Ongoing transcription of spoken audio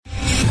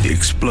The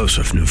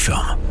explosive new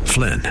film,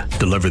 Flynn,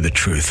 Deliver the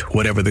Truth,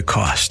 Whatever the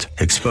Cost,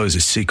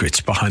 exposes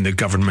secrets behind the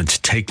government's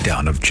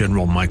takedown of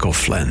General Michael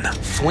Flynn.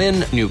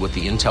 Flynn knew what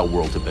the intel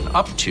world had been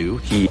up to.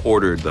 He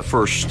ordered the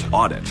first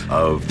audit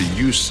of the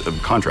use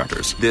of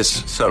contractors.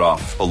 This set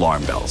off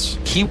alarm bells.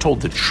 He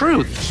told the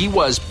truth. He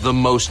was the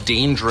most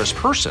dangerous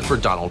person for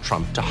Donald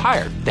Trump to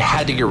hire. They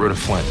had to get rid of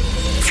Flynn.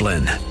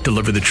 Flynn,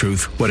 Deliver the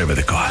Truth, Whatever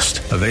the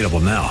Cost. Available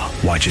now.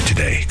 Watch it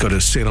today. Go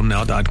to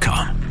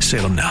salemnow.com.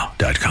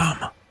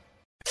 salemnow.com.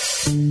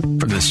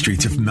 From the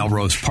streets of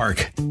Melrose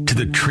Park to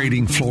the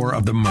trading floor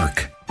of the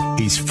Merc,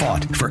 he's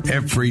fought for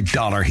every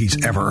dollar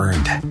he's ever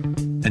earned.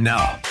 And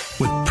now,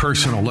 with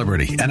personal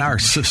liberty and our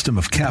system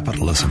of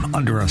capitalism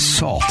under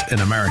assault in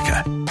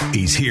America,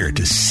 he's here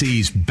to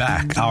seize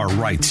back our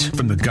rights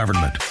from the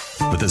government.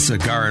 With a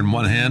cigar in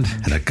one hand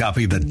and a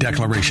copy of the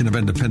Declaration of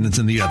Independence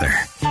in the other,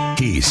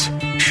 he's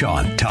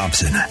Sean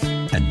Thompson.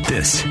 And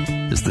this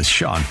is the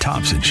Sean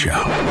Thompson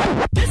Show.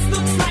 This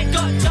looks like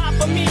a job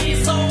for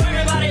me, so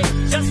everybody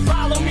just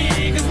follow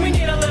me, because we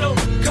need a little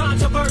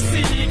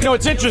controversy. You know,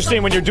 it's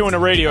interesting when you're doing a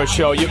radio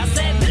show, you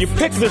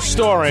pick the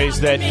stories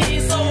that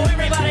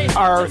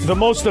are the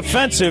most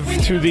offensive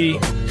to the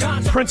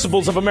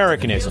principles of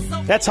Americanism.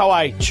 That's how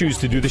I choose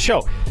to do the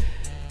show.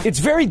 It's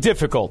very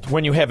difficult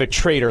when you have a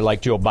traitor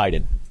like Joe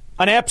Biden,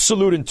 an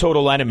absolute and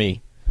total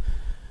enemy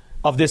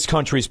of this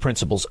country's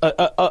principles,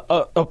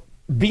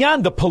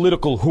 beyond the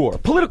political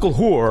whore. Political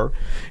whore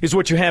is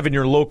what you have in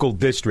your local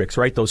districts,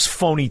 right? Those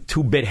phony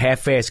two-bit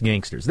half-ass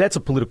gangsters. That's a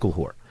political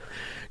whore.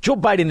 Joe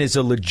Biden is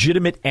a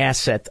legitimate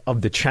asset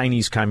of the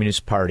Chinese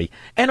Communist Party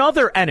and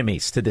other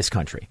enemies to this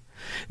country.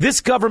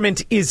 This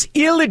government is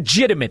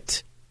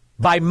illegitimate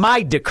by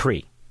my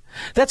decree.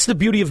 That's the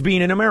beauty of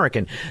being an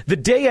American. The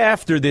day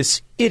after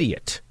this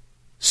idiot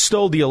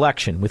stole the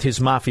election with his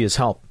mafia's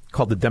help,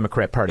 called the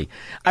Democrat Party,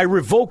 I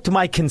revoked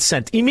my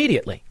consent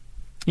immediately.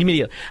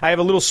 I have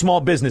a little small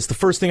business. The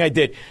first thing I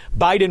did,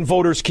 Biden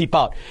voters keep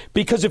out.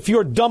 Because if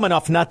you're dumb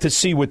enough not to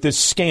see what this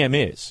scam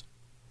is,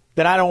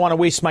 then I don't want to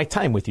waste my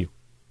time with you.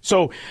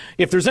 So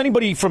if there's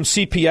anybody from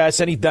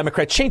CPS, any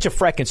Democrat, change a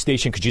fracking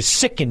station because you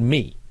sicken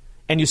me.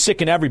 And you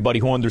sicken everybody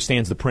who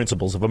understands the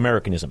principles of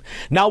Americanism.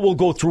 Now we'll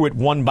go through it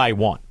one by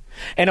one.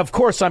 And, of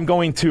course, I'm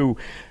going to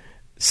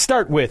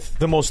start with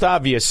the most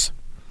obvious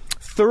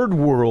third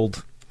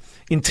world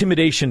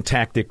intimidation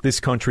tactic this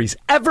country's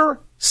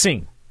ever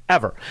seen,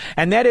 ever.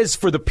 And that is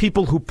for the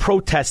people who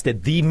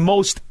protested the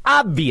most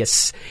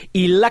obvious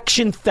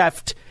election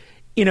theft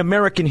in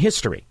American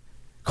history,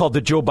 called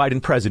the Joe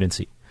Biden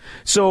presidency.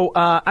 So,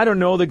 I don't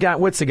know,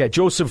 what's the guy,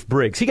 Joseph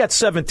Briggs. He got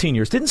 17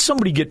 years. Didn't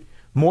somebody get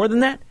more than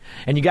that?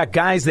 And you got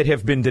guys that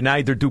have been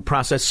denied their due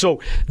process. So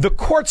the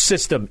court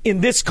system in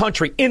this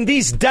country, in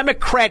these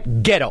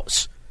Democrat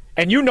ghettos,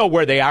 and you know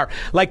where they are,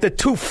 like the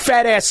two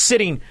fat-ass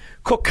sitting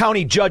Cook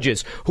County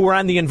judges who are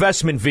on the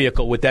investment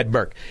vehicle with Ed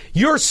Burke.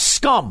 You're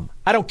scum.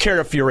 I don't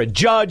care if you're a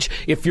judge,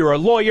 if you're a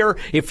lawyer,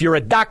 if you're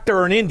a doctor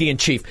or an Indian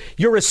chief.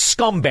 You're a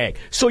scumbag.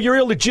 So you're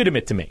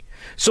illegitimate to me.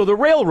 So the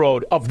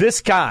railroad of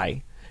this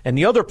guy and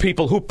the other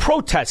people who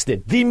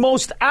protested the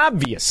most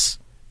obvious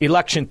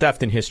election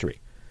theft in history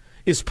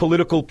is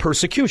political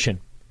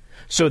persecution.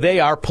 So they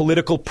are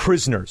political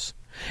prisoners.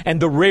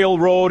 And the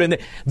railroad, and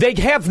they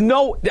have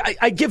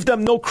I give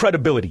them no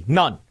credibility,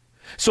 none.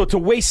 So to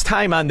waste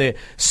time on the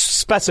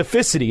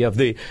specificity of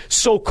the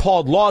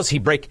so-called laws he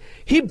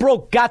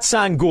broke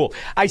Ghazan Gul.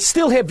 I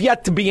still have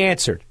yet to be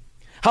answered.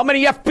 How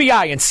many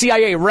FBI and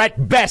CIA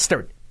rat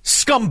bastard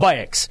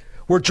scumbags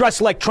were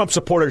dressed like Trump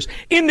supporters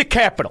in the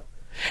Capitol?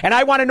 And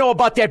I want to know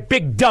about that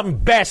big dumb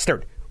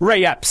bastard,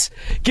 Ray Epps.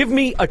 Give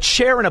me a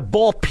chair and a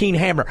ball-peen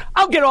hammer.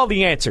 I'll get all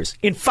the answers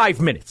in 5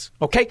 minutes,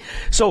 okay?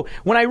 So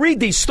when I read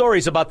these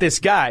stories about this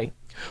guy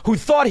who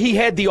thought he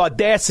had the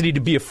audacity to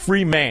be a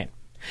free man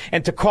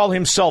and to call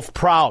himself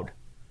proud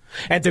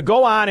and to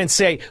go on and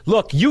say,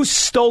 look, you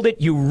stole it,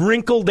 you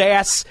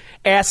wrinkled-ass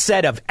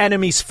asset of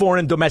enemies,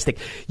 foreign, domestic.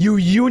 You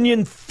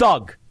union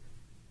thug.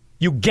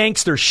 You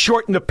gangster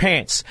short in the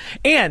pants.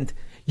 And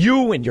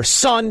you and your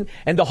son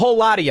and the whole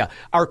lot of you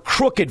are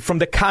crooked from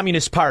the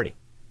Communist Party.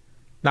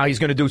 Now he's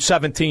going to do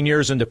 17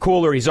 years in the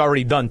cooler. He's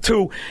already done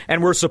 2.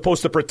 And we're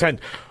supposed to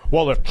pretend,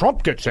 well, if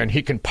Trump gets in,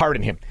 he can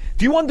pardon him.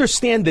 Do you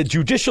understand the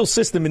judicial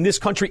system in this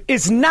country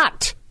is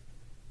not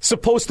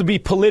supposed to be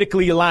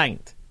politically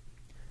aligned?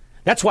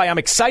 That's why I'm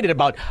excited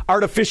about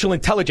artificial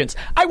intelligence.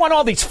 I want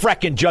all these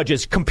fracking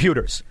judges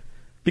computers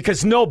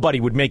because nobody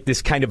would make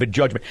this kind of a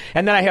judgment.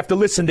 And then I have to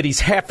listen to these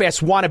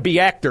half-ass wannabe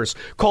actors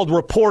called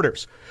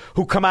reporters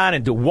who come on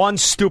and do one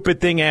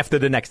stupid thing after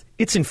the next.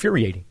 It's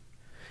infuriating.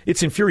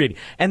 It's infuriating.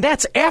 And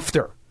that's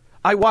after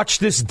I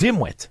watched this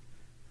dimwit.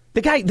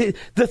 The guy, the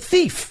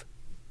thief,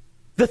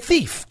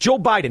 Joe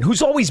Biden,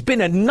 who's always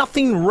been a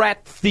nothing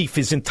rat thief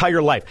his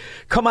entire life,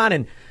 come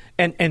on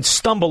and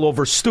stumble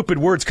over stupid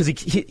words because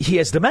he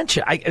has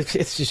dementia.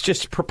 It's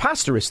just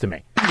preposterous to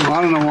me. Well,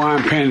 I don't know why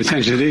I'm paying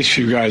attention to these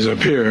few guys up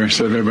here.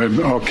 So,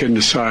 but all kidding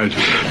aside,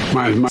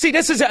 See,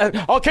 this is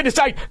all kidding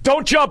aside.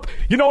 Don't jump.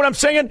 You know what I'm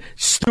saying?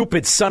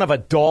 Stupid son of a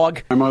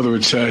dog. My mother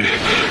would say,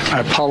 I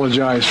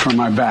apologize for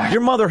my back.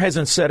 Your mother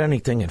hasn't said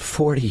anything in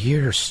 40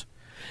 years.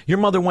 Your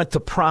mother went to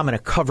prom in a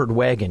covered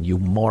wagon, you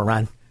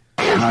moron.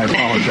 I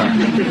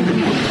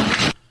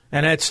apologize.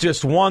 And that's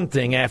just one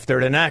thing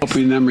after the next.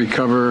 Helping them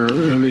recover, at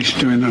least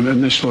doing an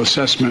initial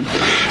assessment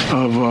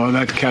of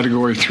that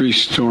Category 3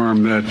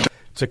 storm that...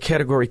 It's a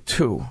Category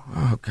 2.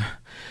 Oh, God.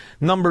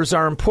 Numbers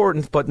are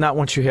important, but not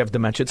once you have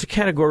dementia. It's a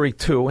Category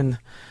 2, and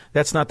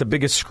that's not the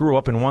biggest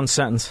screw-up in one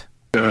sentence.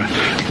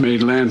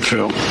 Made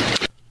landfill.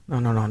 No,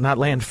 not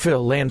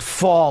landfill,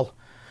 landfall.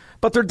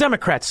 But they're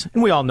Democrats,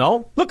 and we all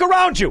know. Look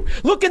around you.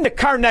 Look in the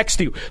car next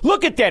to you.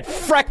 Look at that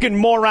frickin'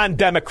 moron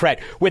Democrat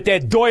with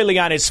that doily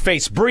on his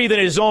face, breathing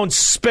his own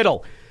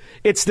spittle.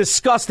 It's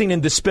disgusting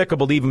and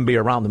despicable to even be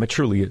around them. It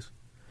truly is.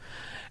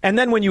 And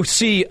then when you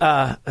see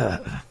the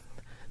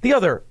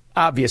other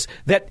obvious,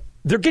 that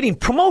they're getting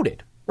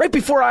promoted right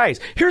before our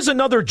eyes. Here's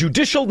another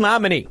judicial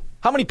nominee.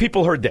 How many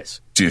people heard this?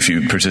 If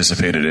you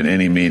participated in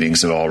any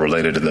meetings at all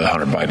related to the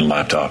Hunter Biden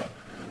laptop,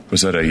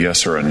 was that a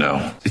yes or a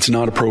no? It's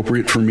not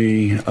appropriate for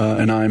me,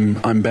 and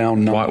I'm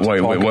bound not to talk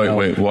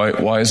about.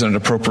 Why isn't it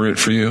appropriate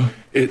for you?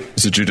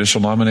 As a judicial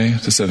nominee,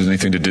 does that have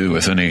anything to do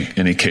with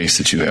any case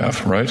that you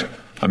have, right?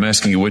 I'm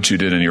asking you what you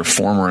did in your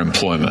former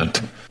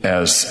employment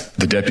as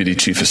the deputy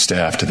chief of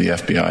staff to the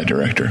FBI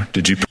director.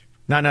 Did you?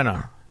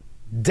 No.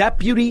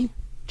 Deputy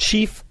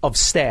chief of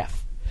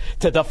staff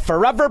to the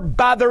forever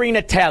bothering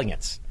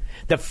Italians,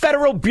 the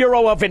Federal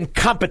Bureau of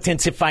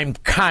Incompetence, if I'm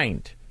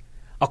kind.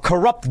 A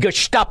corrupt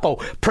Gestapo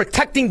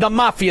protecting the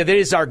mafia that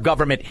is our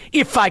government,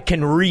 if I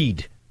can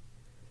read.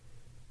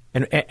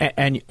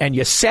 And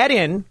you sat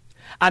in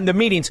on the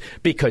meetings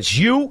because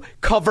you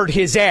covered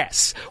his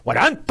ass. When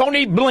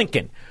Antony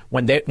Blinken,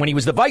 when he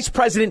was the vice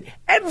president,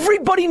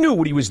 everybody knew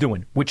what he was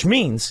doing, which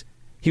means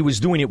he was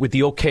doing it with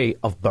the okay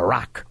of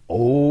Barack.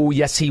 Oh,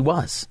 yes, he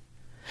was.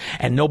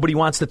 And nobody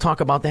wants to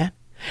talk about that.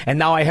 And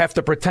now I have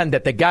to pretend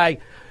that the guy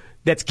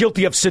that's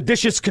guilty of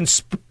seditious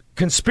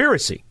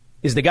conspiracy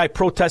is the guy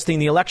protesting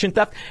the election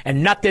theft,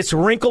 and not this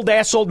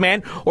wrinkled-ass old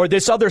man or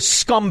this other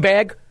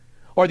scumbag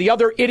or the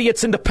other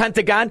idiots in the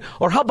Pentagon.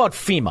 Or how about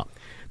FEMA?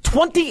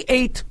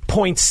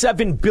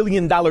 $28.7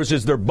 billion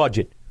is their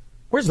budget.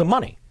 Where's the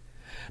money?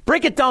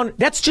 Break it down.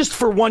 That's just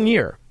for 1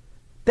 year.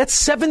 That's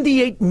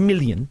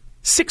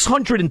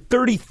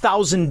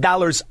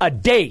 $78,630,000 a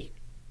day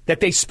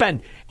that they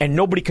spend, and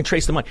nobody can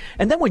trace the money.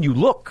 And then when you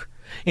look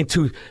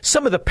into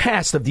some of the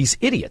past of these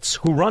idiots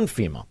who run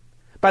FEMA.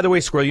 By the way,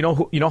 Squirrel,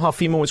 you know how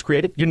FEMA was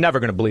created? You're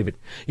never going to believe it.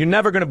 You're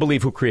never going to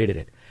believe who created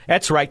it.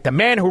 That's right, the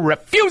man who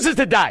refuses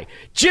to die,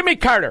 Jimmy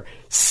Carter,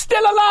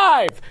 still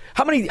alive.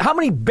 How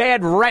many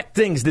bad rat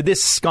things did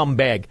this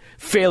scumbag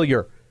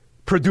failure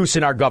produce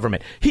in our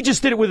government? He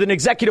just did it with an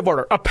executive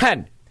order, a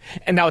pen.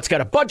 And now it's got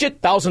a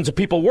budget, thousands of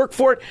people work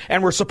for it,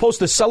 and we're supposed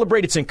to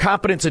celebrate its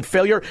incompetence and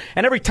failure.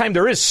 And every time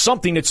there is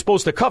something it's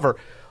supposed to cover,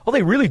 all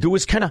they really do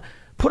is kind of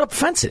put up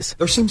fences.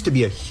 There seems to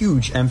be a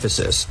huge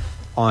emphasis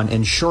on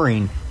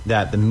ensuring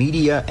that the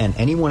media and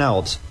anyone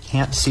else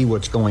can't see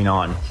what's going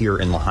on here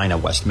in Lahaina,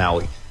 West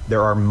Maui.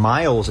 There are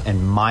miles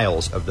and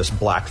miles of this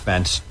black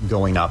fence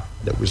going up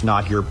that was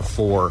not here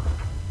before,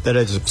 that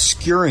is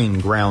obscuring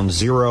ground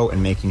zero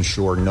and making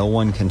sure no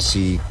one can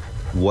see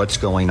what's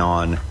going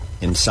on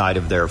inside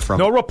of there. From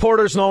no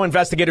reporters, no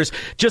investigators,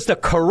 just a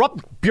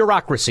corrupt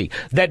bureaucracy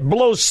that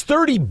blows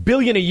 $30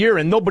 billion a year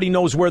and nobody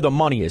knows where the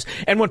money is.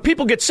 And when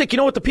people get sick, you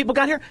know what the people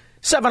got here?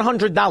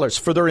 $700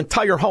 for their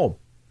entire home.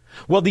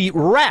 Well, the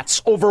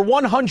rats, over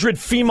 100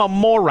 FEMA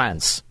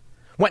morons,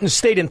 went and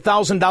stayed in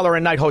 $1,000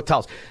 a night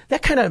hotels.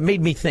 That kind of made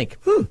me think,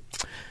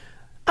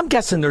 I'm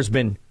guessing there's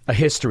been a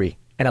history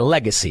and a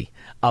legacy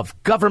of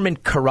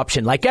government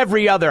corruption like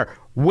every other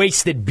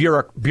wasted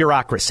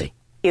bureaucracy.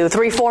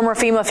 3 former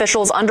FEMA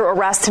officials under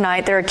arrest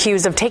tonight. They're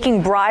accused of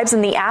taking bribes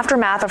in the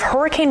aftermath of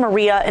Hurricane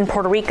Maria in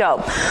Puerto Rico.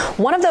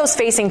 One of those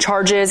facing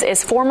charges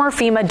is former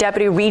FEMA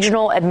Deputy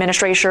Regional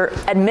Administrator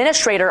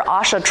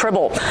Asha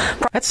Tribble.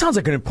 That sounds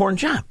like an important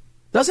job,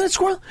 doesn't it,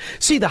 Squirrel?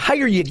 See, the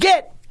higher you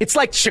get, it's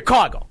like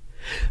Chicago.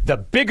 The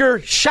bigger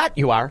shot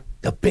you are,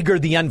 the bigger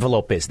the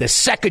envelope is, the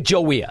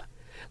Sacagawea,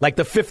 like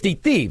the 50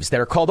 thieves that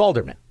are called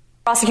aldermen.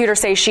 Prosecutors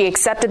say she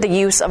accepted the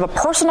use of a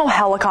personal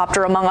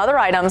helicopter, among other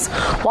items,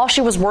 while she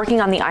was working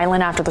on the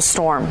island after the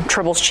storm.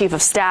 Tribble's chief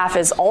of staff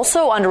is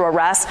also under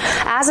arrest,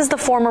 as is the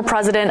former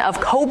president of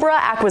Cobra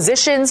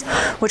Acquisitions,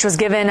 which was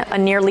given a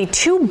nearly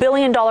 $2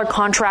 billion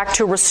contract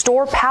to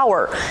restore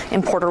power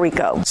in Puerto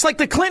Rico. It's like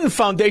the Clinton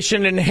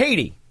Foundation in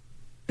Haiti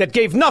that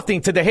gave nothing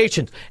to the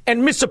Haitians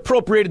and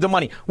misappropriated the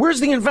money.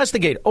 Where's the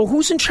investigator? Oh,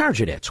 who's in charge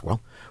of that, Squirrel?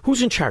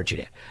 Who's in charge of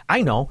that?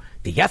 I know,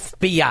 the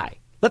FBI.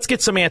 Let's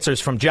get some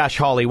answers from Josh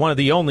Hawley, one of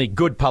the only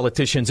good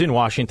politicians in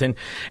Washington,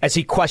 as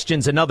he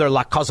questions another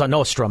La Cosa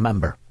Nostra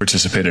member.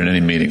 Participated in any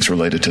meetings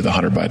related to the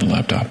Hunter Biden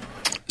laptop?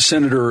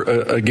 Senator,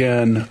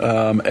 again,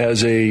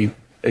 as a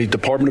a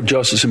Department of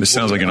Justice. It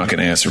sounds like you're not going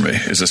to answer me.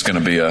 Is this going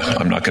to be a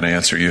I'm not going to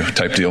answer you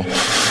type deal?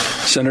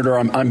 Senator,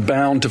 I'm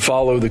bound to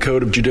follow the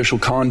Code of Judicial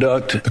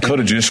Conduct. The Code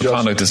of Judicial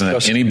Conduct doesn't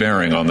have any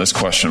bearing on this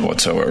question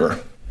whatsoever.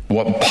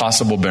 What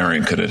possible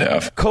bearing could it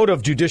have? Code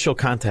of Judicial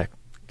Conduct.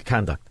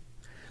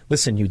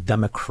 Listen, you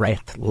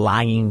Democrat,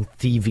 lying,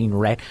 thieving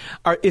rat.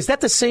 Is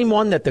that the same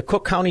one that the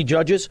Cook County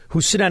judges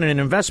who sit on an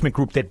investment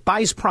group that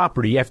buys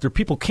property after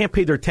people can't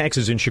pay their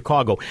taxes in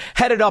Chicago,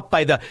 headed up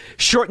by the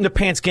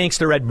short-in-the-pants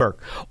gangster Ed Burke?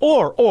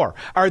 Or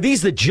are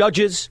these the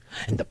judges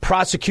and the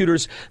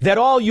prosecutors that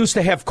all used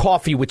to have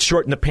coffee with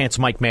short-in-the-pants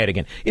Mike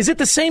Madigan? Is it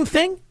the same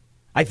thing?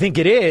 I think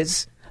it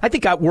is. I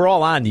think we're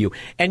all on to you.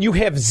 And you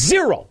have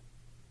zero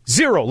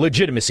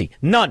legitimacy.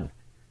 None.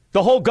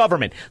 The whole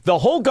government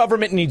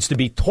needs to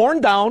be torn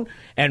down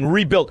and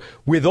rebuilt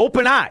with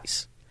open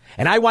eyes.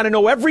 And I want to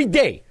know every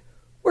day,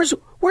 where's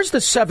the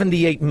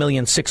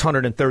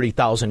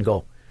 $78,630,000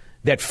 go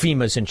that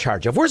FEMA's in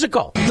charge of? Where's it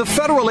go? The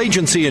federal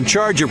agency in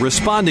charge of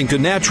responding to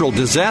natural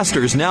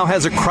disasters now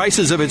has a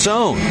crisis of its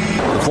own.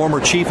 The former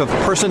chief of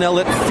personnel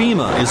at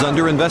FEMA is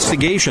under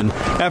investigation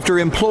after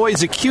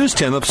employees accused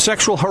him of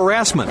sexual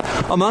harassment.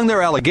 Among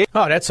their allegations...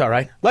 Oh, that's all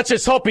right. Let's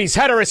just hope he's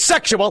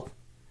heterosexual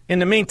in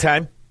the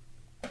meantime.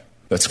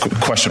 That's a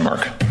question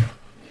mark.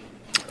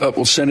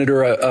 Well,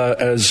 Senator,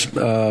 as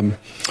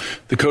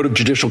the Code of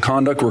Judicial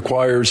Conduct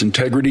requires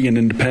integrity and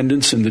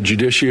independence in the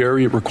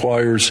judiciary, it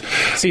requires...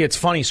 See, it's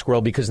funny, Squirrel,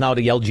 because now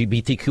the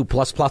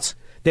LGBTQ++,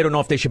 they don't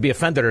know if they should be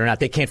offended or not.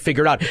 They can't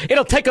figure it out.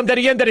 It'll take them to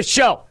the end of the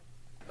show.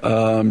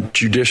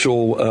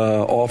 Judicial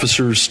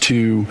officers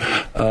to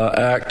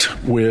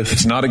act with...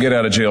 It's not a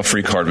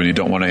get-out-of-jail-free card when you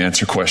don't want to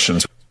answer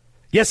questions.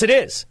 Yes, it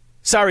is.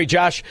 Sorry,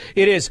 Josh.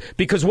 It is.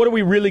 Because what are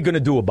we really going to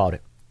do about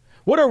it?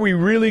 What are we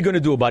really going to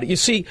do about it? You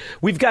see,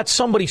 we've got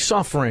somebody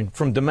suffering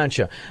from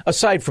dementia,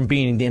 aside from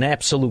being an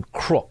absolute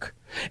crook.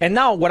 And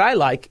now what I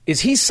like is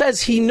he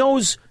says he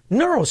knows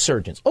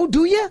neurosurgeons. Oh,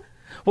 do you?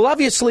 Well,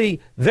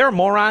 obviously, they're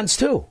morons,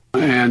 too.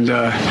 And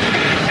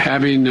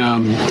having a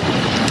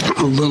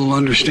little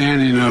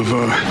understanding of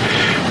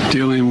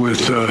dealing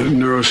with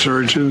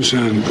neurosurgeons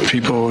and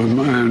people,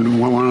 and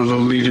one of the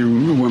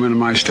leading women in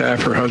my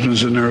staff, her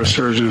husband's a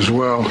neurosurgeon as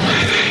well.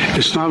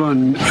 It's not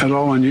at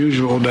all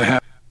unusual to have.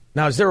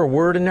 Now, is there a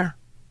word in there?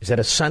 Is that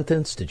a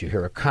sentence? Did you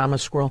hear a comma,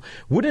 Squirrel?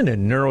 Wouldn't a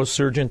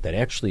neurosurgeon that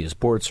actually is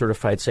board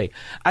certified say,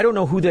 I don't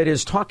know who that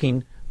is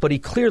talking, but he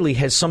clearly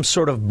has some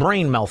sort of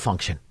brain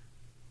malfunction?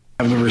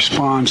 The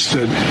response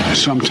that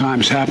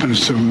sometimes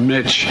happens to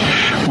Mitch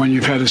when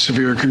you've had a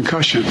severe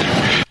concussion.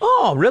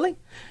 Oh, really?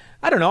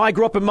 I don't know. I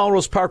grew up in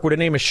Melrose Park with the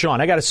name of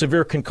Sean. I got a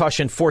severe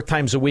concussion 4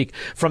 times a week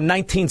from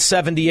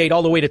 1978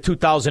 all the way to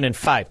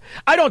 2005.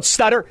 I don't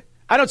stutter.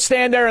 I don't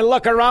stand there and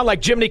look around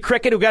like Jiminy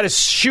Cricket who got his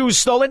shoes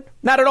stolen.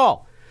 Not at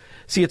all.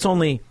 See, it's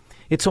only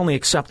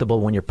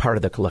acceptable when you're part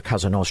of the La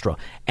Cosa Nostra,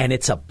 and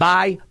it's a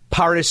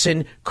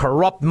bipartisan,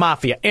 corrupt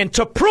mafia. And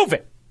to prove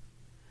it,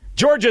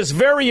 Georgia's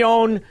very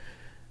own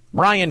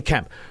Brian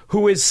Kemp,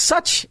 who is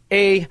such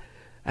a,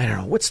 I don't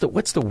know, what's the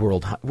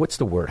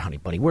word, honey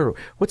bunny?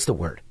 What's the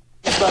word?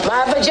 My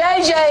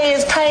vajayjay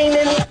is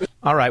painting.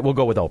 All right, we'll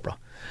go with Oprah.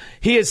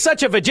 He is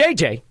such a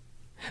vajayjay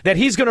that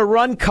he's going to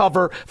run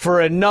cover for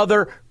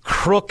another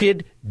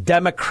crooked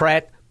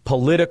Democrat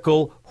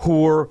political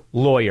whore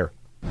lawyer.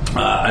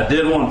 I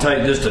did want to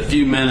take just a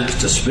few minutes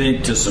to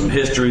speak to some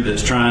history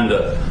that's trying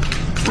to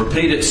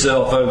repeat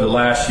itself over the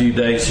last few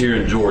days here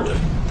in Georgia.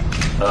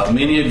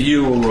 Many of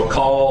you will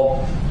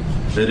recall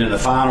that in the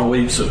final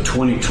weeks of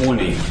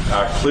 2020,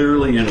 I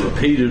clearly and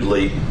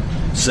repeatedly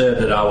said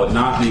that I would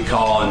not be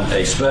calling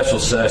a special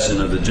session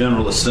of the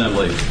General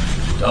Assembly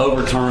to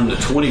overturn the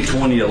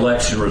 2020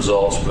 election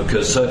results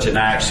because such an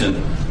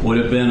action would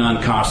have been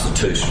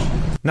unconstitutional.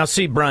 Now,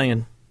 see,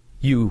 Brian,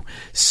 you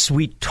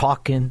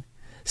sweet-talking,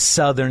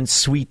 Southern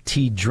sweet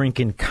tea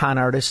drinking con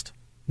artist,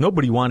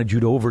 nobody wanted you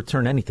to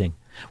overturn anything.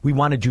 We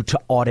wanted you to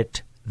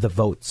audit the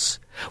votes.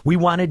 We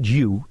wanted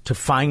you to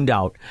find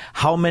out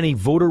how many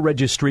voter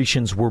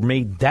registrations were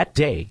made that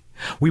day.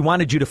 We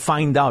wanted you to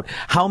find out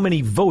how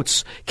many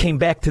votes came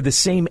back to the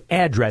same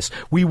address.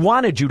 We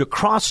wanted you to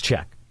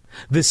cross-check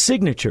the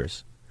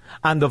signatures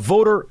on the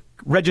voter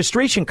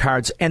registration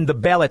cards and the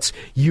ballots,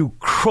 you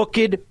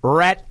crooked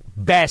rat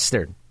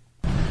bastard.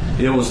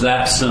 It was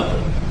that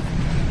simple.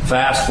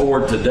 Fast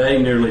forward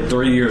today, nearly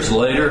 3 years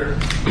later,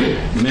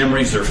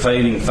 memories are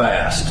fading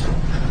fast.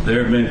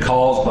 There have been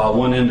calls by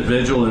one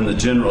individual in the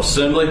General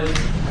Assembly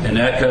and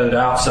echoed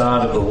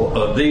outside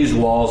of these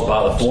walls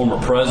by the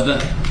former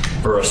president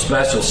for a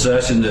special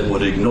session that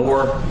would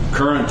ignore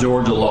current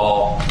Georgia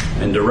law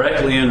and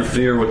directly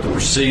interfere with the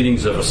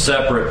proceedings of a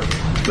separate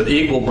but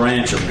equal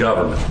branch of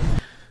government.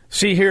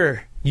 See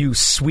here, you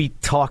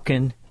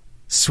sweet-talking,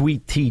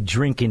 sweet tea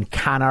drinking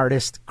con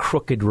artist,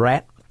 crooked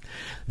rat.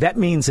 That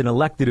means an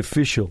elected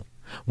official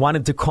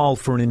wanted to call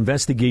for an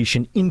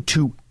investigation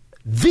into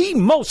the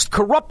most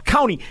corrupt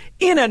county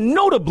in a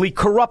notably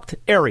corrupt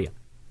area.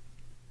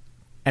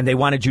 And they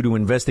wanted you to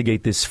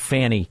investigate this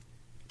Fanny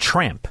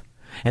Tramp.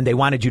 And they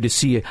wanted you to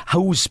see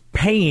who's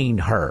paying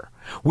her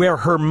where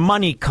her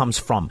money comes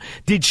from.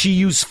 Did she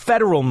use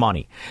federal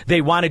money?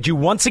 They wanted you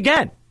once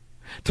again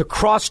to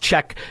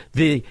cross-check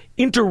the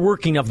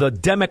interworking of the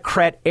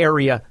Democrat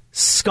area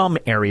scum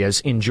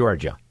areas in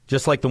Georgia,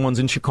 just like the ones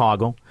in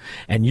Chicago.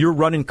 And you're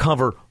running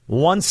cover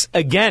once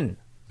again,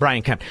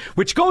 Brian Kemp,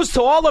 which goes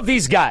to all of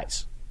these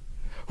guys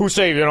who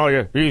say,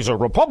 he's a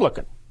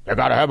Republican. You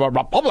got to have a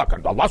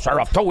Republican, the lesser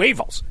of two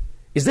evils.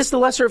 Is this the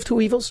lesser of two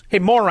evils? Hey,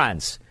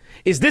 morons.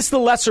 Is this the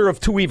lesser of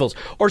two evils?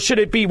 Or should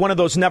it be one of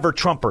those never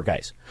Trumper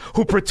guys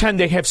who pretend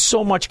they have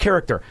so much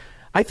character?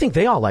 I think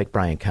they all like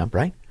Brian Kemp,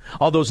 right?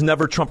 All those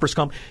never Trumper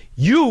scum.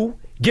 You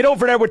get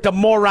over there with the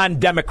moron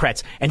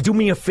Democrats and do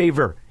me a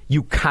favor,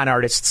 you con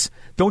artists.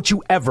 Don't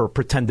you ever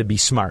pretend to be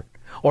smart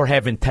or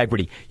have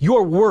integrity.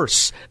 You're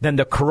worse than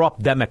the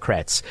corrupt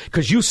Democrats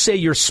because you say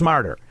you're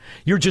smarter.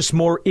 You're just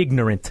more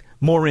ignorant,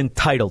 more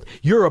entitled.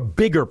 You're a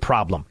bigger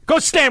problem. Go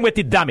stand with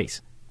the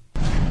dummies.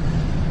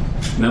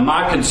 Now,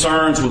 my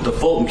concerns with the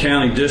Fulton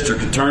County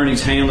District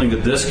Attorney's handling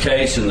of this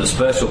case and the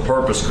special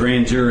purpose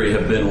grand jury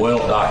have been well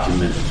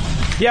documented.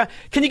 Yeah,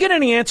 can you get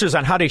any answers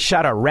on how they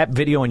shot a rap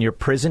video in your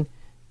prison,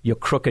 you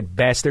crooked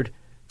bastard?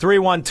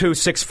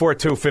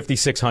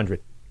 312-642-5600.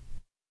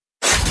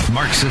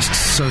 Marxists,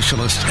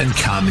 socialists, and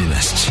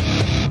communists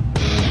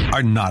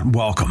are not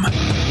welcome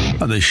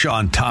on the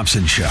Sean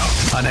Thompson Show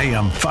on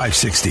AM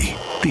 560.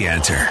 The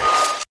Answer.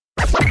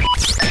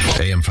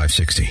 AM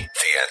 560. The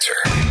Answer.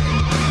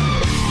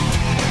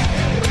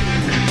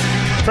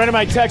 A friend of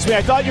mine texted me,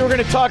 I thought you were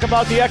going to talk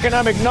about the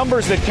economic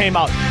numbers that came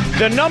out.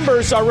 The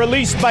numbers are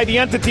released by the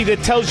entity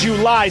that tells you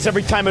lies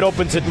every time it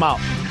opens its mouth.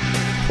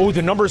 Oh,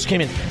 the numbers came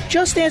in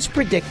just as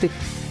predicted.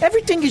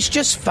 Everything is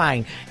just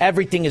fine.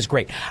 Everything is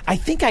great. I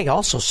think I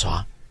also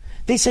saw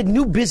they said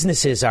new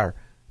businesses are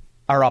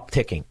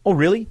upticking. Oh,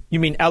 really? You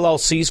mean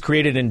LLCs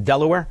created in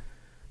Delaware?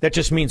 That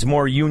just means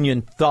more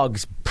union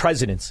thugs,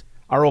 presidents,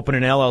 are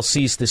opening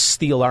LLCs to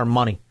steal our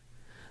money.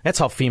 That's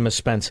how FEMA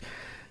spends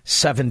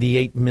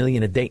 $78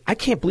 million a day. I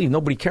can't believe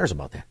nobody cares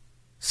about that.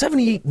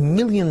 $78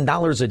 million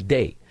a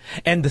day.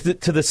 And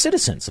to the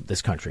citizens of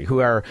this country who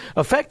are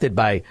affected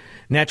by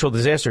natural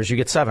disasters, you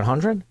get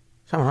 $700?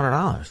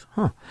 $700.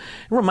 Huh.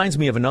 It reminds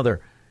me of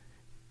another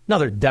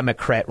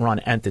Democrat-run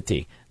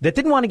entity that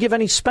didn't want to give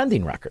any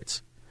spending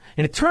records.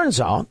 And it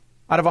turns out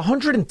of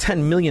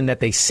 $110 million that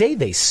they say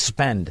they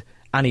spend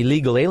on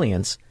illegal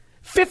aliens,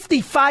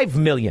 $55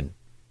 million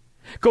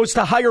goes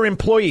to hire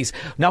employees.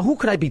 Now, who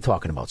could I be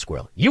talking about,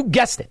 Squirrel? You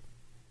guessed it.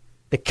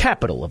 The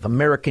capital of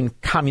American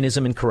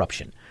communism and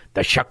corruption.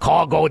 The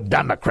Chicago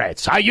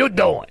Democrats. How you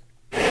doing?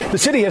 The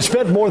city has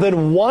spent more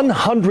than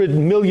 $100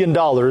 million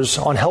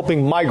on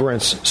helping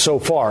migrants so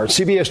far.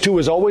 CBS 2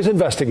 is always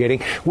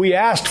investigating. We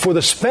asked for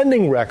the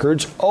spending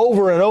records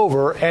over and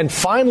over and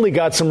finally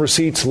got some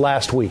receipts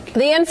last week.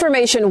 The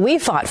information we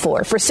fought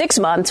for 6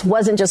 months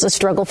wasn't just a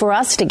struggle for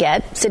us to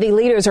get. City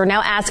leaders are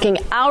now asking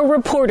our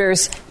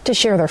reporters to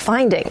share their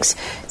findings.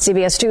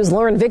 CBS 2's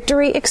Lauren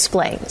Victory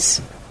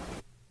explains.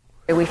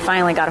 We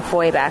finally got a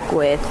FOIA back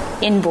with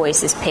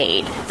invoices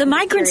paid. The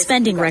migrant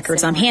spending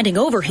records I'm handing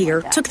over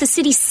here took the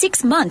city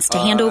 6 months to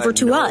hand over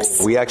to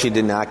us. We actually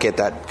did not get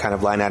that kind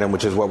of line item,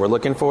 which is what we're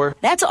looking for.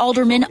 That's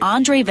Alderman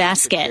Andre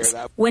Vasquez.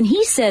 When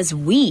he says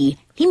we,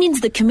 he means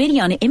the Committee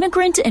on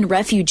Immigrant and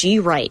Refugee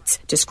Rights,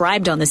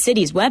 described on the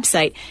city's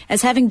website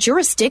as having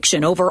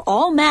jurisdiction over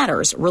all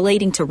matters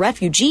relating to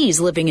refugees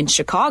living in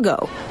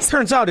Chicago.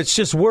 Turns out it's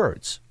just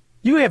words.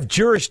 You have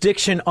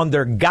jurisdiction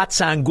under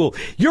Gatsangul.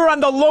 You're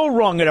on the low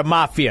rung of the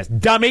mafia,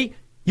 dummy.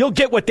 You'll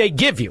get what they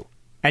give you,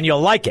 and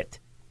you'll like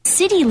it.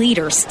 City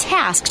leaders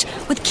tasked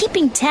with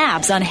keeping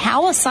tabs on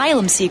how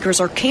asylum seekers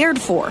are cared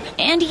for.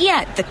 And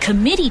yet, the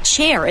committee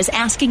chair is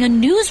asking a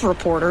news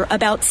reporter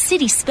about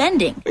city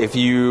spending. If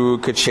you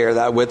could share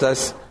that with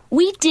us.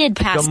 We did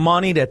pass the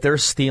money that they're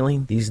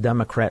stealing, these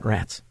Democrat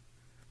rats.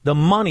 The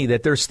money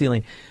that they're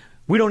stealing,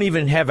 we don't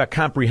even have a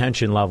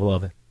comprehension level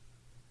of it.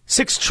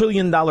 $6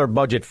 trillion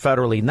budget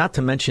federally, not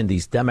to mention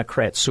these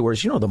Democrat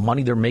sewers. You know the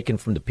money they're making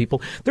from the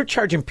people. They're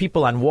charging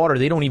people on water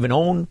they don't even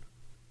own.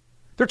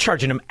 They're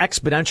charging them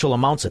exponential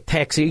amounts of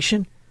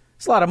taxation.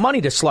 It's a lot of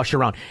money to slush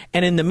around.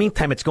 And in the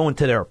meantime, it's going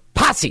to their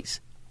posses.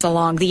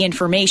 Along the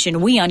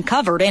information we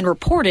uncovered and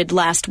reported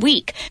last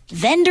week.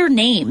 Vendor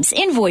names,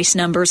 invoice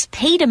numbers,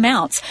 paid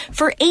amounts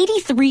for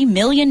 $83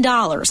 million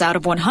out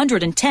of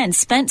 $110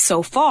 spent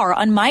so far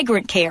on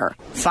migrant care.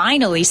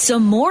 Finally,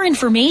 some more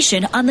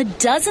information on the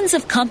dozens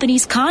of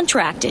companies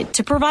contracted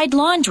to provide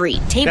laundry,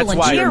 table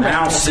and chair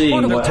rentals,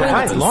 portable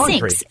toilets and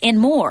sinks, and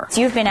more.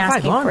 So you've been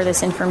asking for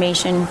this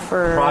information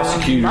for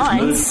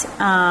months,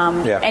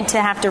 and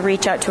to have to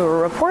reach out to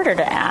a reporter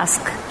to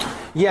ask.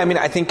 Yeah, I mean,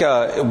 I think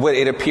what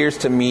it appears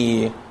to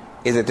me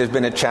is that there's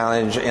been a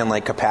challenge in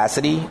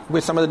capacity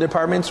with some of the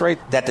departments, right?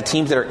 That the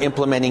teams that are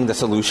implementing the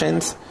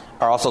solutions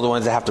are also the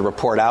ones that have to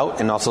report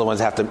out and also the ones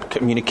that have to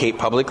communicate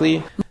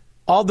publicly.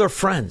 All their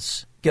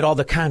friends get all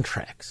the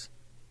contracts.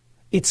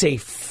 It's a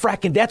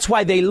fracking. That's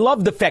why they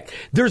love the fact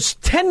there's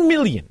 10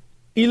 million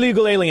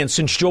illegal aliens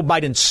since Joe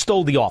Biden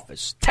stole the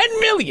office. 10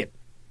 million.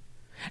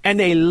 And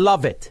they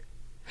love it.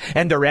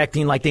 And they're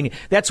acting like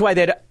that's why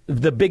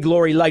the big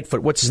Lori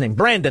Lightfoot, what's his name?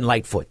 Brandon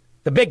Lightfoot,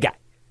 the big guy.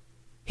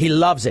 He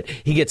loves it.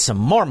 He gets some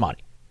more money.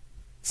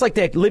 It's like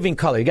that Living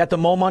Color. You got the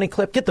Mo Money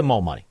clip? Get the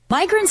Mo Money.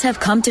 Migrants have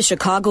come to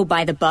Chicago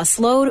by the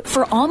busload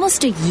for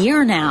almost a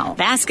year now.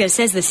 Vasquez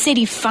says the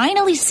city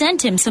finally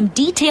sent him some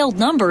detailed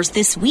numbers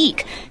this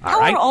week.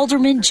 How are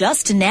aldermen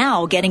just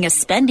now getting a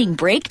spending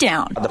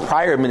breakdown? The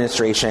prior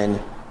administration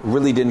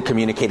really didn't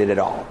communicate it at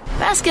all.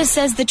 Vasquez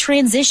says the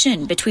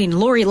transition between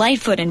Lori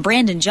Lightfoot and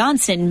Brandon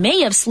Johnson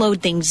may have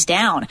slowed things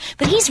down,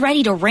 but he's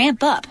ready to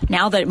ramp up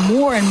now that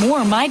more and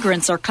more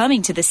migrants are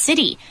coming to the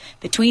city.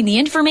 Between the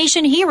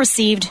information he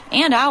received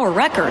and our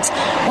records,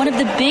 one of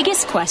the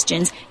biggest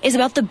questions is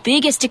about the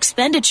biggest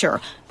expenditure,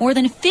 more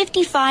than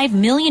 $55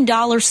 million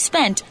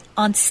spent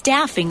on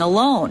staffing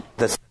alone.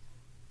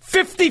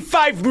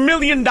 $55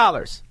 million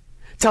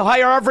to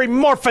hire every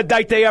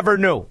morphodite they ever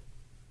knew.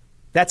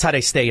 That's how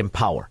they stay in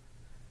power.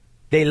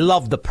 They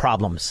love the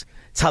problems.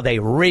 It's how they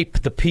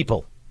rape the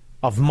people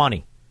of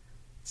money.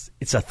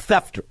 It's a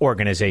theft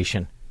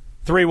organization.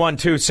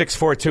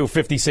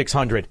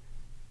 312-642-5600.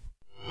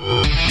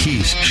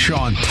 He's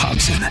Sean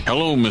Thompson.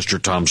 Hello,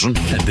 Mr. Thompson.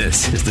 And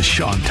this is the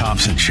Sean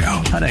Thompson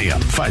Show on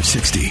AM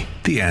 560.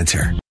 The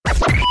Answer.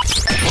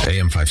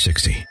 AM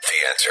 560.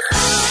 The Answer.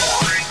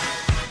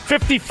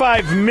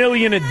 $55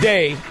 million a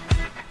day.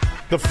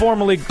 The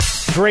formerly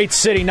great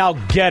city, now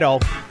ghetto,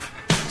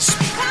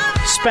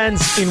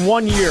 spends in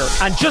 1 year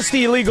on just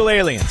the illegal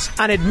aliens,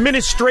 on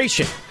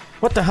administration.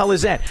 What the hell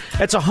is that?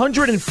 That's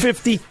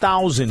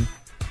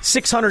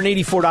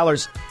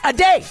 $150,684 a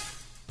day.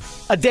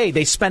 A day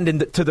they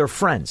spend to their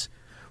friends.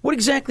 What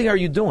exactly are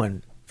you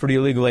doing for the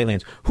illegal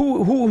aliens?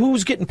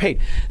 Who's getting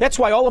paid? That's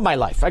why all of my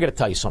life, I got to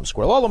tell you something,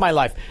 Squirrel. All of my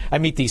life, I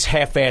meet these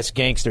half-ass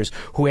gangsters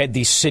who had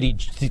these city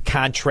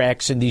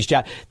contracts and these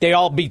jobs. They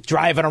all be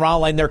driving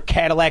around in their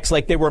Cadillacs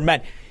like they were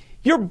men.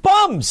 You're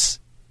bums.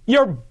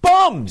 You're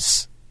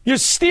bums. You're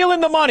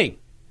stealing the money.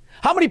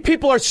 How many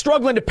people are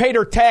struggling to pay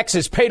their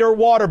taxes, pay their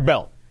water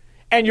bill?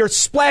 And you're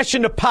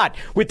splashing the pot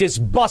with this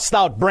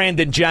bust-out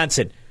Brandon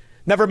Johnson.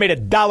 Never made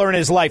 $1 in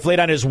his life,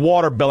 laid on his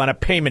water bill on a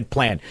payment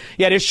plan.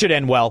 Yeah, this should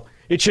end well.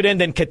 It should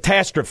end in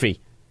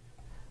catastrophe.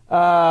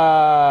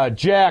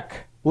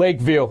 Jack,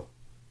 Lakeview.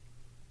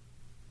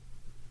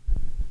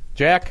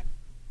 Jack?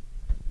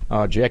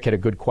 Oh, Jack had a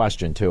good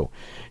question, too.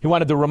 He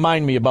wanted to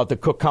remind me about the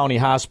Cook County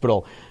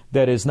Hospital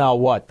that is now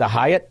what? The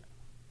Hyatt?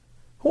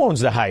 Who owns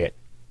the Hyatt?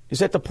 Is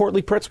that the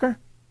Portly Pritzker?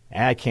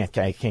 I can't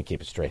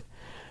keep it straight.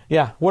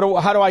 Yeah. What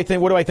do I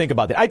think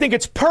about that? I think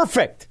it's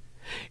perfect.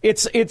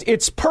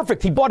 It's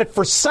perfect. He bought it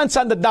for cents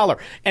on the dollar,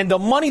 and the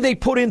money they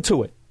put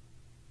into it,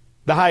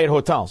 the Hyatt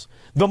hotels,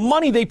 the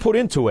money they put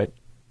into it,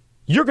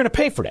 you're going to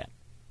pay for that.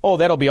 Oh,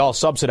 that'll be all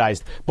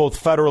subsidized,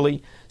 both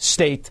federally,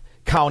 state,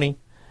 county.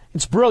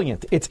 It's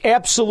brilliant. It's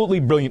absolutely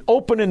brilliant.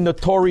 Open and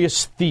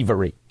notorious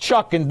thievery.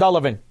 Chuck and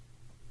Dullivan.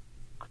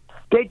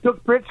 They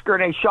took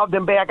Pritzker and they shoved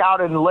him back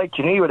out in Lake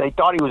Geneva. They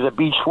thought he was a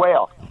beach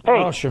whale.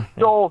 Hey, sure.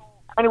 So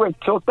anyway,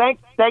 thank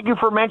you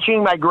for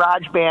mentioning my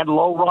garage band,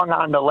 Low Rung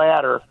on the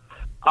Ladder.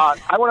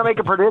 I want to make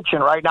a prediction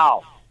right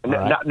now.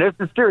 Now, this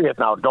is serious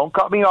now. Don't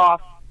cut me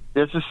off.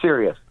 This is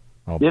serious.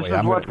 Oh, this is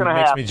what's going to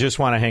happen. Makes me just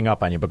want to hang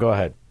up on you, but go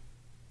ahead.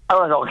 All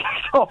right, okay.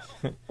 So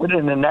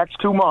within the next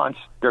 2 months,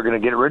 they're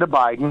going to get rid of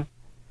Biden,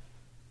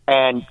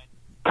 and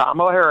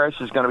Kamala Harris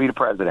is going to be the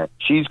president.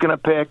 She's going to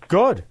pick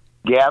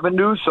Gavin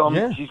Newsom.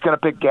 Yeah. She's going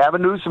to pick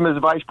Gavin Newsom as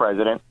vice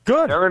president.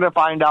 Good. They're going to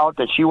find out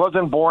that she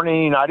wasn't born in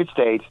the United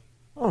States,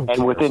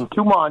 and within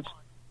 2 months,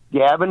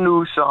 Gavin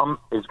Newsom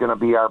is going to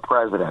be our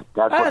president.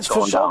 That's what's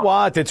going down.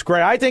 What? It's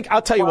great.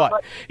 I'll tell you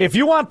what. If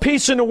you want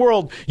peace in the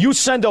world, you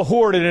send a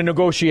whore to the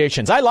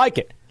negotiations. I like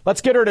it.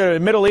 Let's get her to the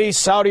Middle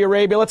East, Saudi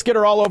Arabia. Let's get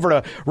her all over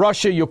to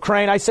Russia,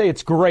 Ukraine. I say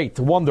it's great,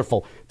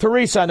 wonderful.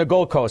 Teresa on the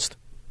Gold Coast.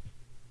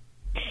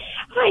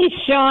 Hi,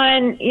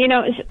 Sean.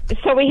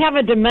 So we have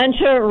a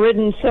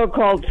dementia-ridden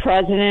so-called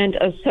president,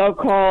 a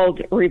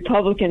so-called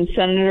Republican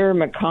Senator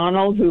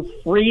McConnell, who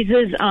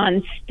freezes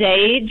on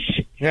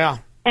stage. Yeah.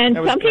 And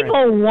some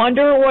people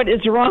wonder what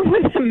is wrong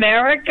with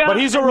America. But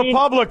he's a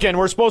Republican.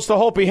 We're supposed to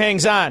hope he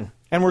hangs on.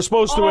 And we're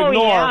supposed to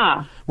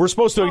ignore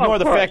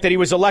the fact that he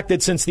was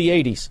elected since the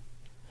 80s.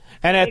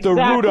 And at the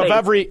root of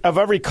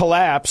every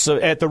collapse,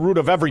 at the root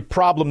of every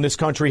problem this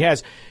country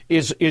has,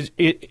 is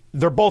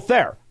they're both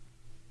there.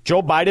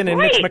 Joe Biden and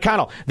Mitch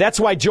McConnell. That's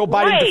why Joe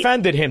Biden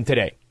defended him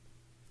today.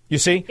 You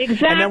see?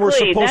 Exactly. And then we're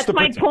supposed That's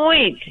my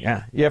point.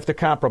 Yeah. You have to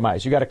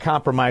compromise. You got to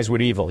compromise with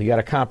evil. You got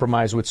to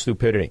compromise with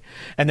stupidity.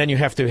 And then you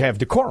have to have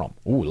decorum.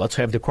 Ooh, let's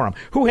have decorum.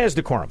 Who has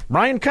decorum?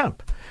 Brian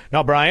Kemp.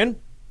 Now, Brian,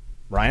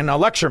 now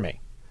lecture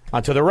me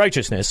onto the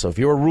righteousness of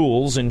your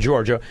rules in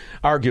Georgia,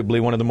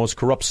 arguably one of the most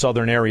corrupt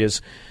southern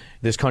areas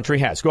this country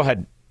has. Go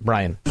ahead,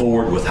 Brian.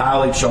 Forward with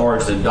highly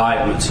charged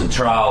indictments and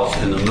trials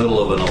in the middle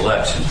of an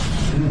election.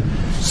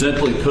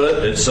 Simply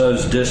put, it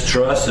sows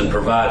distrust and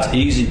provides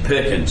easy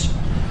pickings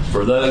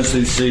for those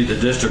who see the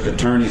district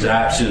attorney's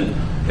action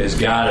as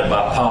guided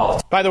by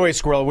politics. By the way,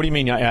 Squirrel, what do you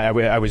mean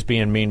I was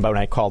being mean when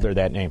I called her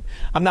that name?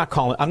 I'm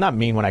not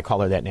mean when I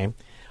call her that name.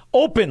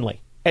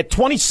 Openly, At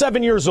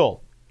 27 years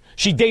old,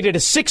 she dated a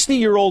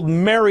 60-year-old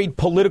married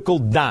political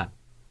don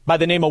by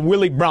the name of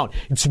Willie Brown.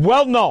 It's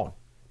well known.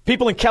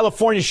 People in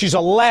California, she's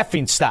a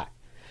laughingstock.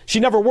 She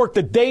never worked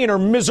a day in her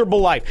miserable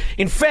life.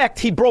 In fact,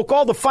 he broke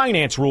all the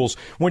finance rules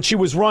when she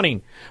was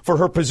running for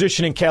her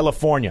position in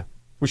California.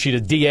 Was she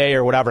the DA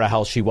or whatever the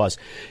hell she was?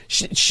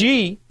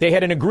 They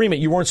had an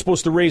agreement. You weren't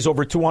supposed to raise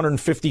over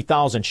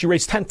 $250,000. She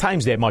raised 10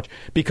 times that much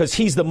because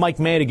he's the Mike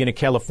Madigan of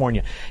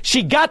California.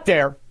 She got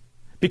there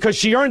because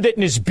she earned it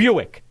in his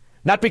Buick,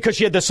 not because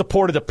she had the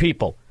support of the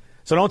people.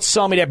 So don't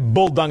sell me that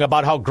bulldung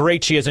about how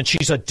great she is and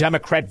she's a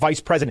Democrat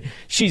vice president.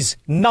 She's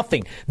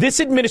nothing.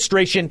 This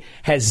administration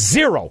has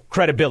zero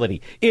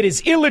credibility. It is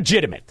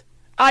illegitimate.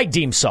 I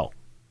deem so.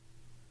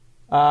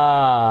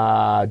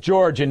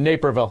 George in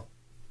Naperville.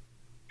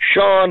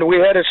 Sean, we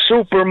had a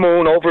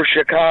supermoon over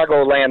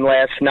Chicagoland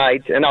last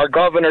night, and our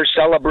governor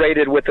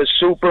celebrated with a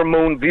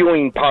supermoon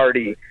viewing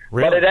party.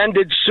 Really? But it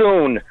ended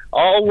soon.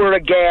 All were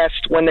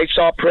aghast when they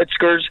saw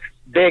Pritzker's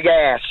big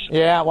ass.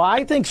 Yeah, well,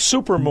 I think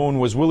supermoon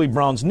was Willie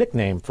Brown's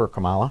nickname for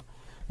Kamala.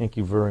 Thank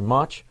you very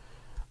much.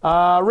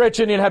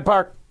 Rich, Indian Head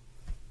Park.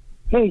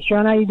 Hey,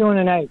 Sean, how you doing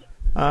tonight?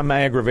 I'm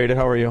aggravated.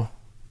 How are you?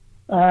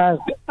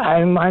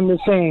 I'm the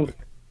same.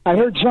 I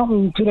heard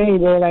something today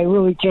that I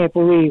really can't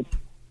believe.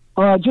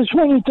 Just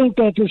when you think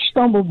that this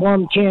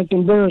stumblebum can't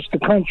embarrass the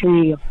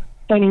country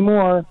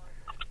anymore,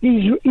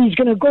 he's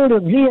going to go to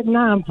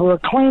Vietnam for a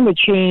climate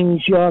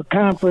change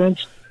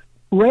conference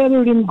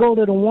rather than go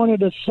to one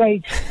of the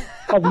sites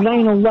of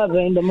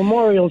 9/11, the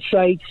memorial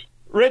sites.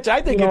 Rich,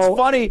 I think it's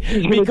funny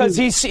because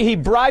he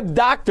bribed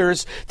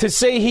doctors to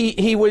say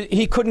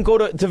he couldn't go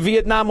to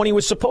Vietnam when he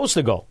was supposed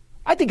to go.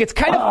 I think it's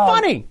kind of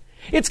funny.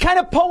 It's kind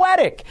of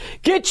poetic.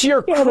 Get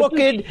your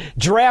crooked,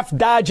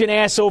 draft-dodging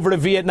ass over to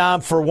Vietnam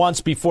for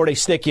once before they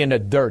stick you in the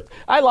dirt.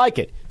 I like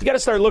it. You got to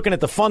start looking at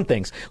the fun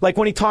things, like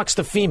when he talks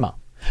to FEMA.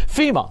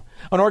 FEMA,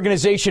 an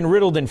organization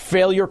riddled in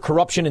failure,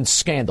 corruption, and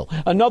scandal.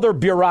 Another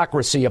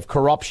bureaucracy of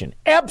corruption.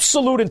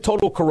 Absolute and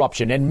total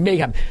corruption and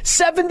mayhem.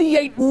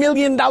 $78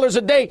 million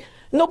a day.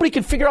 Nobody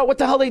can figure out what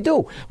the hell they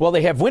do. Well,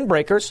 they have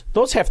windbreakers.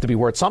 Those have to be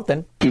worth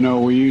something. You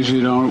know, we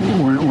usually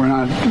we're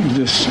not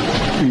this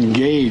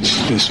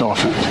engaged this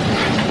often.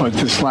 But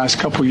this last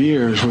couple of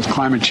years with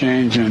climate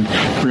change and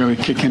really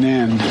kicking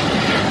in,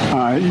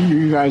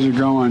 you guys are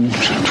going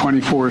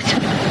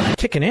 24th.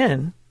 Kicking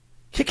in?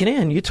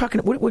 You're talking,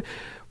 what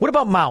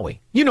about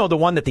Maui? You know, the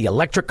one that the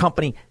electric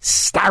company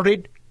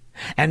started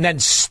and then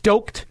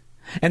stoked,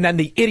 and then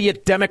the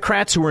idiot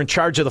Democrats who were in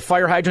charge of the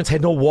fire hydrants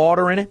had no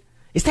water in it?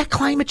 Is that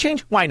climate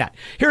change? Why not?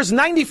 Here's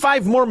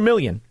 $95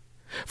 million more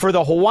for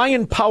the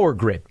Hawaiian power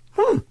grid.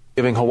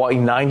 Giving Hawaii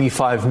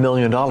 $95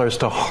 million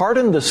to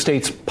harden the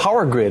state's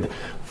power grid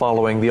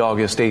following the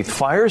August 8th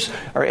fires.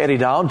 Our Eddie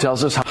Dowd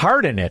tells us how.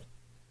 Harden it?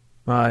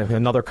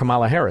 Another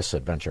Kamala Harris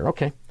adventure.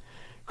 Okay.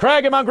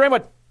 Craig in Mount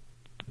Greenwood.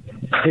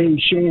 Hey,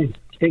 Sean.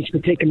 Thanks for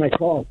taking my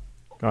call.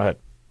 Go ahead.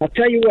 I'll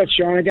tell you what,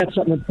 Sean, I got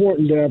something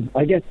important.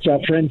 I got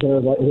friends who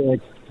are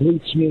like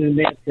policemen and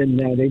that, and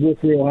they work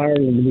real hard,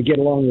 and we get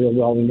along real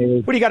well.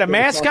 And what, do you got a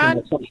mask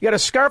on? You got a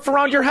scarf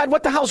around your head?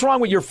 What the hell's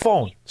wrong with your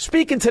phone?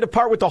 Speaking to the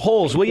part with the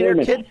holes, will you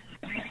there, kid?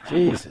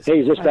 Jesus.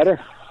 Hey, is this better?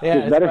 Yeah,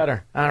 it's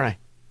better. All right.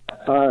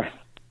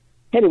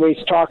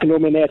 Anyways, talking to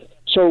him and that.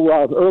 So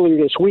earlier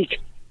this week,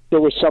 there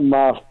was some,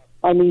 all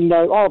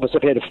of us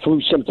have had flu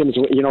symptoms,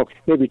 you know,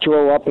 maybe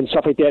throw up and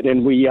stuff like that,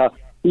 and we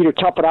either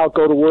tough it out,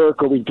 go to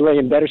work, or we lay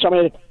in bed or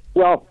something.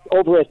 Well,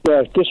 over at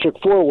District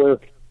 4, where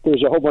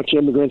there's a whole bunch of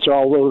immigrants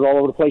all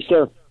over the place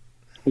there,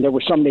 and there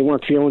were some, they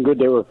weren't feeling good.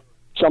 They were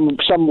some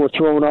were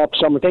throwing up,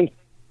 some were things.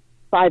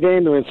 5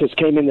 ambulances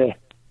came in to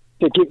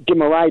give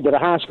them a ride to the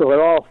hospital.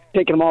 They're all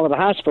taking them all to the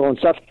hospital and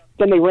stuff.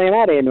 Then they ran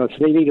out of ambulances.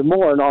 They needed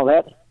more and all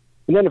that.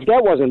 And then if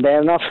that wasn't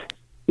bad enough,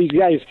 these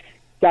guys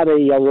got they're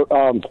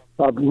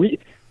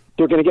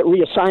going to get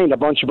reassigned, a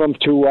bunch of them,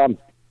 to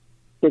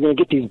they're going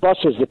to get these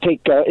buses to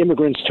take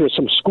immigrants to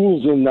some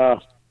schools in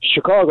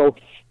Chicago,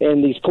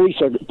 and the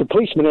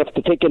policemen have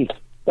to take in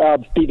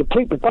be the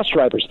bus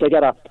drivers. They got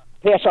to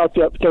pass out.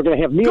 They're going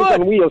to have Meals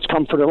on Wheels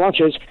come for their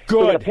lunches. They're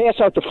going to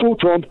pass out the food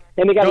to them,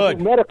 and they got to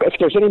do medical if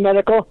there's any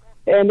medical,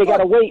 and they got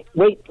to wait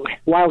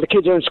while the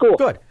kids are in school.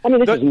 Good. I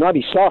mean, this is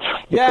nutty stuff.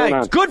 Yeah,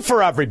 it's good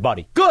for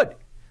everybody. Good.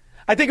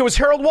 I think it was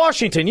Harold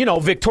Washington. You know,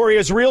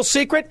 Victoria's real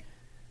secret.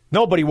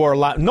 Nobody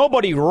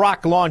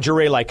rocked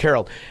lingerie like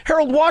Harold.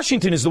 Harold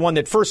Washington is the one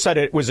that first said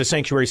it was a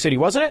sanctuary city,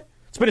 wasn't it?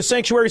 It's been a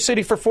sanctuary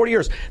city for 40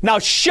 years. Now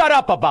shut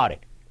up about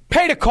it.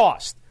 Pay the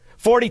cost.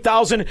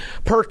 $40,000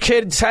 per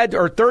kid's head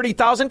or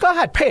 $30,000. Go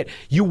ahead, pay it.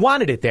 You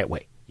wanted it that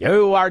way.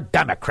 You are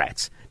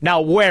Democrats.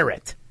 Now wear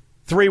it.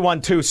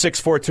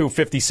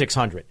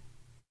 312-642-5600.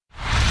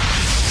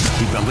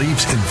 He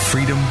believes in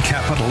freedom,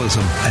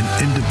 capitalism,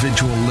 and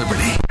individual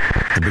liberty.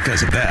 And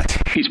because of that,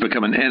 he's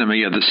become an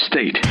enemy of the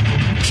state.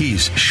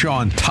 He's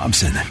Sean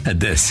Thompson, and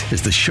this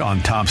is the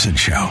Sean Thompson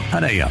Show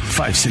on AM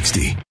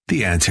 560.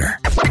 The Answer.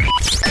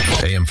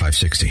 AM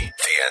 560.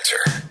 The Answer.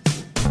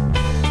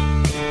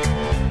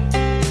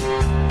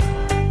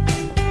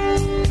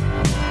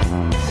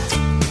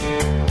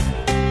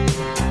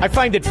 I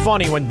find it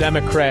funny when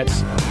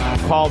Democrats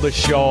call the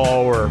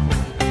show or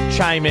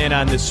chime in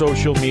on the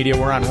social media.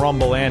 We're on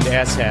Rumble and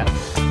Asshat.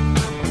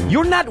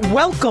 You're not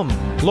welcome,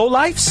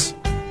 lowlifes.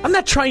 I'm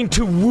not trying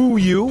to woo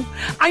you.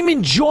 I'm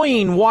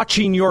enjoying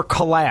watching your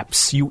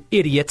collapse, you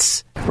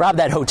idiots. Rob,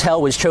 that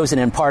hotel was chosen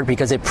in part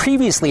because it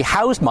previously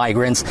housed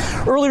migrants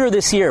earlier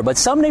this year. But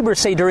some neighbors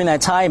say during that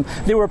time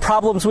there were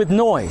problems with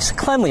noise,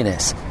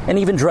 cleanliness, and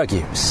even drug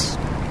use.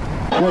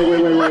 Wait. Can we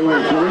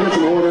get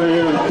some order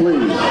here,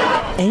 please?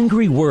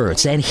 Angry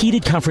words and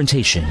heated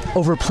confrontation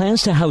over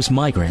plans to house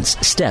migrants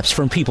steps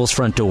from people's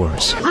front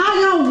doors. I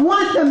don't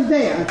want them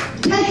there.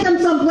 Take them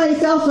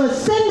someplace else or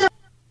send them.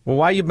 Well,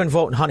 why you been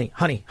voting,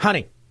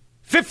 honey?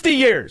 50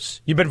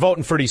 years you've been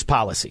voting for these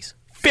policies.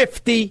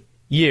 50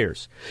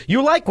 years.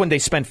 You like when they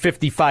spent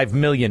 $55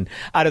 million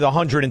out of the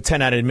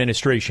 110 out of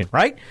administration,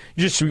 right?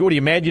 What are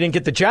you mad you didn't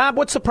get the job?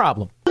 What's the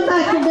problem?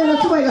 Back to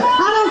Venezuela. I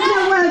don't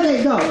care where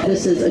they go.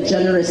 This is a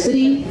generous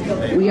city.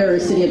 We are a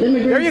city of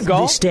immigrants. There you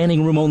go. This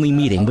standing room only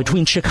meeting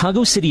between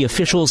Chicago City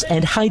officials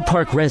and Hyde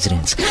Park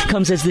residents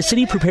comes as the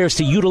city prepares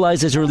to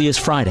utilize as early as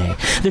Friday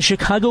the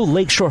Chicago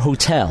Lakeshore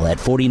Hotel at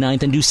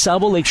 49th and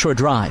DuSable Lakeshore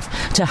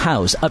Drive to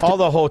house up to all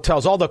the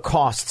hotels, all the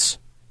costs,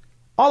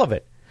 all of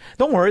it.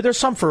 Don't worry, there's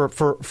some for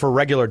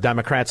regular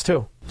Democrats,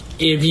 too.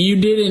 If you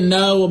didn't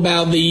know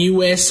about the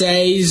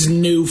USA's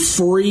new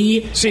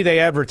free... See, they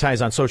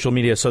advertise on social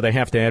media, so they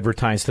have to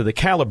advertise to the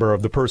caliber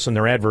of the person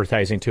they're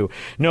advertising to.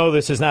 No,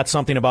 this is not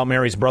something about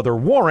Mary's brother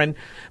Warren,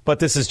 but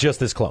this is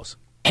just as close.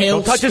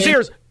 Don't touch his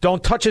ears.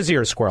 Don't touch his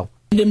ears, squirrel.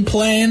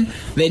 Plan,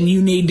 then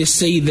you need to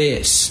see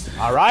this.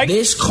 All right.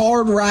 This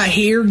card right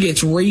here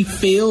gets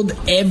refilled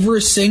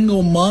every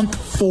single month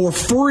for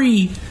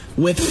free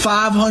with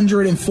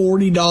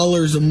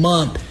 $540 a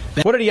month.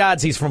 What are the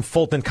odds he's from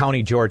Fulton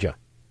County, Georgia?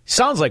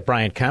 Sounds like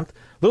Brian Kemp. A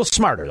little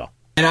smarter, though.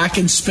 And I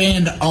can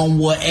spend on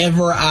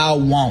whatever I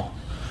want.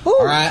 Ooh.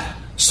 All right?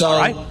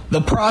 So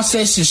the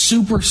process is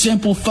super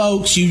simple,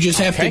 folks. You just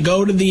have to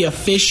go to the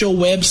official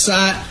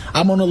website.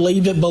 I'm going to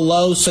leave it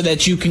below so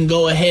that you can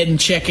go ahead and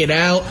check it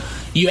out.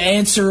 You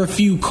answer a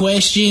few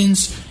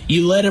questions.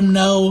 You let them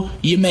know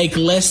you make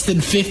less than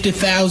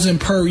 $50,000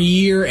 per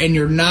year and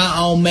you're not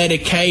on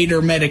Medicaid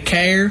or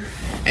Medicare.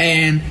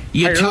 And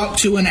you talk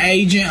to an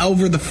agent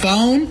over the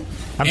phone.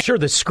 I'm sure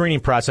the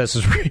screening process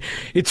is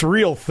it's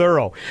real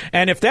thorough.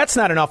 And if that's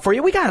not enough for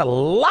you, we got a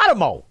lot of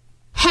mo.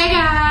 Hey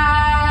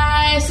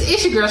guys,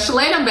 it's your girl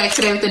Shalane. I'm back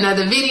today with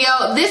another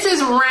video. This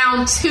is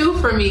round 2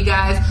 for me,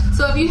 guys.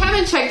 So if you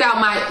haven't checked out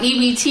my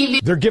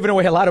EBT they're giving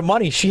away a lot of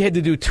money. She had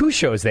to do 2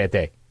 shows that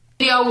day.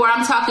 Video where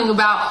I'm talking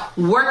about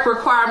work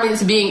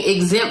requirements being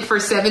exempt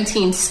for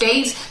 17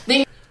 states.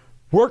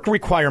 Work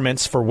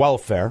requirements for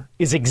welfare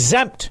is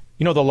exempt.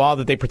 You know the law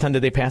that they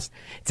pretended they passed?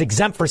 It's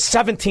exempt for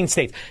 17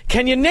 states.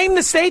 Can you name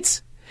the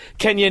states?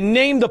 Can you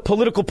name the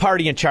political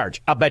party in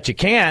charge? I'll bet you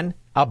can.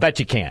 You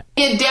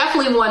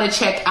definitely want to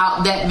check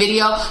out that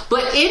video.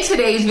 But in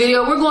today's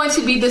video, we're going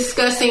to be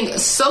discussing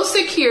Social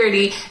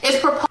Security is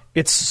proposing.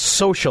 It's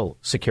Social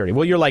Security.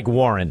 Well, you're like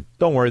Warren.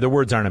 Don't worry, the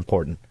words aren't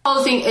important.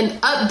 Proposing an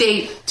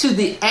update to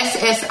the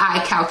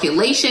SSI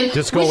calculation,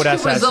 just go with SSI.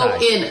 Which could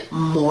result in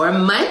more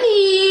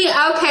money.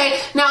 Okay.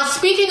 Now,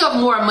 speaking of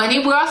more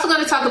money, we're also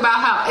going to talk about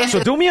how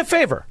So do me a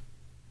favor.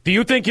 Do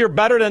you think you're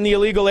better than the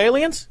illegal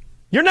aliens?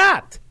 You're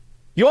not.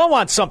 You all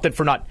want something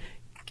for nothing.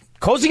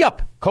 Cozy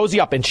up,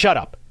 and shut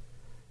up.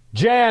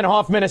 Jan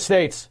Hoffman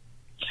Estates.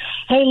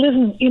 Hey,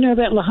 listen, you know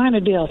that Lahaina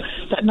deal,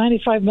 that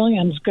 $95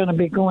 million is going to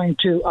be going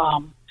to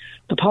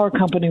the power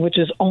company, which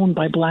is owned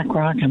by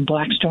BlackRock and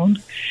Blackstone.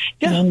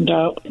 Yeah. And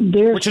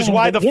which is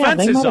why the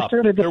fence is up.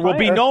 There will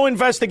be no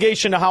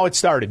investigation to how it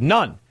started.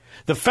 None.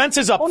 The fence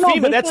is up.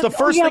 FEMA, that's the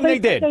first thing they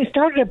did. They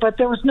started it, but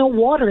there was no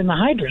water in the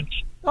hydrants.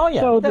 Oh,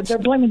 yeah. So they're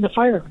blaming their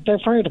fire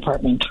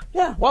department.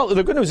 Yeah. Well,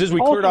 the good news is we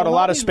cleared out a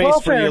lot of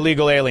space for the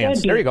illegal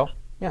aliens. There you go.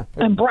 Yeah.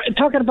 And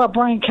talking about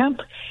Brian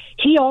Kemp,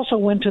 he also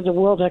went to the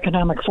World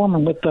Economic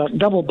Forum with the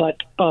double butt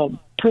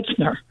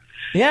Pritzker.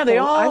 Yeah, they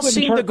all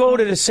seem to go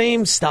to the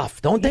same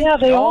stuff, don't they? Yeah,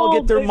 they all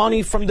get their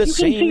money from the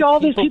same. You can see all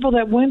these people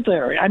that went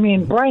there. I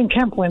mean, Brian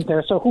Kemp went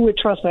there, so who would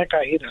trust that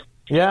guy either?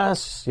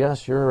 Yes,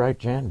 you're right,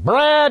 Jan.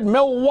 Brad,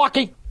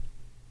 Milwaukee.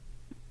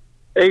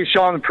 Hey,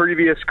 Sean, the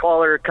previous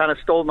caller kind of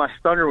stole my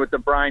thunder with the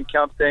Brian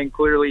Kemp thing.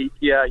 Clearly,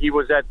 yeah, he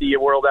was at the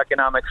World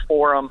Economic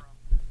Forum.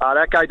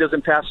 That guy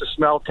doesn't pass a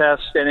smell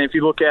test, and if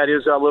you look at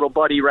his little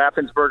buddy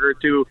Raffensperger,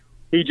 too,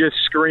 he just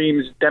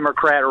screams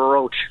Democrat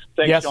roach.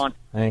 Thanks, Sean.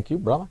 Thank you,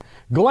 brother.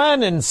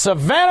 Glenn in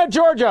Savannah,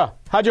 Georgia.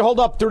 How'd you hold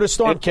up through the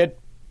storm, kid?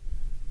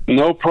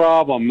 No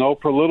problem. No,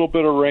 for a little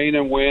bit of rain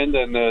and wind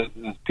and a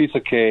piece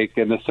of cake,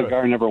 and the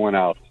cigar never went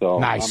out. So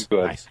nice, I'm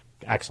good. Nice.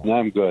 Excellent.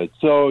 I'm good.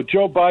 So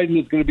Joe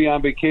Biden is going to be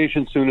on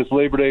vacation soon. It's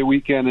Labor Day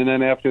weekend, and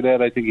then after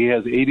that, I think he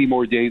has 80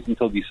 more days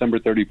until December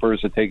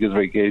 31st to take his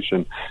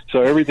vacation.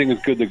 So everything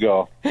is good to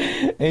go.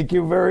 Thank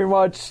you very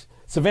much.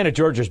 Savannah,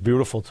 Georgia is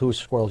beautiful, too,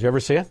 Squirrel. Did you ever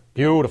see it?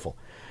 Beautiful.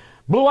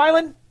 Blue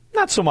Island,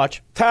 not so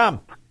much.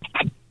 Tom.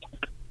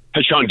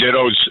 Hey, Sean,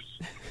 dittos.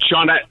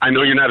 Sean, I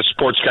know you're not a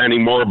sports guy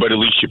anymore, but at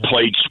least you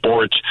played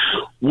sports.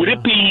 Would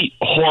it be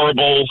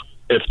horrible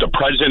if the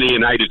president of the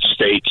United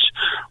States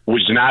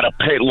was not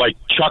like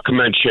Chuck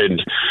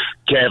mentioned,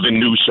 Gavin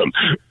Newsom.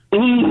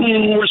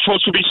 We're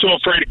supposed to be so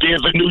afraid of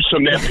Gavin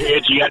Newsom, that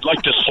pansy. I'd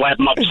like to slap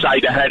him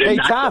upside the head and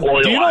knock Tom, the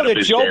oil do you know out of that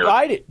his Joe hair.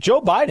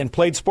 Biden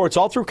played sports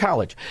all through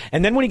college,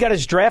 and then when he got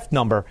his draft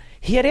number,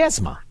 he had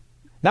asthma.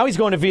 Now he's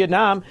going to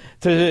Vietnam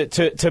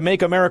to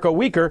make America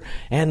weaker,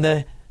 and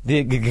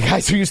the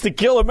guys who used to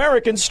kill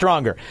Americans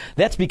stronger.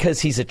 That's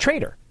because he's a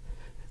traitor.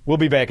 We'll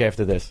be back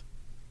after this.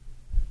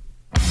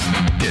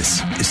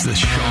 This is the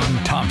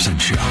Sean Thompson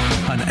Show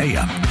on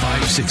AM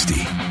 560.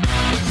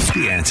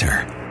 The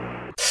Answer.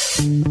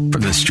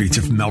 From the streets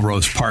of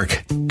Melrose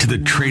Park to the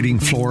trading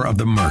floor of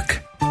the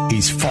Merc,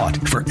 he's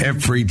fought for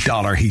every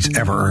dollar he's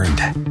ever earned.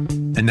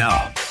 And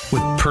now,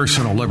 with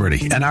personal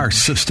liberty and our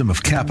system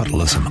of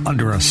capitalism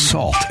under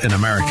assault in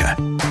America,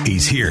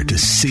 he's here to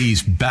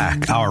seize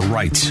back our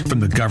rights from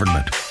the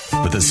government.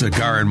 With a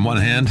cigar in one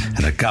hand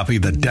and a copy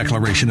of the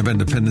Declaration of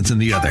Independence in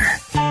the other,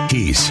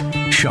 he's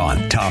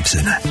Sean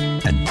Thompson.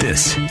 And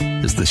this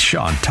is the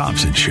Sean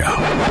Thompson Show.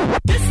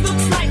 This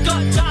looks like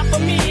a job for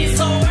me,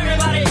 so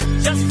everybody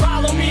just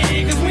follow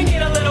me, because we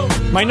need a little...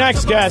 My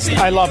next guest,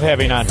 I love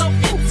having on.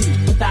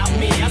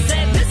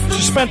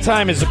 She spent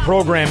time as a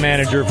program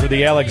manager for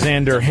the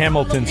Alexander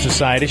Hamilton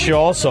Society. She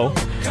also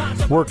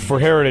worked for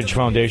Heritage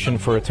Foundation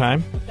for a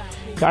time.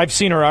 I've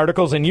seen her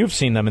articles, and you've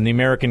seen them in the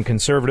American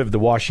Conservative, the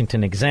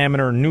Washington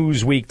Examiner,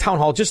 Newsweek, Town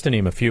Hall, just to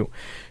name a few.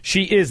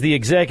 She is the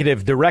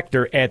executive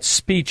director at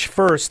Speech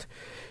First.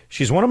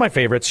 She's one of my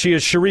favorites. She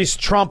is Cherise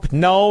Trump.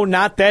 No,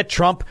 not that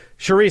Trump.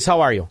 Cherise,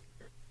 how are you?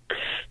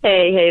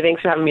 Hey,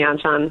 thanks for having me on,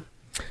 Sean.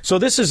 So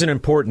this is an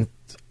important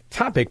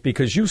topic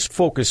because you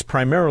focus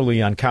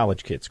primarily on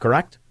college kids,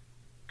 correct?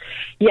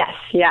 Yes,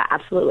 yeah,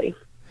 absolutely.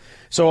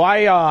 So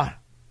I,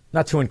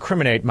 not to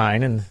incriminate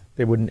mine, and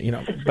they wouldn't,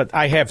 but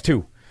I have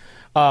two.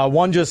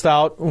 One just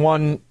out,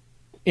 one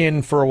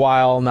in for a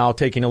while now,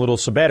 taking a little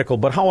sabbatical.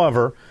 But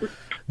however,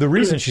 the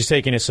reason she's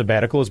taking a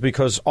sabbatical is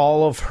because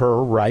all of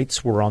her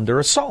rights were under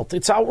assault.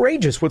 It's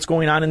outrageous what's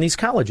going on in these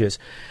colleges.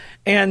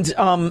 And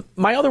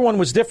my other one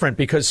was different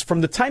because from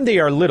the time they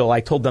are little,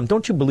 I told them,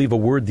 don't you believe a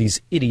word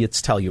these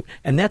idiots tell you.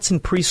 And that's in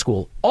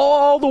preschool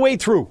all the way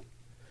through.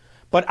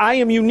 But I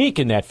am unique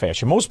in that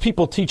fashion. Most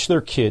people teach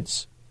their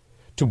kids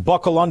to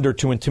buckle under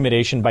to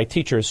intimidation by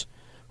teachers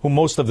who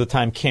most of the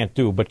time can't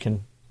do but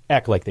can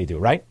act like they do,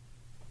 right?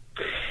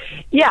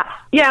 Yeah,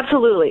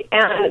 absolutely.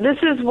 And this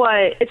is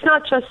what, it's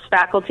not just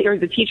faculty or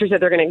the teachers that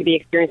they're going to be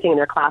experiencing in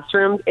their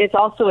classrooms. It's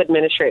also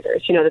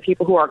administrators, the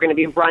people who are going to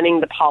be running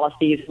the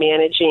policies,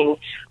 managing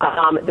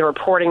the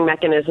reporting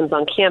mechanisms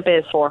on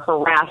campus for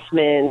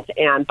harassment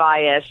and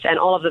bias and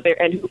all of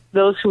and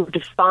those who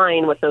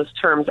define what those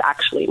terms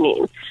actually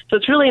mean. So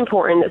it's really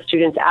important that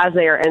students, as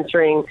they are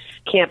entering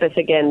campus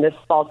again this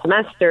fall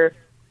semester,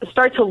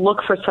 start to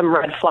look for some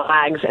red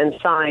flags and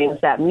signs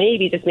that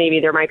maybe, just maybe,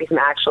 there might be some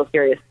actual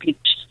serious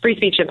free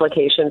speech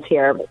implications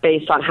here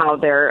based on how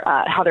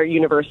their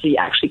university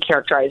actually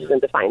characterizes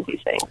and defines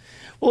these things.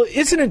 Well,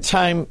 isn't it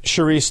time,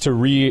 Cherise, to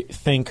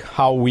rethink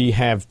how we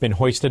have been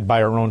hoisted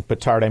by our own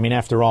petard? I mean,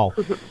 after all,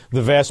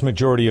 the vast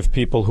majority of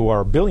people who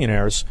are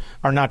billionaires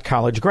are not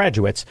college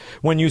graduates.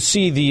 When you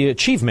see the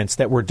achievements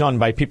that were done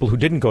by people who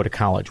didn't go to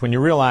college, when you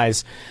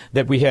realize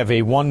that we have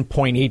a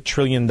 $1.8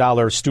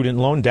 trillion student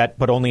loan debt,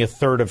 but only a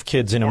third of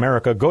kids in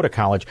America go to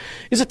college,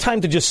 is it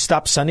time to just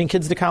stop sending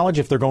kids to college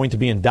if they're going to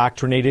be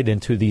indoctrinated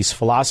into these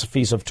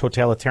philosophies of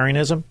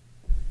totalitarianism?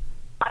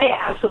 I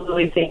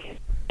absolutely think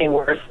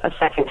worth a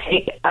second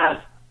take.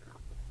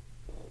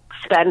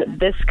 Spend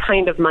this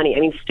kind of money.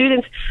 I mean,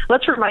 students,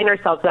 let's remind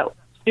ourselves that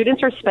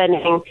students are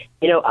spending,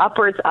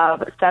 upwards of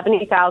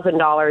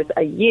 $70,000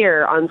 a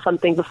year on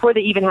something before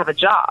they even have a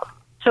job.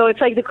 So it's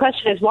like the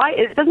question is, why?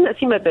 Doesn't that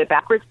seem a bit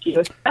backwards to you,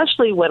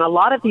 especially when a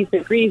lot of these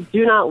degrees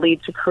do not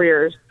lead to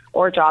careers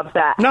or jobs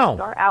that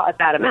start out at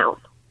that amount?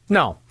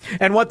 No.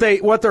 And what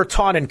they're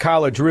taught in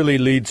college really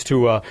leads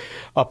to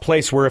a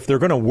place where if they're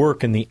going to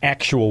work in the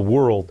actual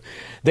world,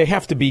 they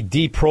have to be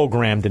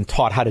deprogrammed and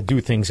taught how to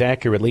do things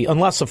accurately,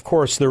 unless, of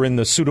course, they're in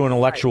the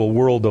pseudo-intellectual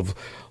world of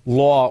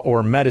law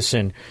or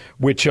medicine,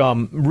 which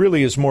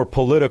really is more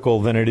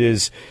political than it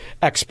is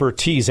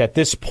expertise at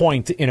this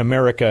point in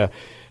America.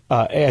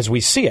 As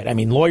we see it. I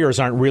mean, lawyers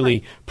aren't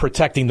really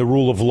protecting the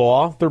rule of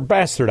law. They're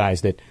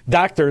bastardized it.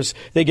 Doctors,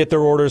 they get their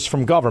orders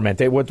from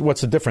government.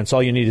 What's the difference?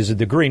 All you need is a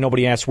degree.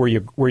 Nobody asks where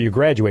you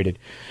graduated.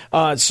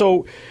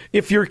 So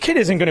if your kid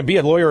isn't going to be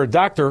a lawyer or a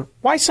doctor,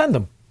 why send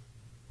them?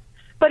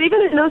 But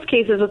even in those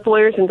cases with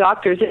lawyers and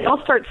doctors, it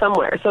all starts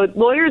somewhere. So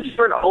lawyers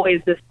weren't always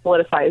this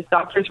politicized.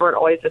 Doctors weren't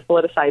always this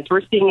politicized.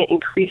 We're seeing it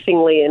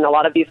increasingly in a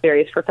lot of these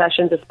various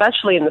professions,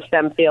 especially in the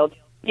STEM field,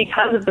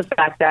 because of the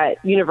fact that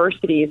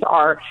universities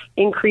are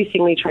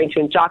increasingly trying to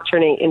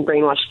indoctrinate and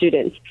brainwash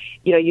students.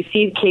 You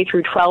see K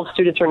through 12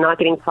 students are not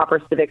getting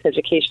proper civics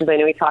educations. I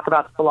know we talk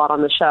about this a lot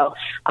on the show.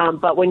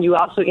 But when you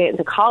also get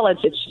into college,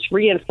 it's just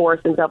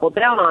reinforced and doubled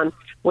down on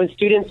when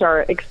students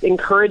are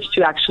encouraged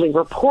to actually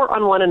report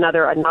on one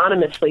another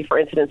anonymously for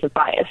incidents of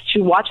bias,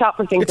 to watch out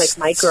for things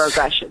like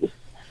microaggressions.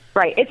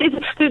 Right.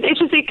 It's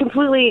just a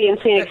completely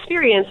insane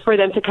experience for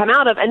them to come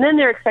out of, and then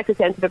they're expected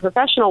to enter the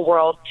professional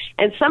world.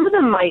 And some of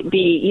them might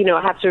be,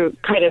 have to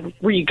kind of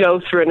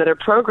go through another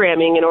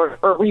programming or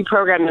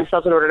reprogram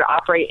themselves in order to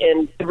operate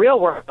in the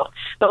real world.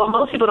 But what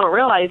most people don't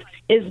realize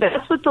is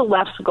that's what the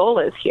left's goal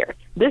is here.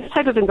 This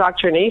type of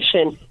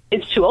indoctrination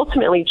is to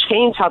ultimately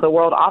change how the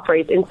world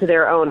operates into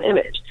their own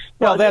image.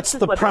 Well, that's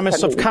the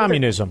premise of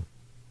communism.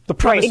 The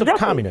premise of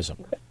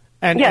communism.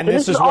 And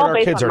this is what our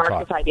kids are taught.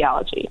 Marxist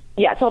ideology.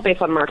 Yeah, it's all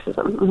based on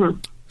Marxism. Mm-hmm.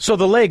 So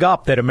the leg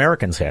up that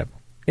Americans have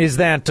is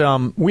that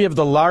we have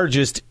the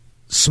largest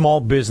small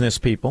business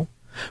people.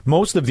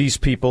 Most of these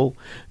people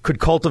could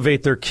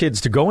cultivate their kids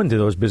to go into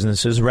those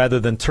businesses rather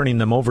than turning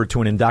them over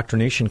to an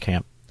indoctrination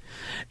camp.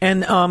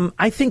 And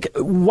I think,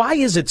 why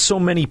is it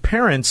so many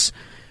parents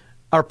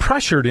are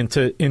pressured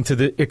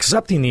into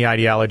accepting the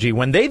ideology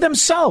when they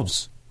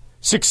themselves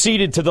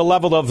succeeded to the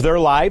level of their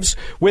lives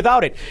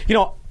without it?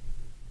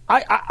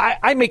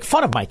 I make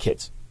fun of my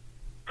kids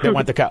that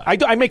went to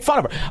college. I make fun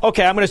of her.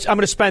 Okay, I'm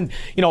gonna spend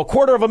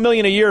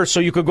 $250,000 a year so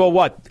you could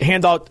go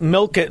hand out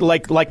milk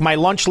like my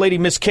lunch lady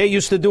Miss K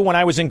used to do when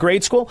I was in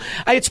grade school.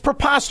 It's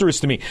preposterous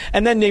to me.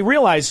 And then they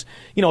realize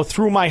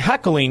through my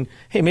heckling,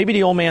 hey, maybe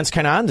the old man's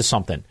kind of onto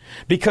something,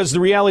 because the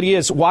reality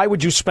is, why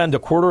would you spend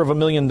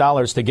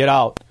 $250,000 to get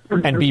out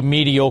and be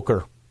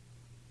mediocre?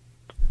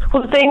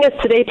 Well, the thing is,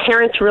 today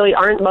parents really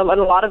aren't, in a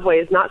lot of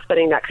ways, not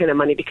spending that kind of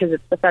money because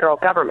it's the federal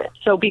government.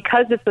 So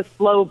because it's a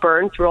slow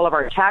burn through all of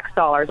our tax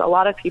dollars, a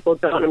lot of people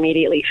don't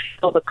immediately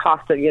feel the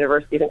cost of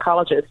universities and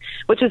colleges,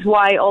 which is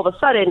why all of a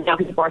sudden now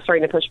people are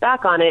starting to push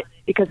back on it,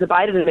 because the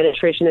Biden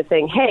administration is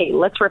saying, hey,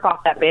 let's rip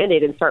off that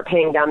Band-Aid and start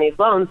paying down these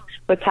loans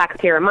with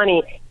taxpayer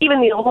money,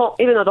 even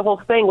though the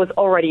whole thing was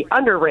already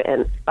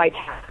underwritten by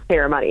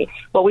taxpayer money.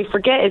 What we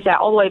forget is that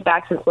all the way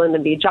back since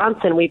Lyndon B.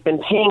 Johnson, we've been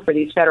paying for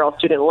these federal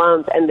student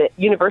loans, and the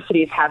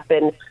universities have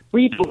been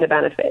reaping the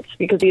benefits,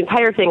 because the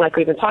entire thing, like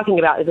we've been talking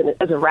about,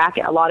 is a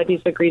racket. A lot of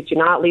these degrees do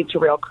not lead to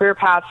real career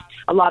paths.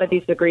 A lot of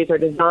these degrees are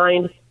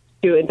designed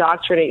to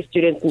indoctrinate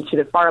students into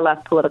the far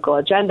left political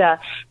agenda.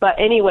 But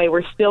anyway,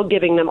 we're still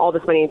giving them all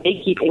this money, and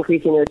they keep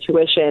increasing their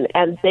tuition,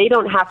 and they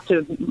don't have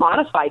to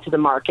modify to the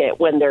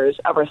market when there's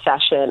a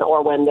recession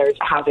or when there's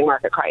a housing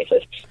market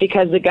crisis,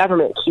 because the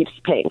government keeps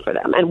paying for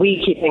them, and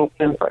we keep paying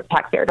them for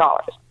taxpayer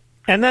dollars.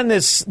 And then the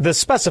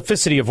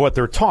specificity of what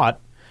they're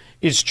taught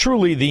is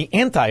truly the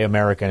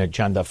anti-American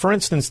agenda. For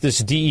instance, this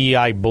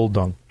DEI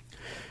bulldog.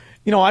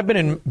 I've been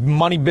in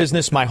money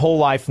business my whole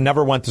life,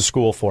 never went to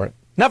school for it.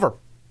 Never.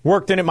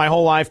 Worked in it my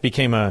whole life,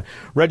 became a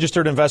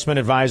registered investment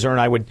advisor, and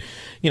I would,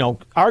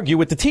 argue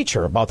with the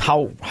teacher about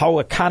how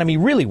economy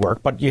really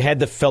worked, but you had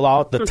to fill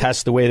out the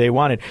test the way they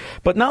wanted.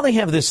 But now they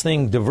have this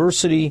thing,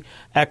 diversity,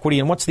 equity,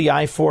 and what's the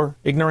I for?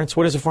 Ignorance?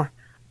 What is it for?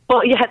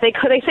 Well, yeah, they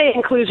say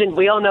inclusion.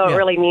 We all know it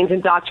really means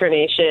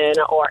indoctrination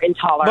or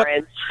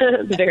intolerance.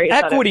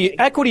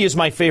 Equity is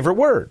my favorite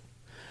word,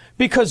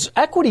 because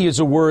equity is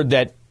a word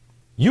that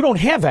you don't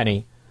have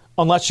any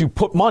unless you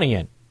put money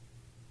in.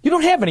 You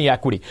don't have any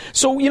equity.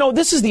 So,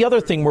 this is the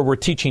other thing where we're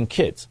teaching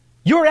kids.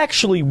 You're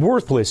actually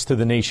worthless to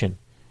the nation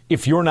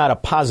if you're not a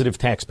positive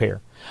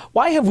taxpayer.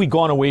 Why have we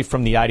gone away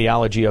from the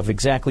ideology of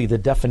exactly the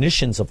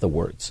definitions of the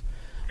words?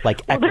 They're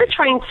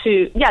trying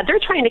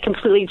to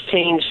completely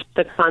change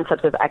the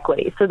concept of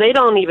equity. So they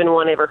don't even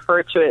want to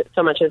refer to it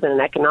so much as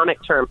an economic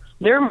term.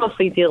 They're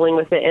mostly dealing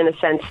with it in a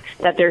sense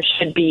that there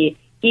should be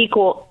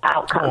equal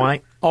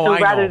outcomes.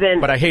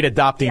 But I hate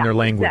adopting their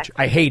language.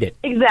 Exactly. I hate it.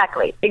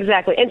 Exactly.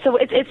 And so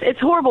it's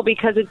horrible,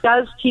 because it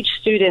does teach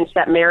students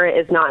that merit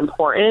is not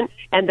important,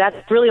 and that's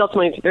really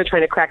ultimately what they're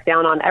trying to crack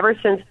down on. Ever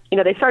since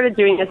they started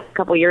doing this a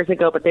couple years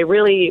ago, but they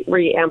really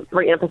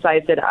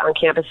re-emphasized it on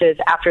campuses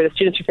after the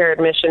Students for Fair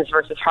Admissions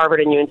versus Harvard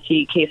and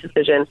UNC case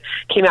decision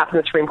came out from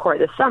the Supreme Court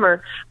this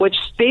summer, which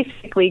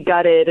basically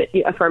gutted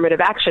affirmative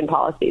action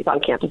policies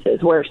on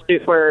campuses,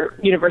 where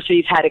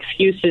universities had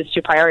excuses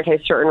to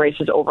prioritize certain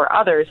races over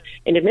others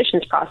in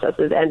admissions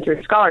processes and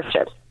through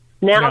scholarships.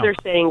 Now they're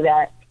saying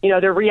that,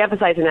 they're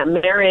reemphasizing that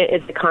merit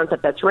is a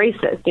concept that's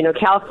racist.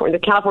 The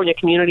California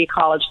Community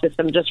College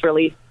system just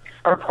released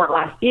a report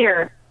last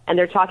year, and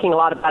they're talking a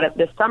lot about it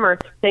this summer,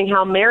 saying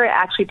how merit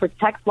actually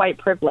protects white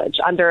privilege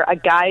under a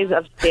guise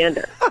of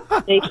standard.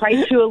 They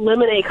try to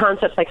eliminate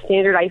concepts like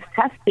standardized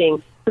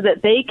testing so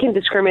that they can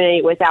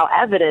discriminate without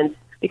evidence,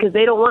 because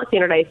they don't want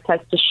standardized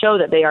tests to show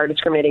that they are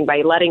discriminating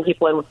by letting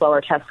people in with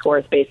lower test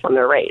scores based on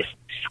their race.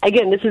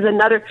 Again, this is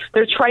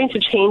they're trying to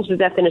change the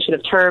definition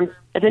of terms.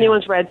 If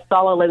anyone's read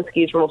Saul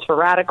Alinsky's Rules for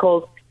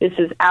Radicals, this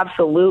is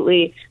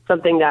absolutely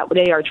something that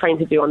they are trying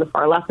to do on the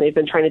far left, and they've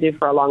been trying to do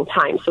for a long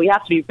time. So we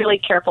have to be really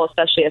careful,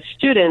 especially as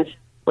students,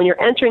 when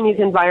you're entering these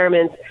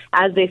environments,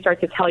 as they start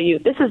to tell you,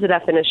 this is the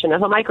definition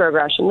of a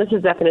microaggression, this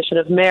is the definition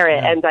of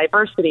merit and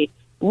diversity.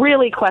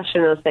 Really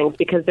question those things,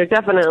 because they're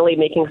definitely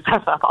making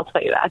stuff up, I'll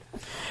tell you that.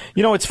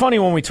 It's funny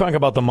when we talk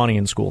about the money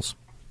in schools.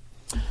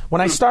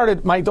 When I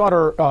started, my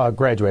daughter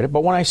graduated,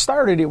 but when I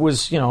started, it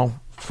was,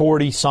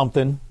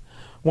 40-something.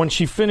 When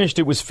she finished,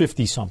 it was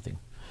 50-something.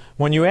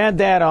 When you add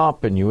that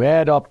up and you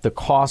add up the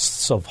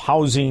costs of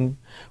housing,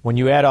 when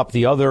you add up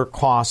the other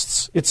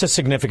costs, it's a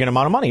significant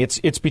amount of money.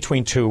 It's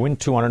between $200,000 and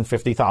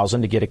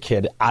 $250,000 to get a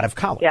kid out of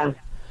college. Yeah.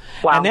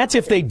 Wow. And that's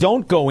if they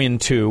don't go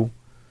into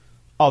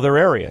other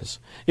areas.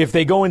 If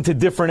they go into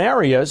different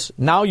areas,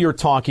 now you're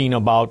talking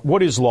about,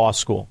 what is law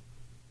school?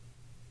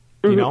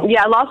 You know?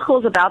 Yeah, law school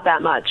is about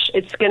that much.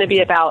 It's going to be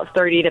about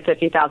 $30,000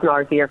 to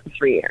 $50,000 a year for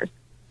 3 years.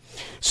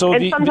 So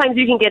and sometimes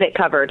you can get it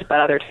covered, but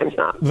other times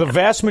not. The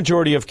vast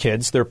majority of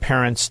kids, their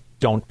parents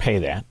don't pay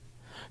that.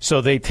 So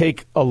they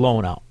take a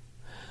loan out.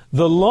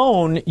 The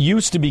loan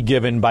used to be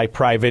given by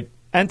private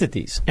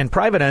entities, and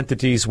private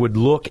entities would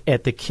look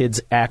at the kid's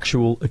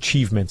actual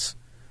achievements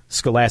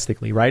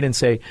scholastically, right, and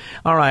say,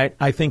 all right,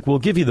 I think we'll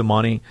give you the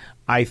money.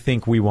 I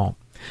think we won't.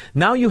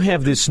 Now you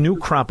have this new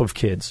crop of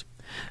kids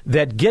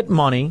that get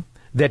money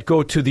that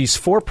go to these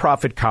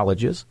for-profit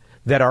colleges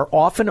that are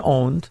often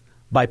owned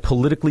by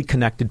politically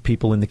connected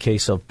people, in the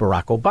case of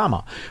Barack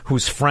Obama,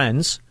 whose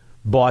friends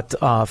bought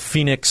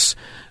Phoenix,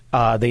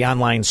 the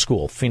online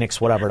school,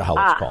 Phoenix whatever the hell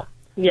it's called.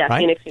 Yeah,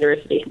 right? Phoenix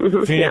University.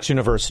 Phoenix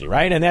University,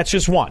 right? And that's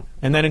just one.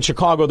 And then in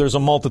Chicago, there's a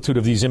multitude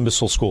of these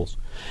imbecile schools.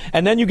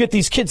 And then you get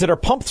these kids that are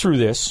pumped through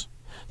this.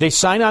 They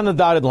sign on the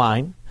dotted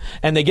line,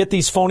 and they get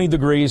these phony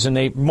degrees,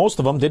 and most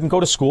of them didn't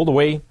go to school the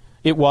way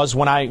it was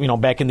when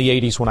back in the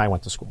 80s when I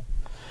went to school.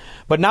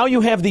 But now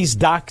you have these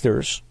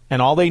doctors,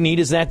 and all they need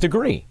is that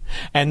degree.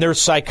 And they're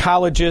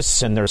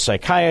psychologists, and they're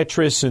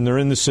psychiatrists, and they're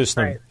in the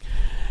system. Right.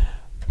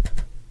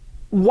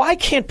 Why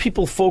can't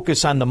people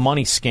focus on the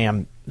money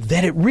scam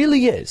that it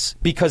really is?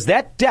 Because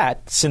that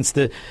debt, since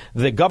the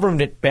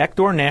government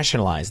backdoor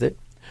nationalized it,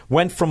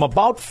 went from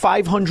about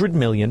 $500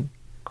 million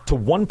to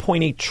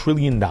 $1.8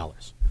 trillion.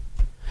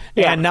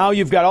 Yeah. And now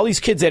you've got all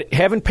these kids that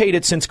haven't paid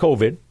it since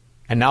COVID,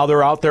 and now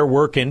they're out there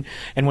working.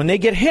 And when they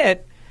get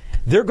hit,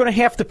 they're going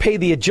to have to pay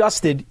the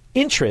adjusted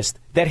interest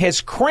that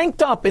has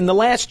cranked up in the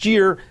last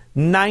year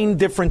 9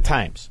 different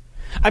times.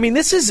 I mean,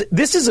 this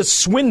is a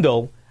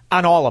swindle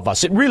on all of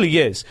us. It really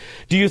is.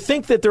 Do you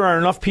think that there are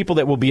enough people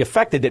that will be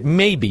affected that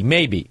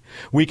maybe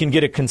we can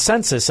get a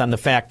consensus on the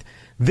fact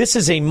this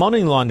is a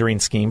money laundering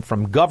scheme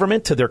from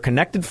government to their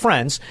connected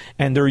friends,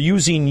 and they're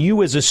using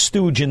you as a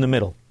stooge in the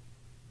middle?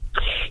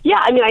 Yeah,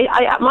 I mean,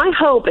 my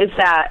hope is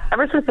that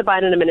ever since the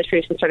Biden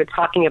administration started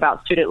talking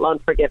about student loan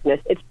forgiveness,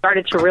 it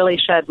started to really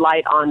shed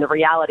light on the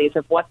realities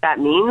of what that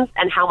means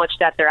and how much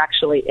debt there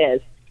actually is.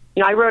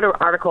 You know, I wrote an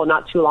article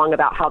not too long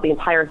about how the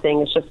entire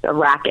thing is just a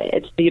racket.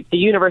 It's the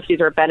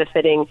universities are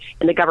benefiting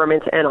and the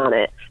government's in on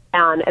it.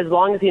 And as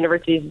long as the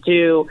universities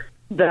do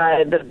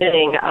the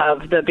bidding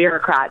of the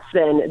bureaucrats,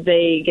 then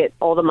they get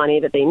all the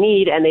money that they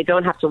need, and they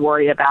don't have to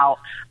worry about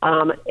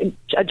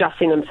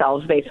adjusting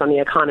themselves based on the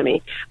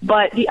economy.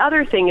 But the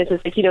other thing is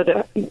like, you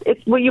know,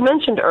 it's what you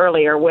mentioned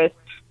earlier with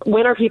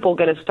when are people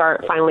going to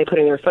start finally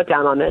putting their foot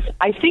down on this?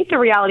 I think the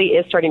reality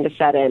is starting to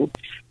set in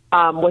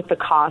with the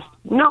cost,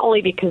 not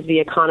only because of the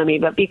economy,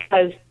 but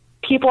because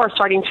people are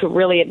starting to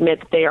really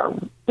admit that they are,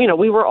 you know,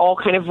 we were all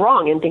kind of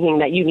wrong in thinking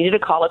that you needed a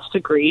college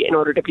degree in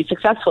order to be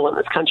successful in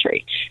this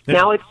country. Yeah.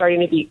 Now it's starting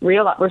to be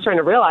we're starting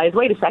to realize,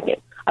 wait a second,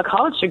 a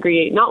college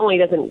degree not only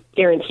doesn't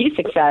guarantee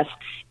success,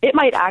 it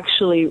might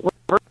actually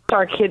reverse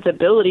our kids'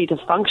 ability to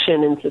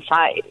function in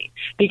society,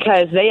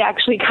 because they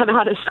actually come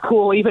out of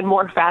school even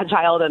more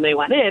fragile than they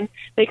went in.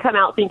 They come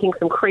out thinking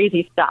some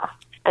crazy stuff.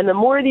 And the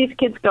more these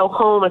kids go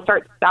home and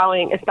start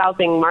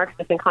espousing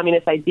Marxist and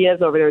communist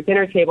ideas over their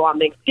dinner table on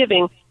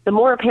Thanksgiving, the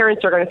more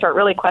parents are going to start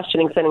really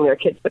questioning sending their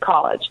kids to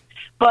college.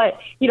 But,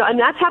 you know, and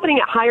that's happening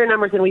at higher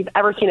numbers than we've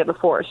ever seen it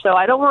before. So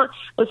I don't want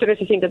listeners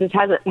to think that this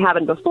hasn't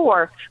happened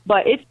before,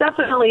 but it's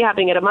definitely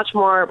happening at a much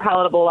more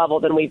palatable level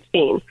than we've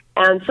seen.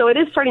 And so it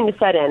is starting to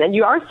set in. And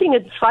you are seeing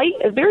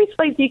a very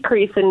slight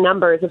decrease in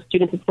numbers of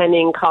students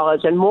attending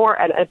college, and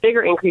a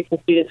bigger increase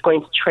in students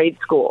going to trade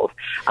schools,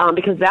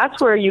 because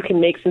that's where you can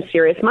make some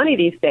serious money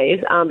these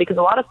days, because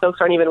a lot of folks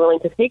aren't even willing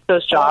to take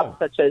those jobs,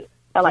 such as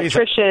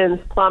electricians,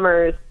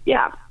 plumbers.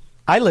 Yeah.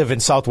 I live in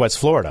Southwest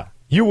Florida.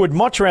 You would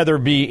much rather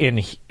be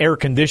in air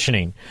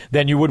conditioning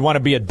than you would want to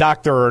be a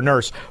doctor or a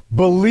nurse.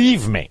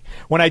 Believe me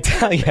when I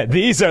tell you,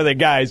 these are the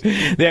guys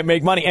that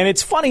make money. And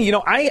it's funny, you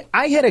know,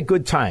 I had a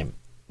good time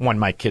when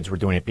my kids were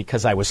doing it,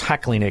 because I was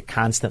heckling it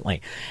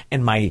constantly.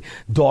 And my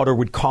daughter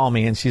would call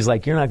me and she's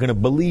like, you're not going to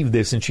believe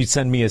this. And she'd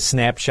send me a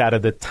snapshot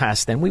of the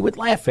test and we would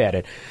laugh at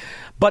it.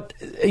 But,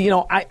 you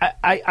know,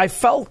 I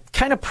felt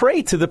kind of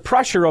prey to the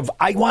pressure of,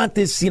 I want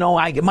this, you know,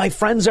 my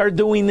friends are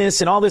doing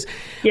this and all this.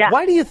 Yeah.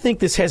 Why do you think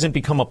this hasn't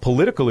become a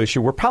political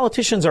issue where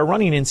politicians are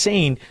running and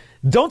saying,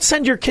 don't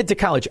send your kid to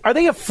college? Are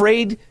they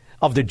afraid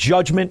of the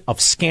judgment of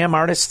scam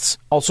artists,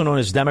 also known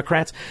as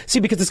Democrats? See,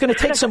 because it's going to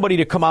take somebody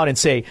to come out and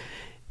say,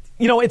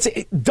 you know,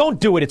 don't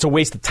do it. It's a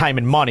waste of time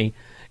and money.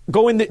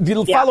 Go in,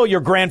 follow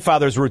your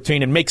grandfather's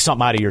routine and make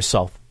something out of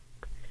yourself.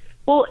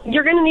 Well,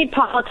 you're going to need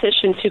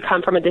politicians who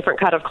come from a different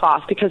cut of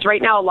cloth, because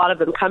right now a lot of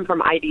them come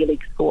from Ivy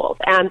League schools.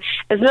 And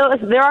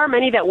there are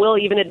many that will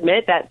even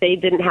admit that they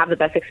didn't have the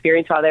best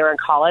experience while they were in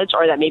college,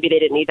 or that maybe they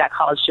didn't need that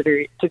college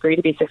degree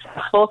to be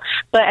successful.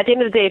 But at the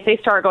end of the day, if they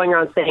start going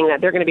around saying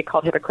that, they're going to be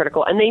called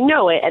hypocritical, and they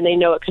know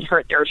it could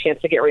hurt their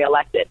chance to get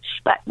reelected.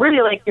 But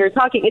really, like you're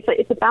talking,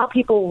 it's about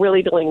people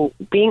really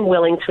being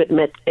willing to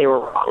admit they were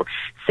wrong,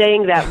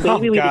 saying that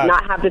maybe we did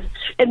not have this.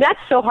 And that's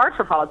so hard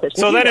for politicians.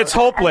 So then it's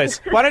hopeless.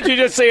 Why don't you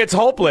just say it's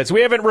hopeless?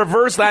 We haven't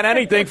reversed that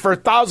anything for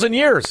 1,000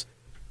 years.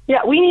 Yeah,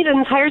 we need an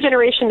entire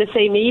generation to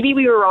say maybe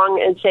we were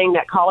wrong in saying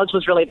that college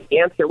was really the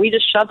answer. We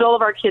just shoved all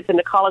of our kids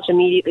into college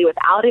immediately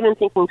without even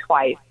thinking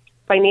twice.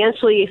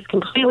 Financially, it's a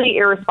completely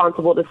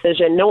irresponsible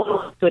decision. No one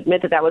wants to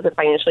admit that was a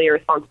financially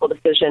irresponsible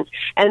decision,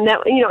 and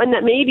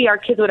that maybe our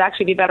kids would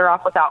actually be better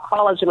off without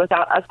college and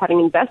without us having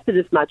invested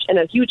as much, and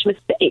a huge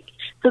mistake.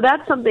 So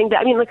that's something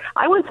that,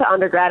 I went to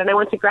undergrad and I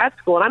went to grad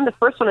school, and I'm the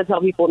first one to tell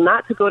people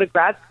not to go to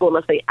grad school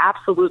unless they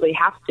absolutely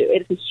have to.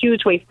 It's a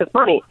huge waste of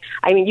money.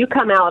 You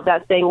come out of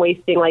that thing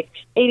wasting like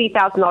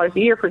 $80,000 a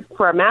year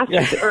for a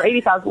master's or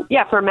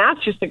 $80,000, for a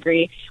master's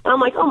degree, and I'm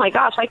like, oh my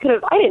gosh, I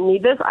didn't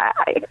need this.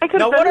 I could have.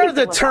 Now, what are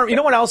the terms? You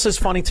know what else is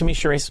funny to me,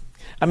 Charisse?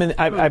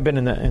 I've been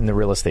in the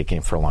real estate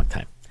game for a long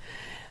time.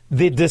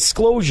 The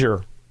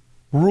disclosure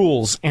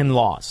rules and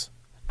laws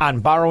on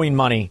borrowing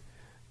money,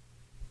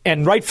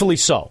 and rightfully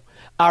so,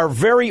 are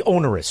very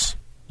onerous.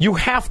 You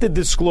have to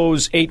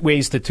disclose 8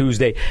 ways to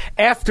Tuesday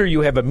after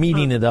you have a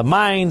meeting of the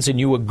minds and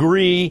you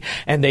agree,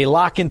 and they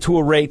lock into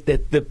a rate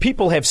that the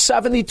people have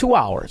 72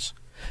 hours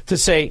to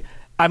say,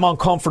 I'm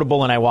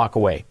uncomfortable and I walk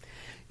away.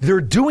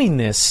 They're doing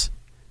this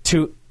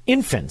to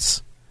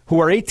infants who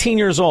are 18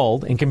 years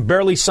old and can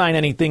barely sign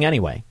anything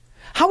anyway.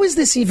 How is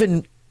this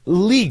even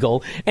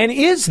legal? And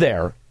is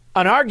there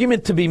an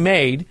argument to be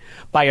made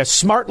by a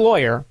smart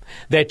lawyer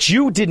that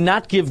you did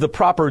not give the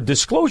proper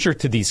disclosure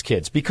to these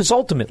kids? Because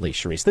ultimately,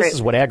 Charisse, this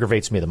is what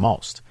aggravates me the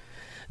most.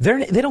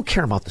 They don't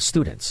care about the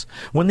students.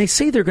 When they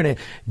say they're going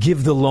to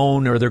give the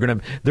loan or they're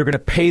going to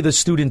pay the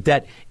student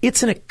debt,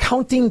 it's an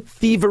accounting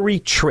thievery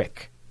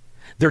trick.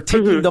 They're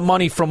taking the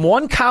money from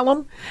one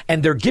column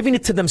and they're giving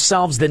it to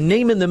themselves. The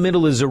name in the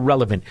middle is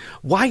irrelevant.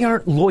 Why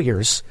aren't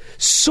lawyers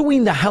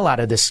suing the hell out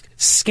of this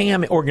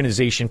scam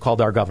organization called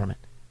our government?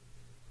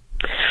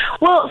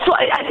 Well, so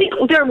I think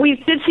we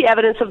did see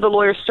evidence of the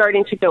lawyers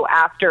starting to go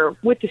after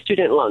with the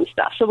student loan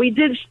stuff. So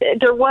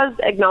there was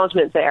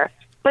acknowledgement there.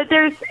 But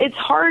it's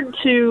hard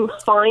to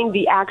find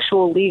the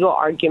actual legal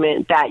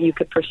argument that you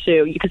could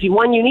pursue, because in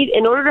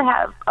order to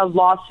have a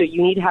lawsuit,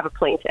 you need to have a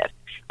plaintiff.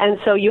 And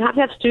so you have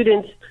to have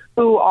students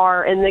who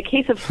are, in the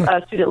case of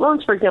student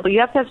loans, for example, you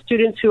have to have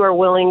students who are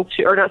willing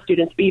to, or not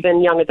students, but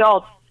even young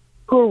adults,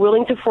 who are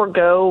willing to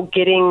forego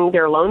getting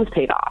their loans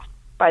paid off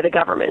by the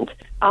government,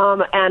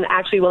 and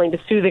actually willing to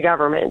sue the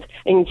government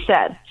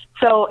instead.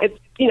 So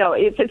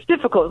it's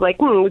difficult. Like,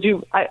 would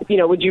you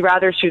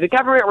rather sue the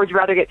government, or would you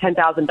rather get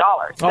 $10,000?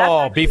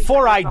 Oh,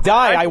 before I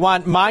die, I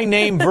want my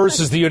name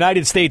versus the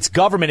United States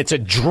government. It's a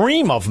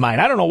dream of mine.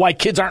 I don't know why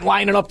kids aren't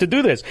lining up to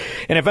do this.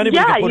 And if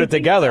anybody can put it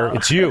together,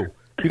 it's you.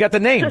 You got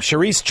the name,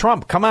 Charisse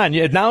Trump. Come on,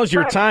 now's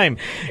your time.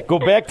 Go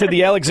back to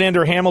the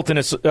Alexander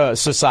Hamilton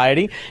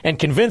Society and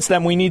convince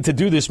them we need to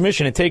do this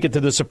mission and take it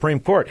to the Supreme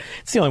Court.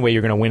 It's the only way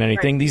you're going to win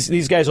anything.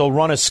 These guys will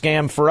run a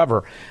scam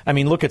forever.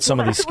 Look at some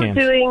of these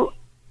scams.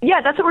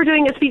 Yeah, that's what we're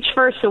doing at Speech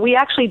First. So we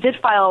actually did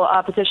file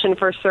a petition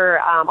for SIR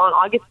on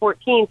August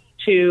 14th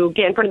to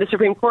get in front of the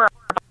Supreme Court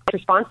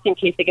response team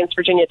case against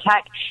Virginia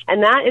Tech.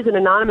 And that is an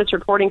anonymous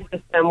reporting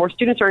system where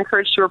students are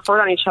encouraged to report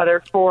on each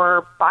other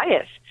for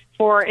bias,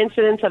 for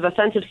incidents of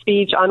offensive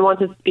speech,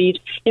 unwanted speech,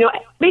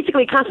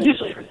 basically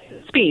constitutional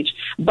speech.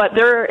 But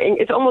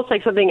it's almost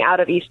like something out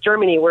of East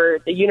Germany, where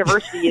the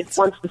university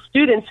wants the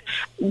students'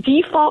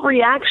 default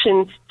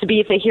reaction to be,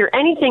 if they hear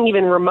anything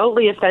even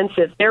remotely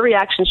offensive, their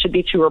reaction should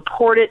be to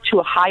report it to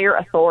a higher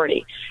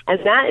authority.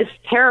 And that is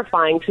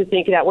terrifying, to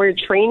think that we're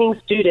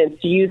training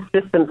students to use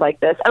systems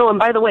like this. Oh, and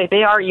by the way,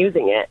 they are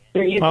using it.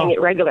 They're using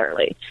it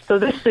regularly. So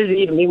this is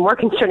even more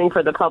concerning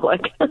for the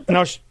public.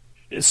 No,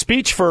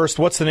 Speech First,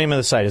 what's the name of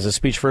the site? Is it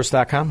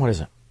speechfirst.com? What is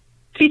it?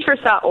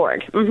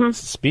 Speechfirst.org.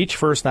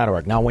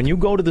 Speechfirst.org. Now, when you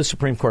go to the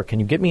Supreme Court, can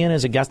you get me in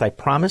as a guest? I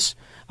promise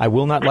I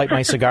will not light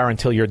my cigar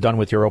until you're done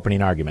with your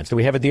opening arguments. Do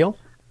we have a deal?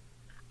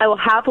 I will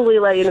happily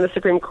let you into the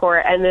Supreme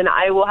Court, and then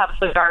I will have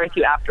a cigar with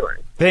you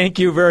afterwards. Thank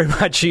you very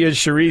much. She is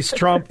Charisse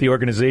Trump. The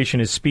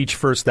organization is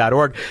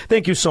speechfirst.org.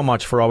 Thank you so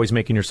much for always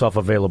making yourself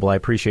available. I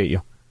appreciate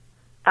you.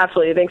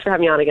 Absolutely. Thanks for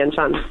having me on again,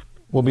 Sean.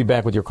 We'll be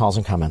back with your calls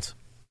and comments.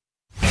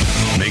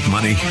 Make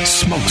money,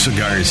 smoke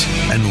cigars,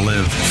 and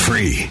live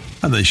free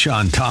on The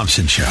Sean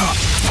Thompson Show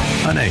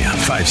on AM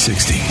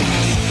 560.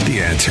 The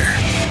Answer.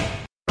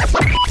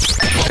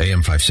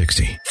 AM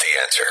 560. The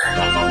Answer.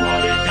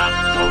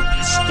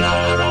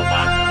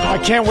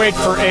 I can't wait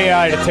for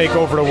AI to take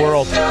over the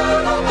world.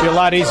 It'll be a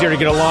lot easier to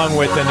get along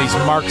with than these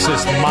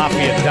Marxist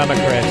mafia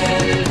Democrats.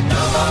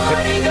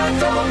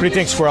 What do you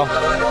think, Squirrel?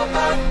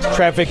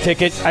 Traffic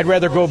ticket? I'd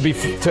rather go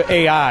to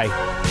AI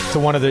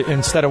to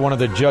instead of one of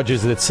the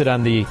judges that sit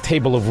on the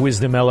Table of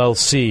Wisdom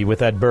LLC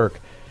with Ed Burke.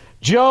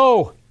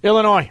 Joe,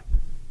 Illinois.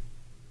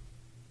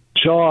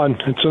 Sean,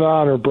 it's an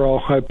honor, bro.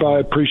 I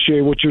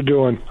appreciate what you're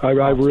doing. I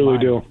really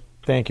do.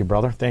 Thank you,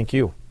 brother. Thank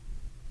you.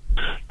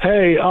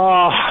 Hey,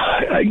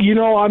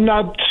 I'm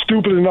not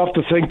stupid enough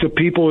to think that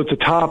people at the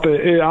top.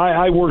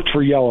 I worked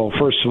for Yellow,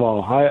 first of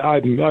all. I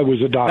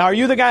was a doctor. Now, are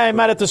you the guy I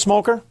met at the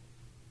Smoker?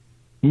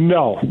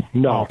 No.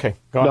 Oh, okay,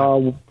 go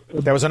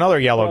ahead. There was another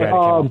Yellow guy that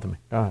came up to me.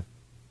 Go ahead.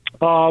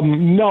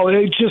 No,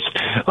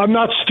 I'm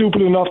not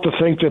stupid enough to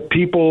think that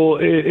people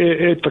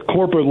at the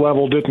corporate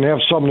level didn't have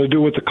something to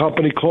do with the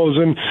company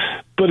closing.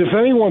 But if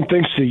anyone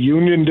thinks the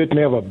union didn't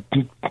have a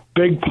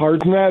big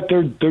part in that,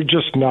 they're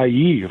just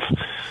naive.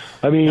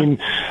 I mean,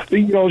 what's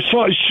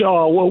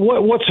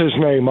his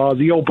name?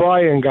 The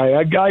O'Brien guy.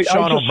 I just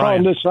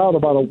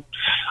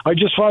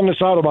found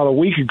this out about a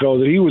week ago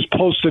that he was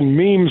posting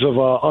memes of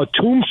a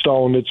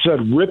tombstone that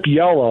said "Rip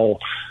Yellow"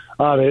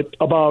 on it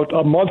about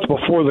a month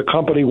before the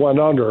company went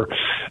under.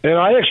 And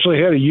I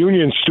actually had a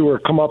union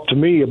steward come up to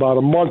me about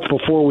a month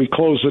before we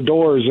closed the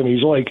doors, and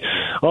he's like,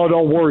 "Oh,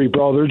 don't worry,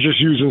 bro. They're just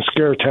using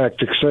scare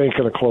tactics. They ain't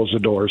going to close the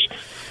doors."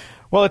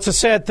 Well, it's a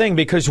sad thing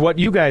because what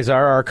you guys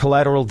are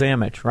collateral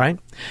damage, right?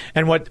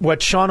 And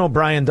what Sean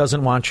O'Brien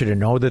doesn't want you to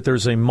know, that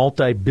there's a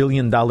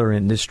multi-billion-dollar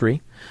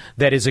industry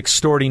that is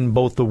extorting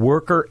both the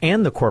worker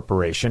and the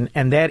corporation,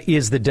 and that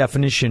is the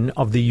definition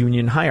of the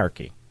union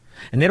hierarchy.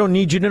 And they don't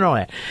need you to know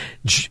that.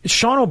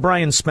 Sean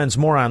O'Brien spends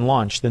more on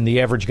lunch than the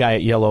average guy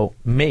at Yellow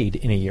made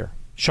in a year.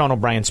 Sean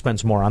O'Brien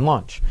spends more on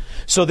lunch.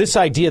 So this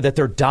idea that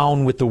they're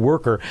down with the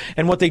worker,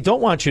 and what they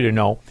don't want you to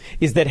know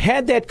is that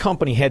had that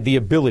company had the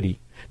ability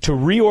to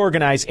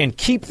reorganize and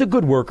keep the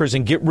good workers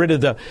and get rid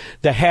of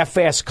the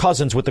half-assed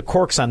cousins with the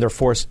corks on their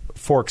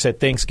forks at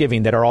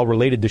Thanksgiving that are all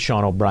related to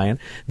Sean O'Brien,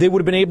 they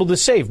would have been able to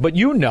save. But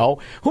who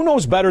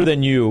knows better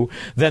than you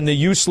than the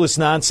useless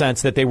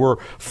nonsense that they were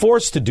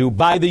forced to do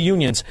by the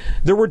unions?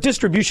 There were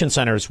distribution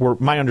centers, where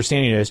my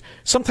understanding is,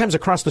 sometimes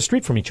across the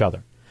street from each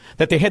other,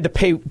 that they had to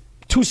pay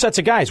two sets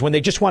of guys when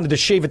they just wanted to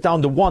shave it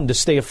down to one to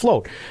stay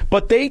afloat.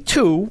 But they,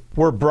 too,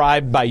 were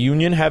bribed by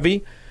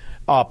union-heavy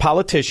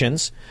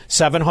politicians.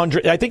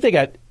 I think they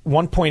got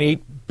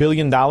 $1.8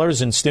 billion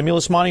in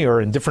stimulus money or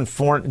in different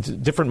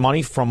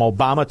money from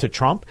Obama to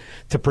Trump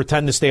to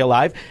pretend to stay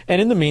alive.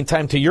 And in the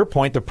meantime, to your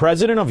point, the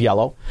president of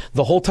Yellow,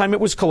 the whole time it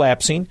was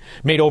collapsing,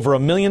 made over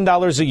 $1 million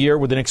a year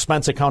with an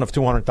expense account of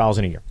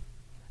 $200,000 a year.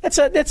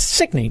 That's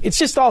sickening. It's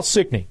just all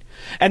sickening.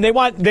 And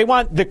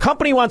the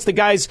company wants the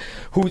guys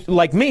who,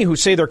 like me, who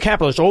say they're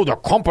capitalists. Oh, the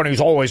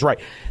company's always right.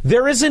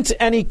 There isn't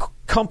any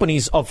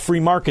companies of free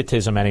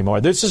marketism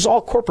anymore. This is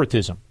all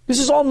corporatism.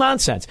 This is all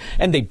nonsense.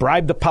 And they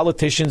bribe the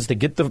politicians to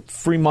get the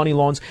free money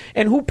loans.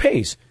 And who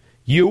pays?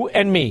 You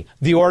and me,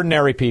 the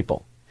ordinary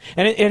people.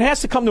 And it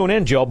has to come to an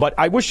end, Joe, but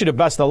I wish you the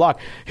best of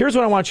luck. Here's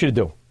what I want you to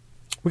do.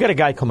 We got a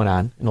guy coming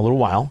on in a little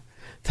while,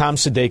 Tom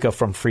Sedeka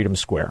from Freedom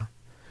Square.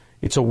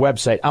 It's a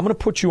website. I'm going to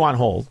put you on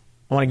hold.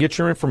 I want to get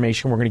your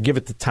information. We're going to give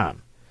it to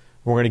Tom.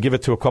 We're going to give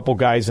it to a couple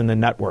guys in the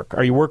network.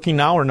 Are you working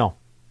now or no?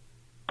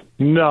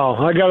 No,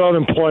 I got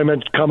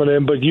unemployment coming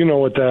in, but you know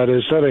what that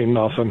is. That ain't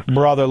nothing.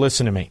 Brother,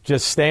 listen to me.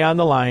 Just stay on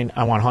the line.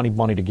 I want Honey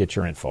Bunny to get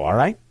your info, all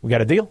right? We got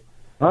a deal?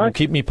 All right.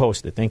 Keep me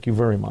posted. Thank you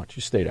very much.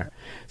 You stay there.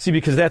 See,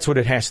 because that's what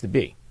it has to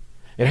be.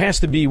 It has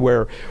to be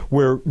where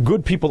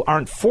good people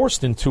aren't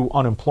forced into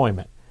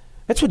unemployment.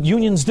 That's what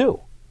unions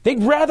do.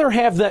 They'd rather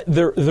have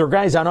their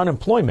guys on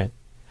unemployment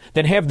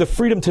than have the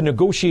freedom to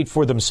negotiate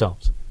for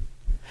themselves.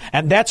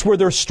 And that's where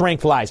their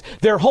strength lies.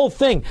 Their whole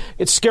thing,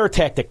 it's scare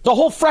tactic. The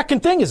whole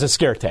frickin' thing is a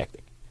scare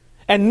tactic.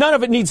 And none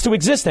of it needs to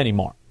exist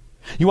anymore.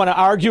 You want to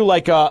argue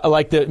like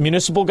the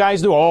municipal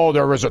guys do? Oh,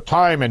 there was a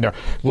time in the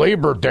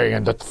Labor Day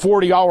and the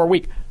 40-hour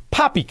week.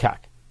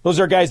 Poppycock. Those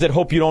are guys that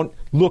hope you don't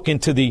look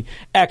into the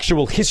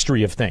actual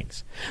history of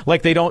things.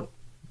 Like they don't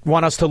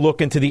want us to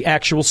look into the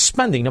actual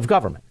spending of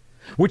government.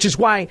 Which is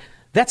why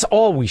that's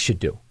all we should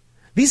do.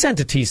 These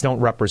entities don't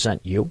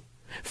represent you.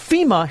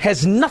 FEMA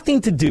has nothing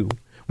to do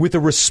with a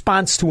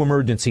response to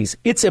emergencies.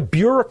 It's a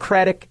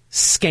bureaucratic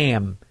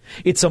scam.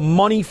 It's a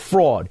money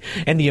fraud.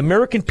 And the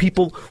American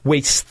people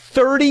waste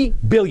 $30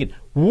 billion.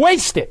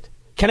 Waste it.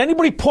 Can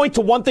anybody point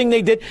to one thing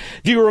they did?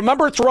 Do you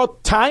remember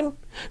throughout time?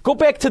 Go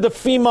back to the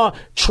FEMA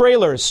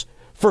trailers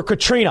for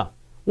Katrina.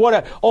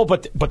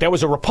 But that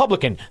was a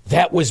Republican.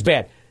 That was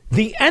bad.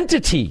 The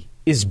entity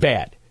is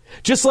bad.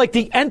 Just like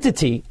the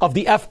entity of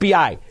the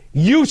FBI.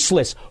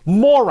 Useless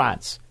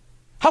morons.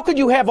 How could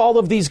you have all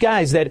of these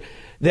guys that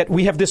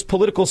we have this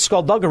political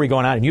skullduggery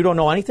going on and you don't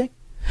know anything?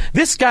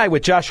 This guy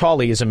with Josh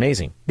Hawley is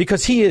amazing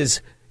because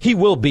he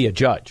will be a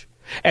judge,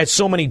 as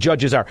so many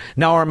judges are.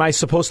 Now, am I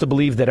supposed to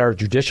believe that our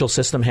judicial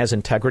system has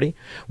integrity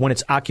when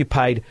it's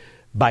occupied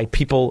by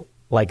people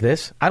like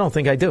this? I don't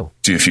think I do.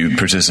 If you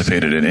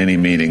participated in any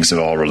meetings at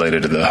all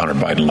related to the Hunter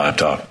Biden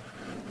laptop,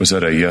 was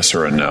that a yes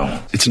or a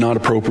no? It's not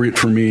appropriate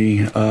for me,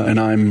 and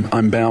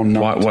I'm bound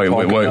not to talk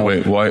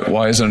about.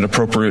 Why isn't it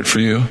appropriate for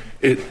you?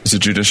 It's a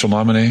judicial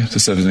nominee.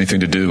 This has anything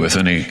to do with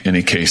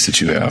any case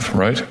that you have,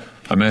 right?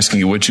 I'm asking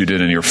you what you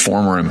did in your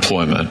former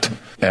employment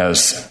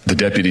as the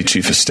deputy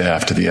chief of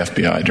staff to the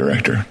FBI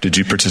director. Did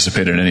you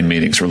participate in any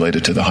meetings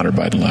related to the Hunter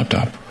Biden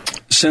laptop?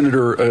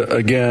 Senator,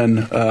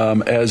 again,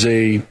 as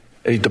a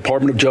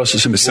Department of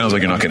Justice. It sounds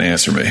like you're not going to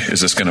answer me. Is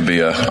this going to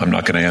be a I'm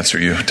not going to answer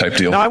you type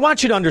deal? Now, I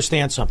want you to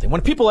understand something.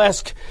 When people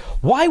ask,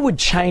 why would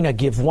China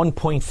give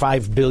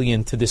 $1.5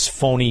 billion to this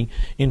phony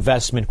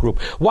investment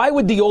group? Why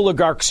would the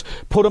oligarchs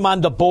put him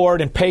on the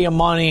board and pay him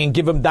money and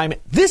give him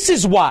diamond? This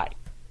is why.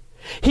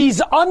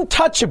 He's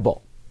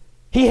untouchable.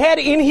 He had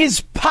in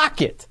his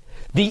pocket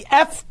the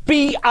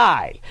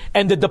FBI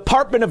and the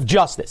Department of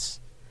Justice.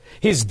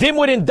 His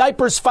dimwit in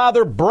diapers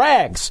father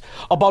brags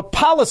about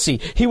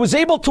policy he was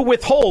able to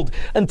withhold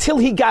until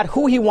he got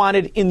who he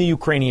wanted in the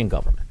Ukrainian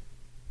government.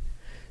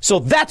 So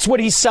that's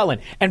what he's selling.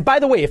 And by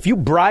the way, if you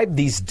bribe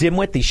these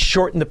dimwit, these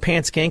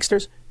short-in-the-pants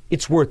gangsters,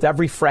 it's worth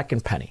every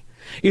fracking penny.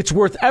 It's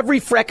worth every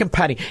fracking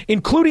penny,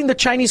 including the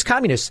Chinese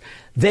communists.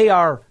 They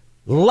are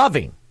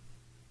loving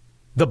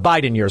the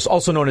Biden years,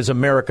 also known as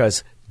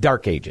America's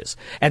dark ages.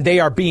 And they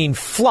are being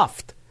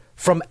fluffed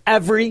from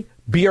every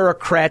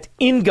bureaucrat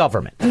in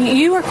government.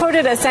 You were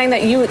quoted as saying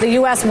that the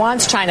U.S.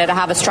 wants China to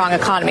have a strong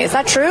economy. Is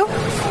that true?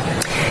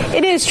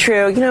 It is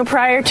true. You know,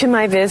 prior to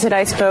my visit,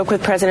 I spoke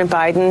with President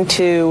Biden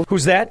to...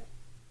 Who's that?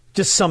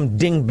 Just some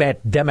dingbat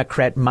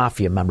Democrat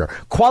mafia member,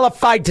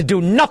 qualified to do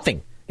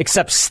nothing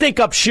except stink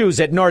up shoes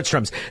at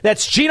Nordstrom's.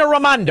 That's Gina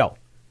Raimondo.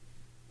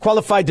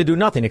 Qualified to do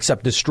nothing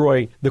except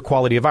destroy the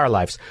quality of our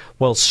lives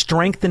while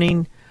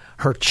strengthening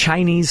her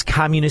Chinese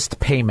communist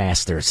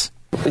paymasters.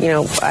 You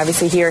know,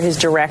 obviously hear his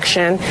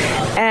direction.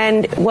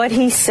 And what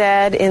he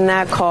said in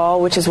that call,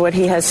 which is what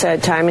he has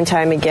said time and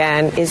time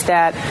again, is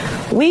that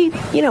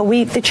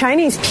the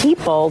Chinese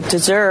people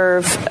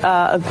deserve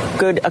a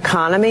good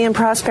economy and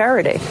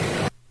prosperity.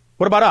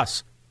 What about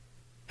us?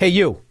 Hey,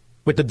 you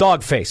with the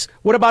dog face.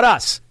 What about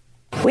us?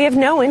 We have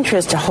no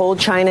interest to hold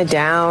China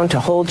down, to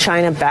hold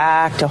China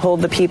back, to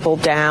hold the people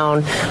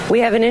down.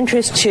 We have an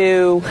interest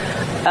to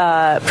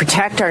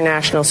protect our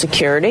national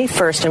security,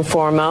 first and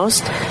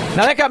foremost.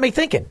 Now, that got me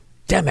thinking.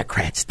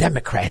 Democrats,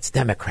 Democrats,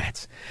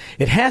 Democrats.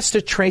 It has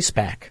to trace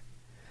back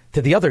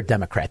to the other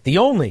Democrat, the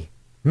only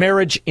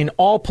marriage in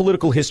all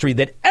political history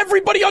that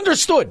everybody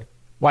understood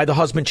why the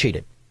husband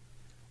cheated.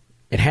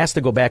 It has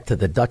to go back to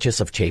the Duchess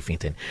of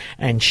Chafington.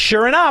 And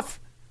sure enough,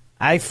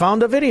 I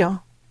found a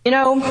video. You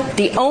know,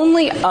 the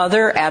only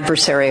other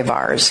adversary of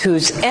ours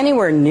who's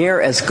anywhere near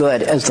as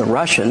good as the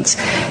Russians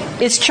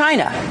is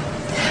China.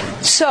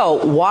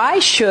 So why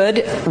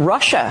should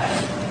Russia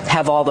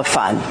have all the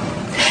fun?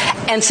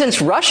 And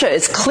since Russia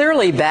is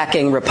clearly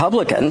backing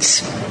Republicans,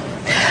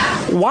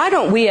 why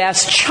don't we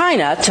ask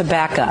China to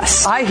back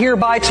us? I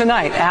hereby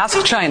tonight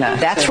ask China.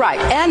 That's right.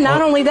 And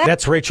not only that.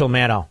 That's Rachel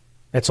Maddow.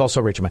 That's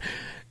also Rachel Maddow.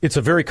 It's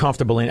a very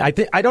comfortable. I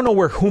don't know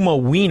where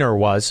Huma Weiner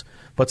was,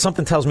 but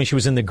something tells me she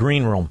was in the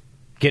green room.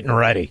 Getting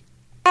ready.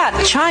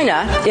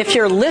 China, if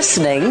you're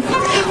listening,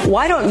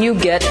 why don't you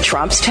get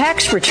Trump's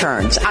tax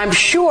returns? I'm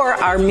sure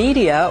our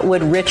media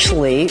would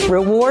richly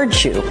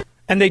reward you.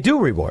 And they do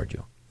reward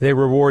you. They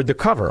reward the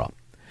cover-up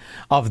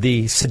of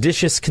the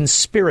seditious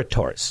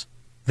conspirators,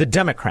 the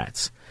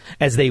Democrats,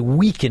 as they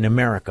weaken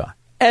America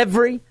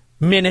every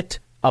minute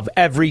of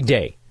every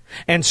day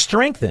and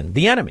strengthen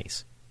the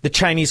enemies, the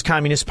Chinese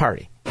Communist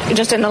Party.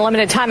 Just in a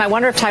limited time, I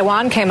wonder if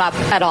Taiwan came up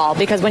at all,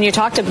 because when you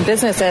talk to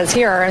businesses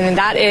here, I mean,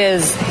 that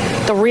is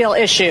the real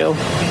issue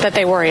that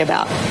they worry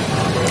about.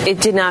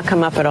 It did not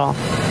come up at all.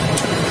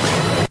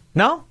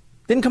 No?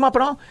 Didn't come up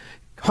at all?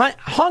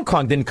 Hong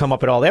Kong didn't come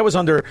up at all. That was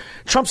under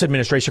Trump's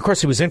administration. Of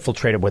course, he was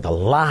infiltrated with a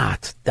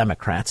lot of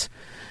Democrats,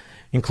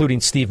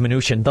 including Steve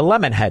Mnuchin, the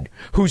Lemonhead,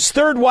 whose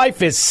third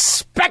wife is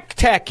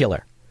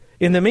spectacular.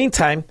 In the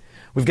meantime,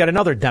 we've got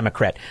another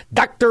Democrat,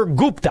 Dr.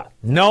 Gupta.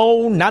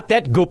 No, not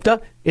that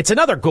Gupta. It's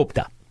another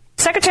Gupta.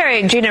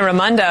 Secretary Gina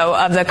Raimondo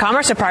of the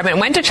Commerce Department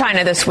went to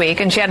China this week,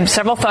 and she had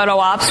several photo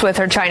ops with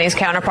her Chinese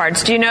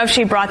counterparts. Do you know if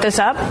she brought this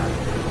up?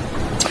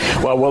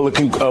 Well,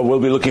 we'll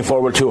be looking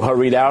forward to her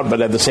readout, but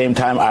at the same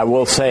time, I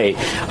will say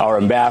our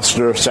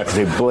ambassador,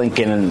 Secretary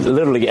Blinken, and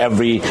literally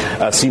every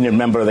senior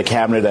member of the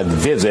cabinet that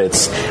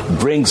visits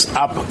brings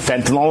up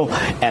fentanyl,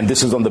 and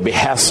this is on the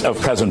behest of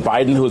President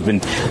Biden, who has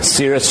been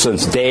serious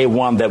since day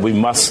one that we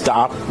must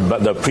stop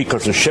the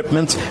precursor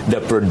shipments, the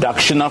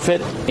production of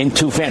it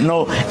into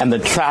fentanyl, and the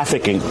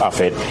trafficking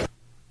of it.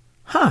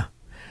 Huh.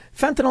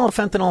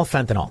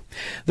 Fentanyl.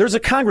 There's a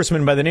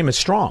congressman by the name of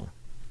Strong.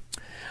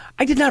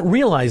 I did not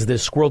realize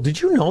this, Squirrel.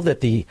 Did you know that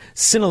the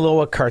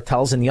Sinaloa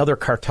cartels and the other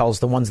cartels,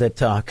 the ones that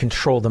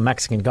control the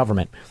Mexican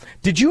government,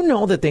 did you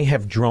know that they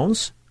have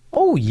drones?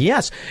 Oh,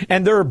 yes.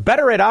 And they're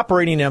better at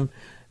operating them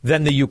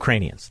than the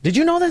Ukrainians. Did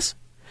you know this?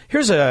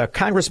 Here's a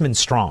Congressman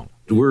Strong.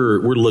 We're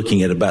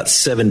looking at about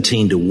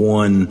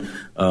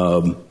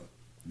 17-to-1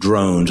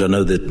 drones. I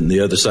know that on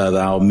the other side of the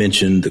aisle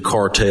mentioned the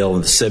cartel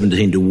and the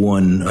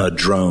 17-to-1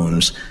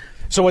 drones.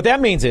 So what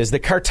that means is the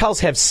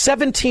cartels have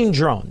 17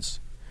 drones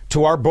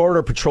to our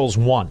border patrol's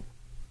 1.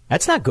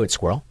 That's not good,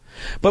 Squirrel.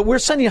 But we're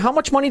sending how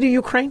much money to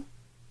Ukraine?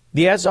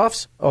 The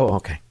Azovs? Oh,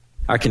 okay.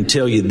 I can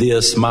tell you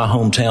this, my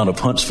hometown of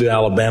Huntsville,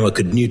 Alabama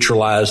could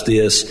neutralize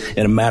this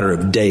in a matter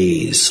of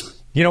days.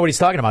 You know what he's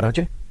talking about, don't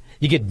you?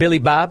 You get Billy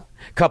Bob,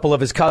 a couple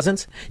of his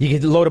cousins, you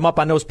can load them up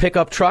on those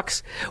pickup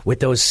trucks with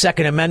those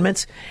Second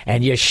Amendments,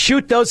 and you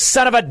shoot those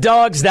son of a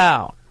dogs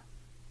down.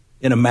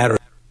 In a matter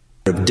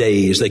of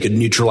days, they could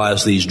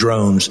neutralize these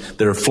drones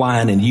that are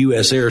flying in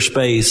U.S.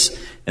 airspace,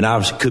 and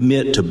I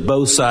commit to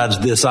both sides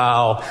of this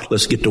aisle.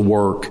 Let's get to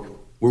work.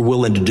 We're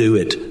willing to do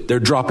it. They're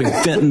dropping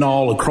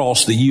fentanyl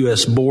across the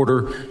U.S.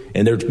 border,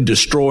 and they're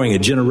destroying a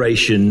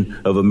generation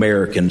of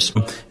Americans.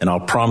 And I'll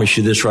promise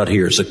you this right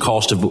here. It's a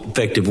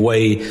cost-effective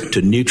way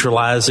to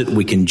neutralize it.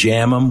 We can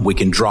jam them. We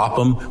can drop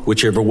them,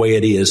 whichever way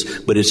it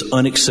is. But it's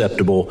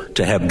unacceptable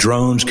to have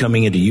drones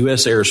coming into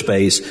U.S.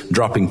 airspace,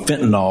 dropping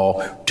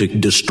fentanyl to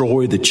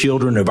destroy the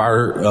children of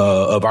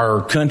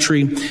our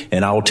country.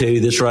 And I will tell you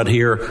this right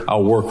here.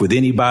 I'll work with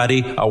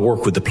anybody. I'll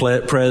work with the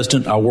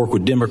president. I'll work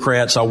with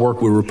Democrats. I'll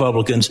work with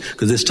Republicans,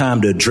 because it's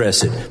time to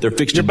address it. They're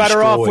fixing to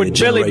destroy a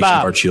generation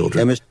of our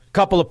children.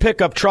 Couple of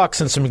pickup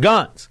trucks and some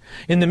guns.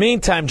 In the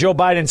meantime, Joe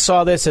Biden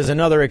saw this as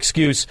another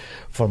excuse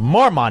for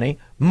more money,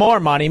 more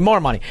money,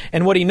 more money.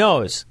 And what he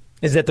knows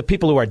is that the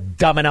people who are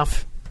dumb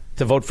enough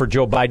to vote for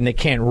Joe Biden, they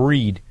can't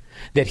read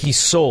that he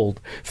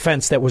sold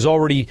fence that was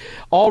already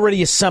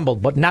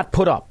assembled but not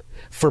put up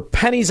for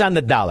pennies on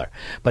the dollar.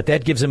 But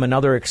that gives him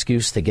another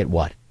excuse to get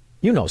what?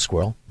 You know,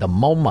 Squirrel, the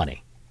more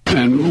money.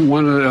 And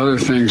one of the other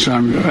things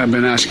I've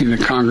been asking the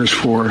Congress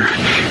for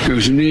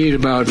is need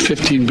about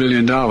 $15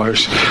 billion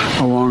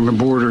along the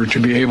border to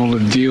be able to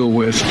deal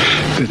with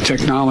the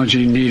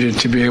technology needed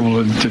to be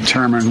able to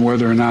determine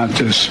whether or not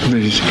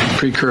these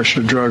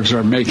precursor drugs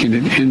are making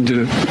it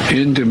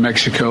into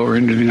Mexico or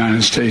into the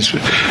United States,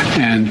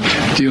 and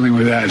dealing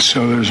with that.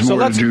 So there's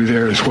more to do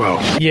there as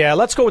well. Yeah,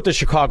 let's go with the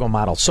Chicago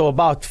model. So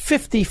about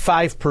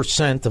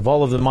 55% of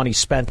all of the money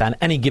spent on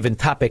any given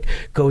topic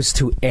goes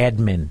to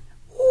admin.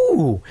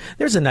 Ooh,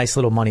 there's a nice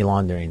little money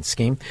laundering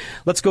scheme.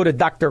 Let's go to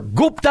Dr.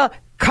 Gupta.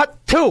 Cut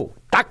 2.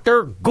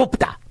 Dr.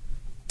 Gupta.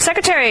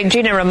 Secretary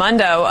Gina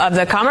Raimondo of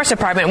the Commerce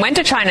Department went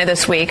to China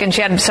this week, and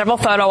she had several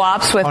photo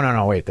ops with... Oh,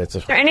 no, wait. That's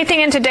Is there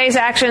anything in today's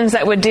actions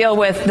that would deal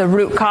with the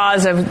root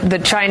cause of the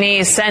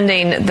Chinese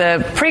sending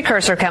the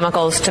precursor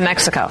chemicals to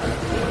Mexico?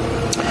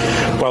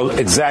 Well,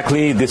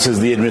 exactly. This is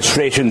the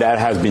administration that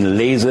has been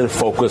laser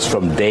focused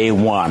from day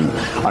one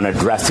on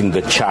addressing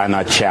the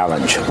China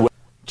challenge.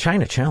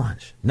 China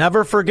challenge.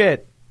 Never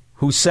forget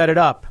who set it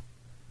up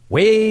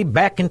way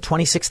back in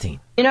 2016.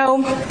 You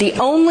know, the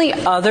only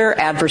other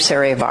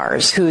adversary of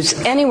ours who's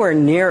anywhere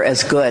near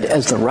as good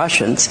as the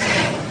Russians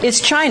is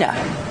China.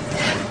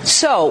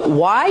 So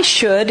why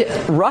should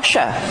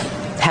Russia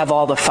have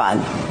all the fun?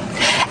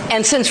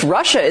 And since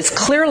Russia is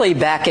clearly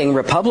backing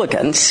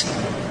Republicans,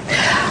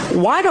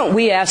 why don't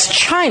we ask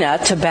China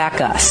to back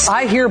us?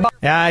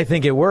 Yeah, I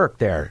think it worked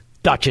there,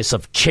 Duchess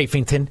of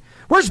Chafington.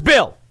 Where's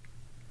Bill?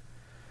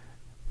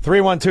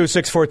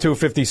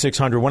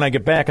 312-642-5600. When I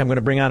get back, I'm going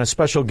to bring on a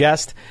special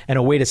guest and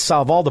a way to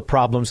solve all the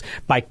problems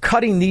by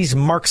cutting these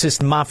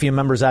Marxist mafia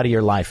members out of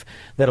your life.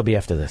 That'll be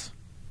after this.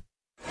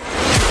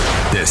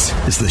 This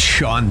is the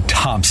Sean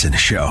Thompson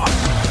Show,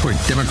 where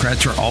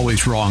Democrats are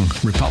always wrong,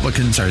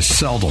 Republicans are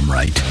seldom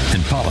right,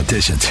 and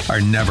politicians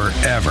are never,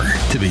 ever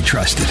to be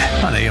trusted.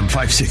 On AM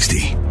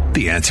 560,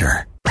 The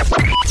Answer.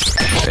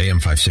 AM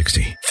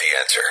 560, The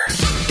Answer.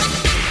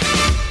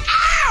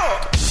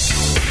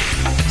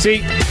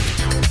 See,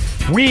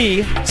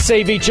 we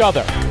save each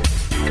other.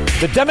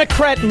 The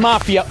Democrat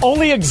mafia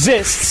only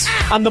exists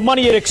on the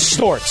money it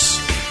extorts.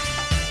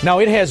 Now,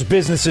 it has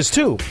businesses,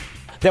 too,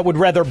 that would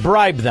rather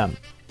bribe them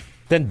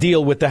than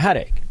deal with the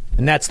headache.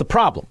 And that's the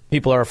problem.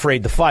 People are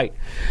afraid to fight.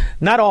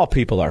 Not all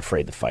people are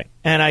afraid to fight.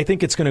 And I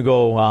think it's going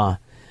to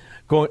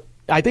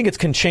I think it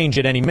can change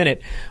at any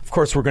minute. Of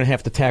course, we're going to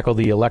have to tackle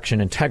the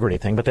election integrity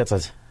thing, but that's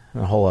a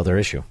whole other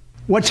issue.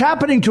 What's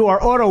happening to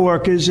our auto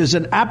workers is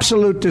an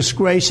absolute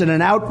disgrace and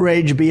an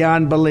outrage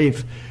beyond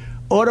belief.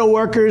 Auto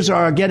workers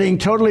are getting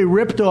totally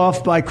ripped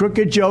off by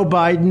crooked Joe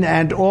Biden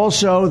and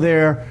also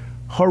their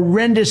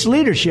horrendous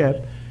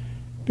leadership,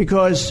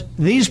 because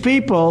these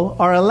people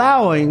are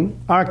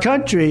allowing our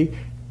country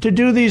to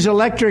do these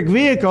electric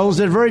vehicles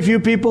that very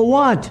few people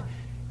want.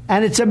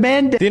 And it's a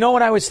mandate. Do you know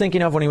what I was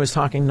thinking of when he was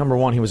talking? Number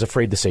one, he was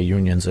afraid to say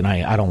unions, and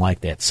I don't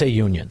like that. Say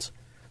unions.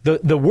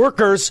 The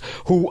workers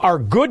who are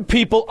good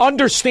people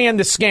understand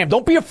the scam.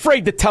 Don't be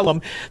afraid to tell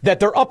them that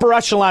their upper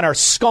echelon are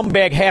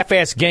scumbag,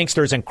 half-ass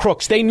gangsters and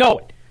crooks. They know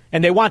it,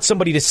 and they want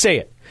somebody to say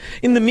it.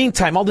 In the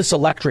meantime, all this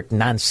electric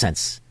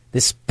nonsense,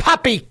 this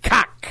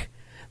poppycock,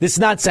 this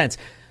nonsense,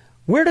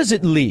 where does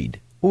it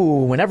lead?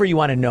 Ooh, whenever you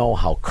want to know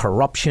how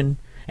corruption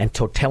and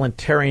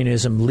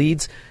totalitarianism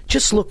leads,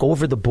 just look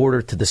over the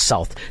border to the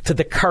south, to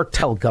the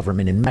cartel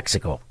government in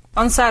Mexico.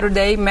 On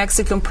Saturday,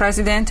 Mexican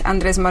President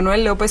Andrés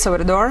Manuel López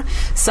Obrador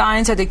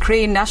signed a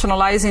decree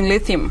nationalizing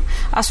lithium,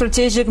 a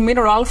strategic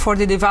mineral for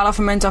the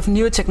development of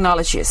new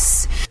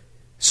technologies.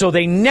 So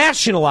they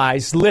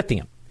nationalized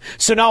lithium.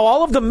 So now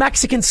all of the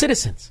Mexican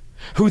citizens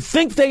who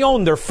think they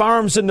own their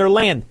farms and their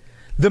land,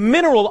 the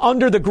mineral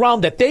under the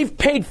ground that they've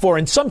paid for,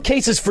 in some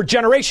cases for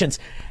generations,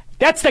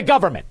 that's the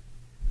government.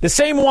 The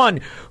same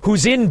one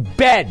who's in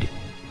bed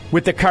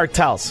with the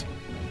cartels.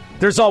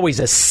 There's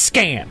always a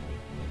scam.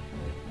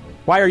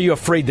 Why are you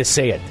afraid to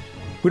say it?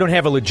 We don't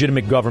have a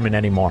legitimate government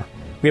anymore.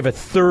 We have a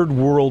third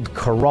world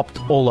corrupt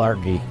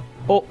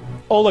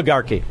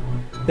oligarchy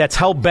that's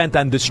hell-bent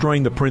on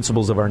destroying the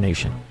principles of our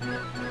nation.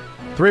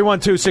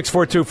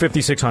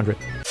 312-642-5600.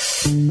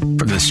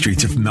 From the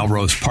streets of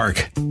Melrose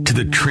Park to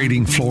the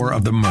trading floor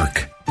of the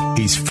Merc,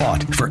 he's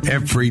fought for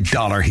every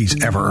dollar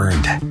he's ever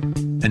earned.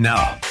 And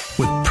now,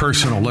 with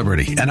personal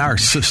liberty and our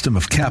system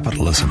of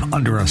capitalism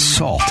under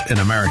assault in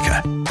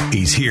America,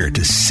 he's here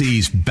to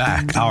seize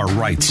back our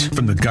rights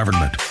from the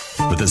government.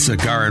 With a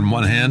cigar in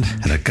one hand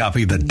and a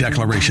copy of the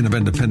Declaration of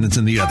Independence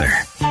in the other,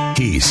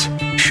 he's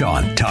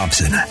Sean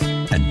Thompson.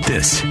 And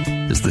this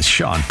is the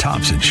Sean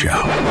Thompson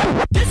Show.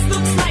 This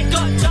looks like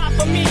a job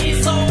for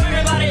me, so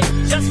everybody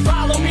just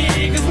follow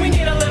me, because we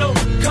need a little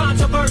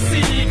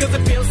controversy, because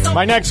it feels so.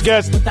 My next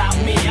guest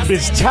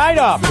is tied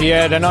up. He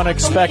had an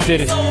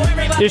unexpected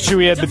issue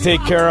he had to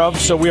take care of,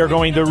 so we are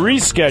going to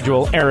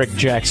reschedule Eric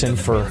Jackson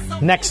for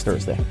next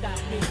Thursday.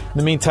 In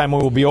the meantime, we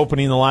will be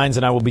opening the lines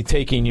and I will be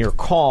taking your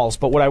calls.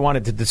 But what I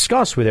wanted to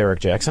discuss with Eric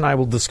Jackson, I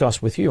will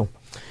discuss with you.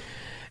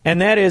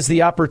 And that is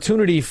the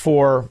opportunity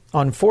for,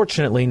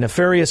 unfortunately,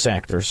 nefarious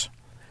actors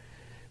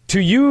to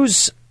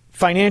use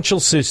financial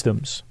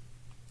systems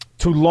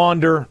to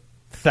launder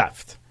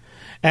theft.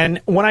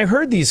 And when I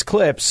heard these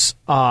clips,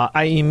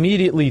 I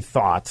immediately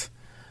thought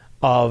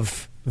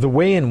of the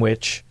way in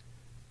which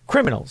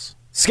criminals,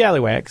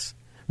 scallywags,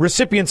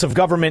 recipients of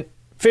government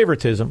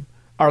favoritism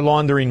are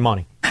laundering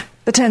money.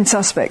 The 10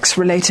 suspects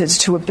related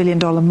to a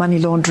billion-dollar money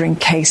laundering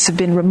case have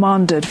been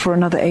remanded for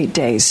another 8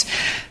 days.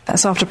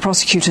 That's after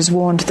prosecutors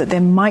warned that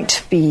there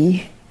might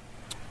be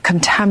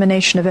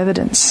contamination of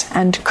evidence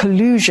and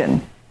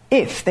collusion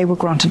if they were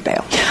granted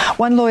bail.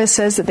 One lawyer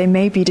says that they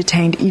may be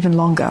detained even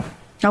longer.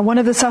 Now, one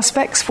of the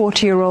suspects,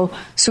 40-year-old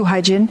Su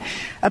Haijin,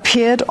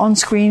 appeared on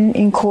screen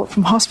in court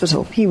from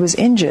hospital. He was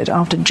injured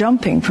after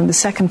jumping from the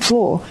second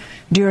floor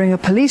during a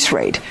police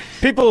raid.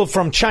 People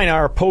from China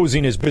are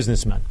posing as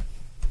businessmen.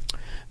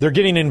 They're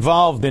getting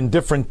involved in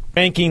different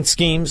banking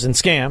schemes and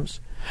scams,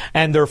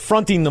 and they're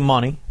fronting the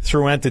money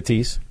through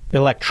entities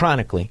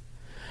electronically,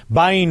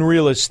 buying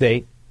real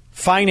estate,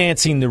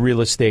 financing the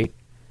real estate,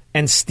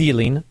 and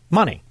stealing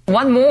money.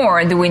 What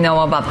more do we know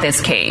about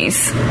this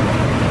case?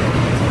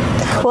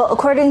 Well,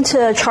 according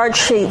to charge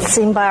sheets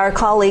seen by our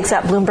colleagues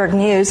at Bloomberg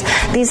News,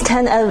 these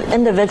 10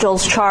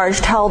 individuals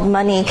charged held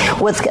money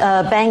with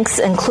banks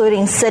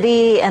including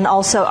Citi and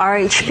also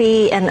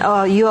RHB and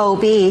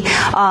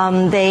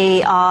UOB.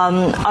 They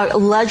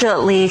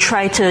allegedly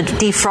tried to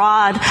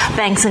defraud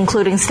banks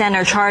including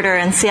Standard Chartered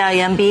and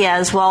CIMB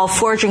as well,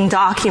 forging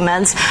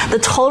documents. The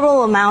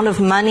total amount of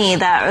money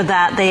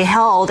that they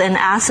held in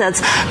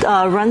assets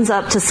runs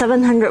up to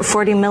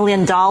 $740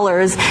 million,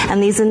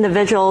 and these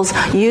individuals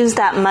used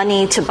that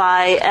money to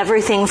buy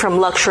everything from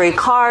luxury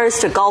cars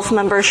to golf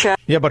membership.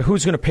 Yeah, but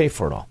who's going to pay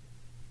for it all?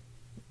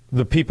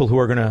 The people who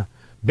are going to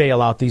bail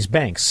out these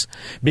banks.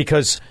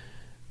 Because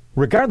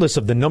regardless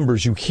of the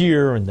numbers you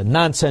hear and the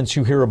nonsense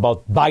you hear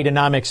about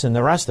Bidenomics and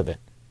the rest of it,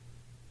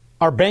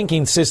 our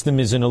banking system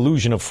is an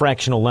illusion of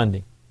fractional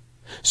lending.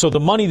 So the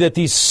money that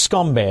these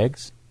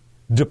scumbags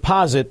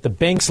deposit, the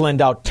banks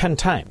lend out 10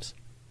 times.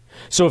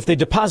 So if they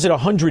deposit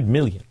 $100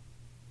 million,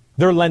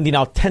 they're lending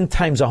out 10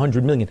 times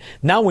 $100 million.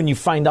 Now when you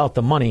find out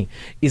the money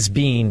is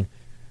being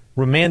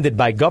remanded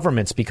by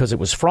governments because it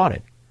was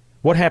frauded,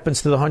 what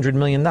happens to the $100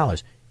 million?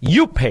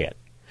 You pay it.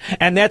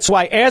 And that's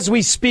why, as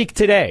we speak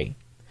today,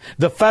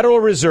 the Federal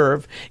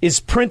Reserve is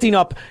printing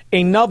up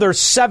another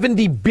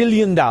 $70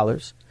 billion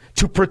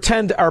to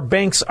pretend our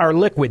banks are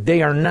liquid.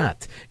 They are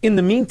not. In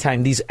the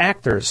meantime, these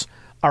actors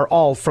are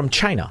all from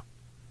China.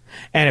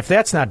 And if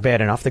that's not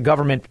bad enough, the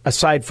government,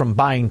 aside from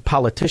buying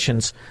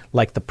politicians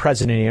like the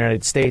President of the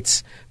United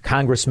States,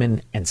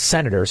 congressmen and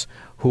senators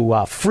who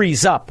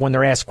freeze up when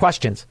they're asked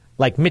questions,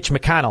 like Mitch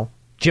McConnell,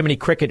 Jiminy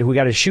Cricket, who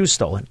got his shoes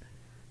stolen,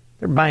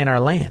 they're buying our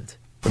land.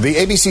 The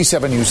ABC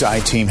 7 News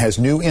I-team has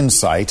new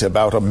insight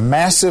about a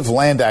massive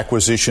land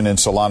acquisition in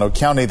Solano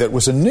County that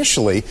was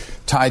initially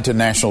tied to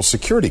national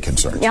security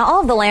concerns. Now,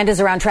 all of the land is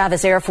around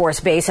Travis Air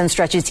Force Base and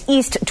stretches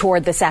east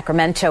toward the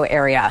Sacramento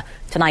area.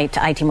 Tonight,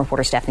 I-team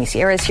reporter Stephanie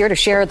Sierra is here to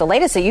share the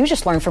latest that you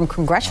just learned from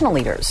congressional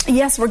leaders.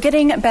 Yes, we're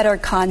getting better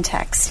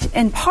context,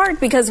 in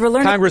part because we're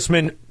learning...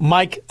 Congressman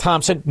Mike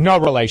Thompson, no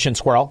relation,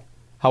 squirrel.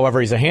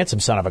 However, he's a handsome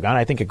son of a gun.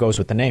 I think it goes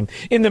with the name.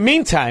 In the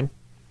meantime,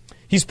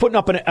 he's putting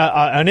up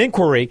an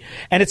inquiry,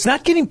 and it's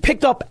not getting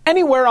picked up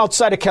anywhere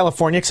outside of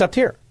California except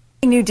here.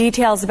 New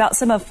details about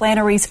some of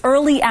Flannery's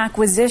early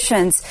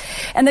acquisitions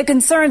and the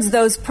concerns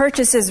those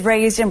purchases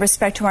raised in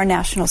respect to our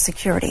national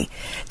security.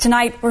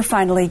 Tonight, we're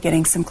finally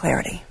getting some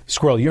clarity.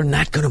 Squirrel, you're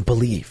not going to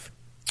believe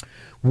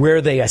where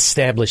they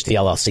established the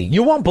LLC.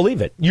 You won't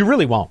believe it. You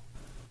really won't.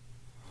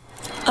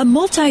 A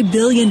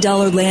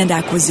multi-billion-dollar land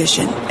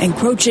acquisition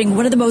encroaching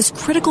one of the most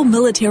critical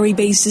military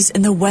bases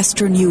in the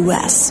western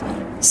U.S.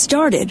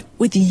 started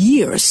with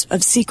years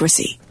of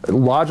secrecy.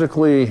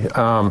 Logically,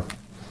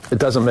 it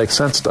doesn't make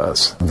sense to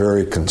us. I'm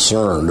very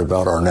concerned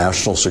about our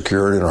national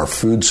security and our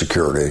food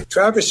security.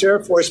 Travis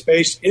Air Force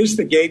Base is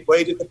the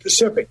gateway to the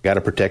Pacific. Got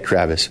to protect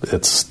Travis.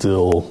 It's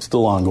still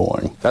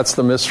ongoing. That's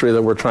the mystery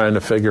that we're trying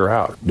to figure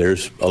out.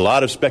 There's a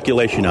lot of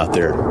speculation out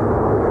there.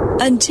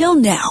 Until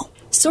now,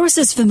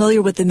 sources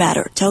familiar with the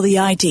matter tell the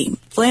I-Team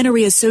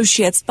Flannery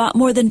Associates bought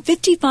more than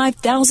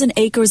 55,000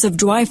 acres of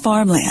dry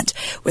farmland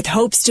with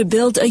hopes to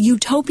build a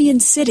utopian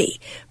city.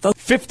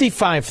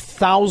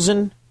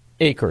 55,000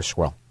 acres,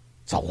 Squirrel.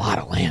 It's a lot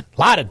of land,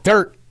 a lot of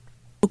dirt.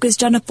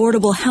 Focused on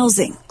affordable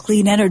housing,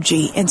 clean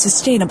energy, and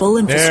sustainable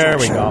infrastructure. There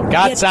we go.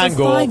 God's on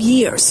goal. For 5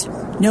 years,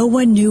 no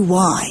one knew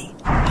why.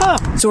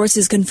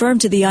 Sources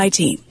confirmed to the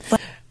I-Team.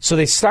 So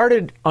they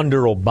started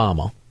under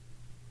Obama.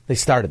 They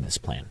started this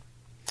plan.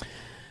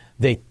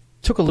 They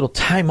took a little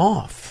time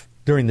off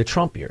during the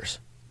Trump years.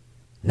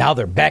 Now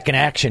they're back in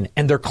action,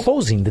 and they're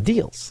closing the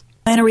deals.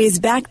 Flannery is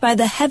backed by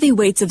the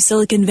heavyweights of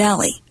Silicon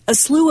Valley, a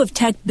slew of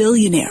tech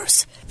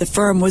billionaires. The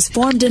firm was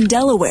formed in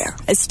Delaware,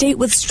 a state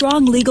with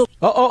strong legal...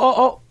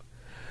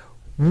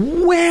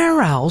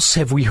 Where else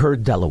have we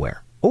heard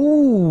Delaware?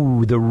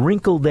 Oh, the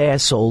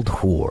wrinkled-ass old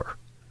whore.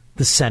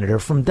 The senator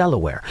from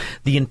Delaware.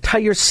 The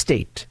entire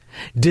state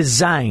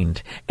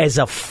designed as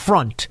a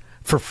front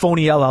for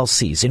phony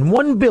LLCs. In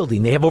one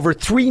building, they have over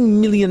 3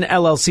 million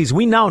LLCs.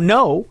 We now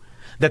know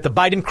that the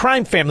Biden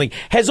crime family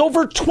has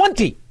over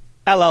 20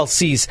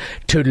 LLCs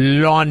to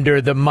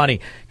launder the money.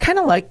 Kind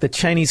of like the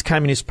Chinese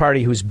Communist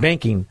Party who's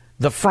banking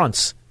the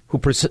fronts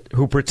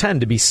who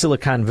pretend to be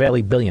Silicon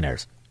Valley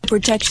billionaires.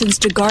 Protections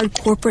to guard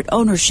corporate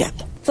ownership.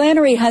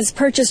 Flannery has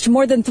purchased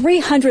more than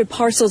 300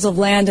 parcels of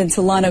land in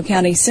Solano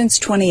County since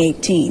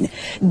 2018,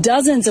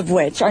 dozens of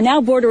which are now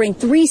bordering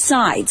 3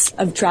 sides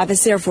of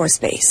Travis Air Force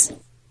Base.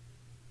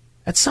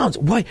 That sounds...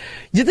 Why?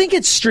 You think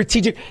it's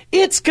strategic?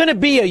 It's going to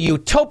be a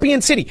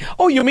utopian city.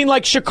 Oh, you mean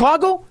like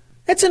Chicago?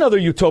 That's another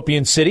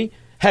utopian city,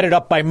 headed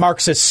up by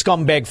Marxist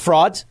scumbag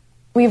frauds.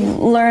 We've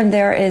learned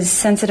there is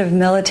sensitive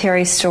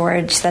military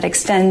storage that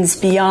extends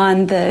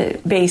beyond the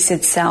base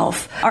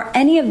itself. Are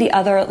any of the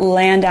other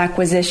land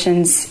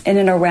acquisitions in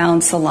and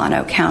around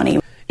Solano County?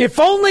 If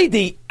only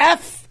the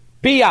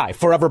FBI,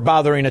 forever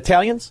bothering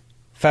Italians,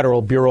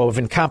 Federal Bureau of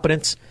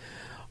Incompetence,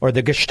 or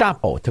the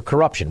Gestapo to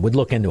corruption would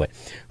look into it.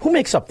 Who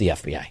makes up the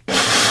FBI?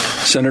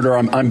 Senator,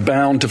 I'm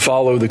bound to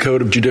follow the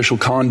Code of Judicial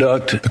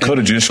Conduct. The Code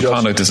of Judicial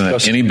Conduct doesn't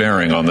have any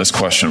bearing on this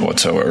question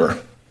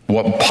whatsoever.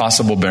 What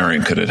possible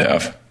bearing could it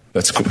have?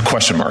 That's a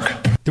question mark.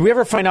 Did we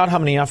ever find out how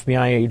many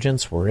FBI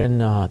agents were in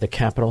the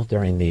Capitol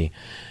during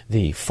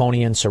the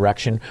phony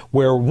insurrection,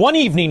 where one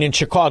evening in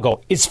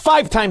Chicago is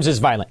 5 times as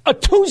violent? A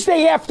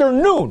Tuesday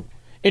afternoon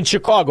in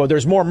Chicago,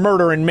 there's more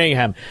murder and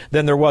mayhem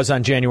than there was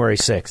on January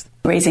 6th.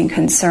 Raising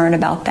concern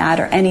about that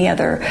or any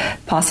other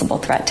possible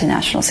threat to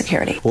national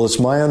security? Well, it's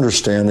my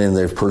understanding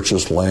they've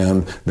purchased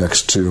land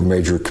next to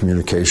major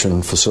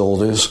communication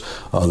facilities.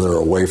 They're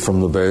away from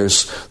the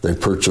base. They've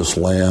purchased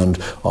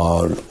land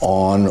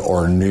on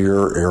or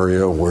near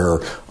area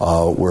where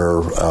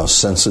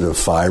sensitive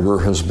fiber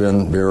has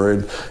been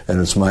buried.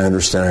 And it's my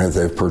understanding that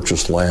they've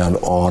purchased land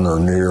on or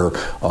near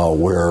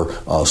where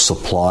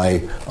supply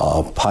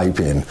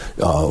piping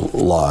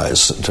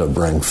lies to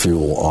bring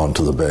fuel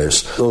onto the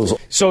base.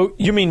 So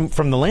you mean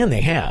from the land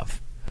they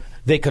have,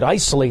 they could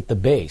isolate the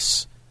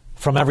base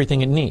from everything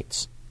it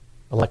needs,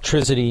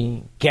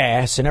 electricity,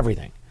 gas, and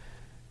everything.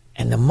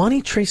 And the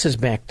money traces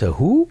back to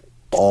who?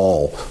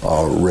 All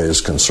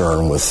raise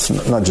concern with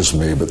not just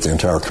me, but the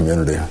entire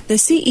community. The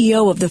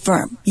CEO of the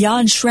firm,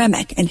 Jan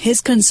Schremek, and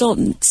his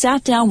consultant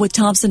sat down with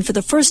Thompson for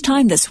the first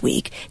time this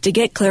week to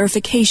get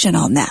clarification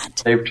on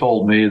that. They've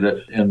told me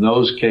that in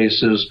those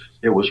cases,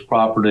 it was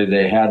property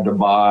they had to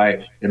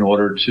buy in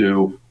order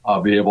to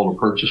be able to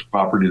purchase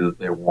property that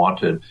they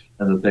wanted,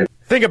 and that they...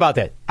 Think about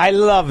that. I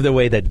love the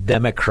way the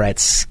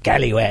Democrats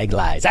scallywag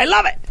lies. I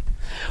love it.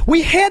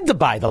 We had to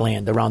buy the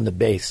land around the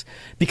base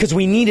because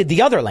we needed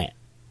the other land.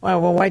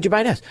 Well, why'd you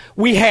buy this?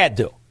 We had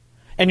to.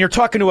 And you're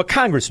talking to a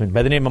congressman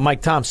by the name of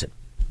Mike Thompson.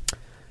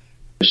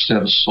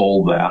 Since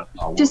sold that.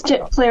 Just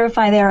to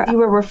clarify there, you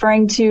were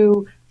referring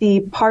to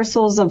the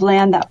parcels of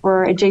land that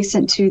were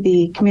adjacent to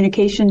the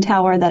communication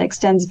tower that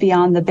extends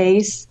beyond the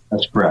base?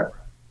 That's correct.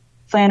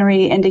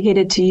 Flannery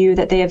indicated to you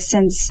that they have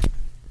since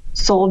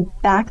sold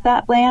back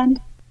that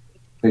land?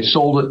 They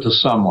sold it to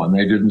someone.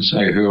 They didn't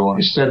say who.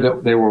 They said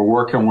that they were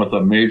working with a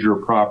major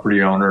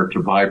property owner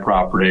to buy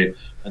property,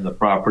 and the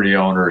property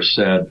owner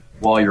said,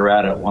 while you're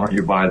at it, why don't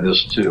you buy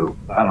this too?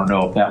 I don't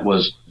know if that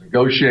was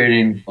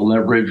negotiating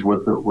leverage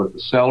with the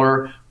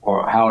seller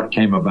or how it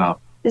came about.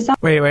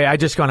 Wait, I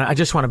just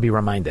want to be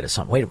reminded of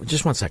something. Wait,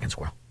 just 1 second,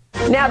 Squirrel.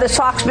 Now, this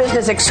Fox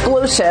Business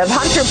exclusive.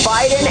 Hunter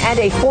Biden and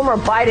a former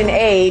Biden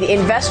aide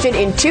invested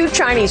in 2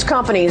 Chinese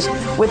companies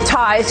with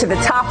ties to the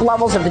top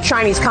levels of the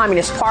Chinese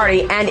Communist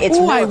Party and its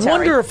military. I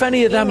wonder if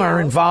any of them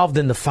are involved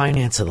in the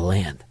finance of the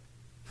land.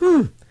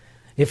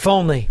 If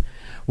only.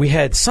 we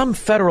had some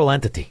federal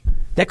entity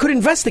that could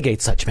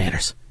investigate such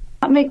matters.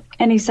 Not make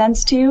any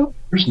sense to you?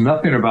 There's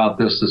nothing about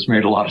this that's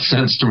made a lot of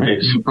sense to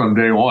me from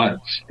day one.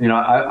 You know,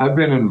 I've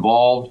been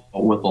involved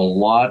with a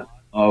lot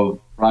of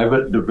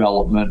private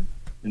development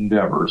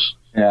endeavors.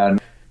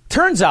 And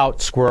turns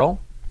out, Squirrel,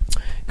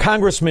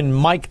 Congressman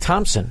Mike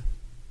Thompson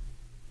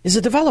is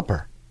a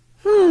developer.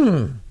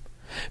 Been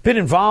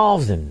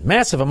involved in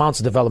massive amounts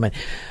of development.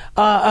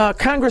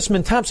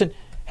 Congressman Thompson,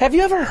 have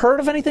you ever heard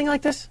of anything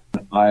like this?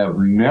 I have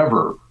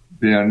never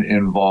been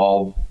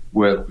involved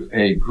with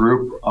a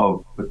group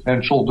of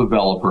potential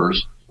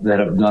developers that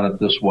have done it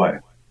this way.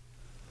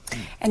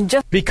 And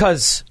just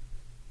because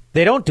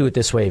they don't do it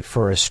this way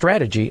for a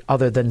strategy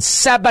other than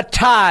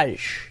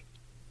sabotage.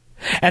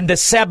 And the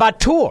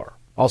saboteur,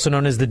 also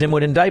known as the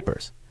dimwit in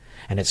diapers,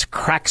 and its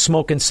crack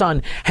smoking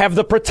son have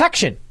the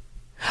protection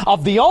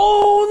of the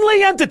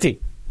only entity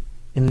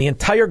in the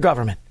entire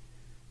government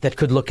that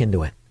could look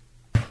into it.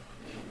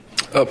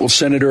 Well,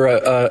 Senator,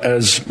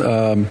 as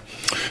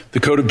the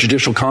Code of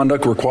Judicial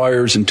Conduct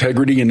requires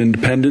integrity and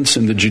independence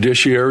in the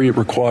judiciary, it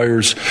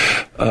requires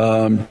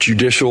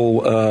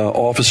judicial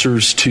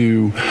officers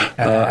to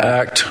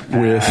act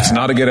with... It's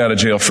not a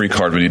get-out-of-jail-free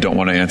card when you don't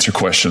want to answer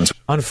questions.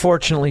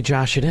 Unfortunately,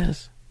 Josh, it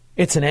is.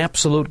 It's an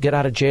absolute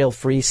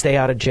get-out-of-jail-free, stay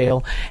out of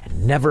jail,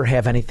 and never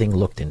have anything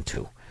looked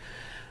into.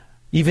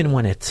 Even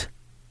when it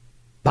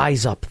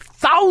buys up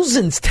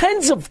thousands,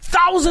 tens of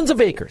thousands of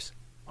acres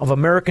of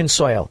American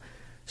soil,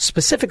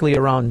 specifically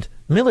around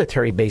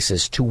military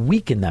bases, to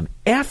weaken them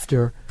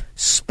after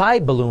spy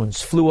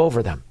balloons flew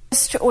over them.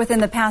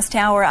 Within the past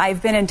hour,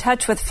 I've been in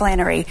touch with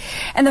Flannery,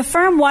 and the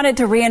firm wanted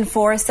to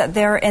reinforce that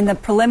they're in the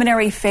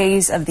preliminary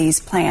phase of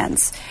these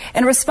plans.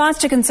 In response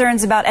to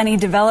concerns about any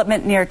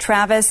development near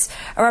Travis,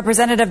 a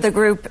representative of the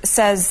group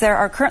says there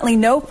are currently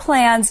no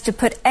plans to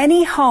put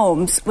any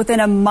homes within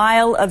a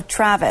mile of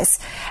Travis,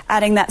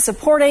 adding that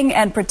supporting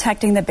and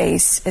protecting the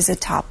base is a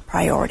top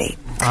priority.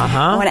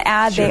 I want to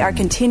add they are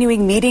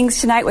continuing meetings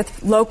tonight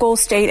with local,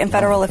 state, and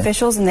federal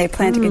officials, and they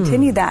plan to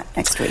continue that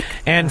next week.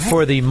 And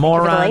for the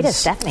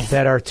morons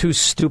that are too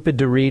stupid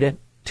to read it,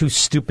 too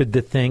stupid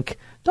to think,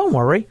 don't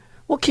worry.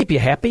 We'll keep you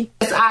happy.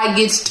 I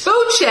get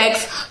 2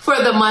 checks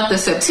for the month of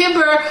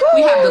September. Woo!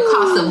 We have the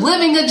cost of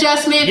living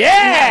adjustment.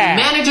 Yeah!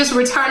 We have managers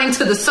returning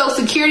to the Social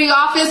Security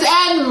office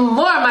and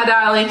more, my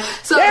darling.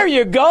 So there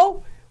you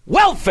go.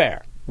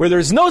 Welfare, where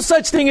there's no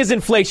such thing as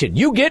inflation.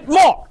 You get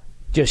more.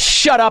 Just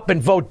shut up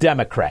and vote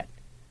Democrat.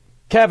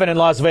 Kevin in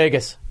Las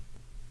Vegas.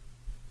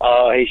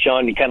 Hey,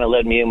 Sean, you kind of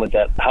led me in with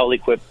that Howley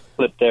clip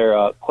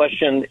there.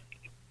 Question.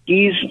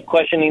 He's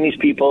questioning these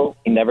people.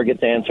 He never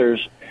gets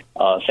answers.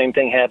 Same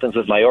thing happens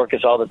with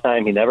Mayorkas all the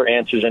time. He never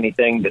answers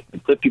anything. The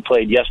clip you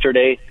played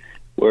yesterday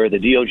where the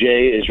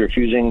DOJ is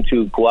refusing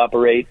to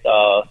cooperate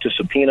to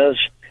subpoenas.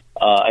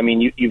 I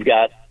mean, you've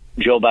got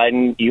Joe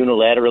Biden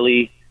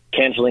unilaterally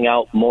canceling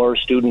out more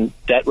student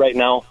debt right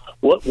now.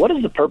 What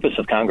is the purpose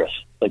of Congress?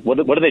 Like, what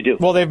do they do?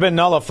 Well, they've been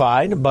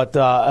nullified, but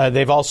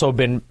they've also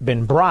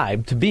been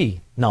bribed to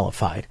be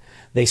nullified.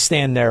 They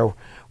stand there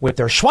with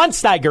their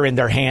Schweinsteiger in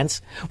their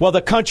hands while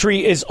the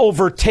country is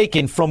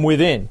overtaken from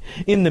within.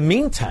 In the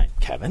meantime,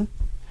 Kevin,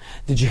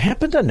 did you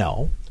happen to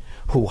know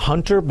who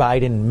Hunter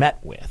Biden met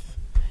with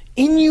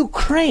in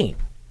Ukraine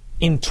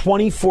in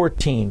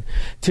 2014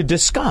 to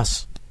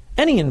discuss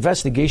any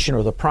investigation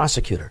or the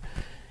prosecutor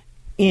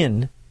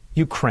in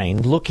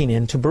Ukraine looking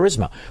into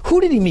Burisma?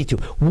 Who did he meet to?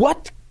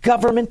 What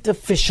government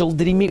official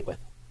did he meet with?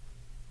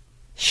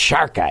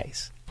 Shark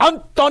eyes.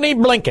 Antony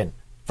Blinken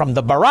from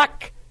the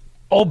Barack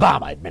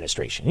Obama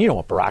administration. You know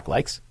what Barack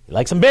likes. He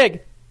likes them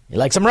big. He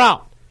likes them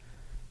round.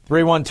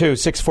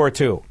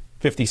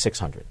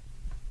 312-642-5600.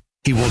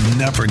 He will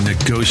never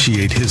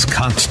negotiate his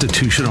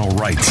constitutional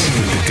rights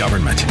with the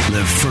government.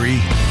 Live free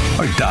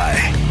or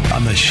die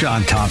on the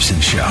Sean Thompson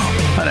Show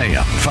on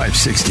AM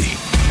 560.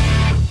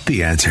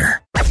 The Answer.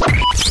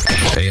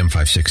 AM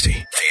 560.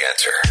 The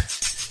Answer.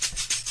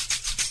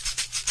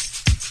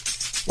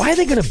 Why are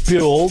they going to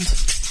build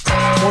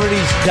one of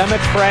these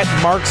Democrat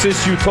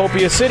Marxist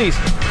utopia cities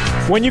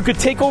when you could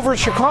take over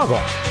Chicago?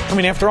 I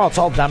mean, after all, it's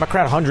all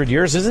Democrat 100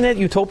 years. Isn't it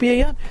utopia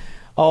yet?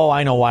 Oh,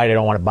 I know why they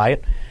don't want to buy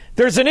it.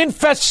 There's an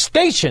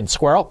infestation,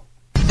 Squirrel.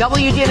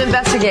 WGN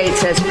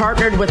Investigates has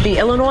partnered with the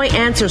Illinois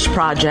Answers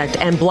Project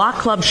and Block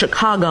Club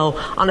Chicago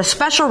on a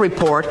special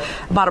report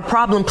about a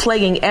problem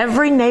plaguing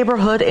every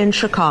neighborhood in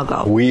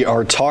Chicago. We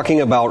are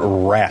talking about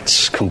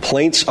rats.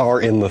 Complaints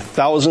are in the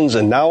thousands,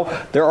 and now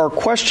there are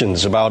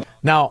questions about...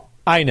 Now,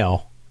 I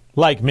know.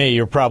 Like me,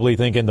 you're probably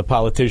thinking the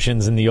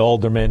politicians and the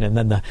aldermen and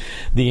then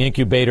the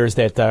incubators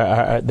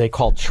that they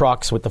call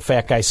trucks with the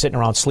fat guy sitting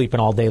around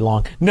sleeping all day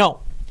long. No,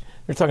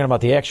 they're talking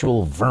about the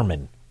actual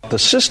vermin. The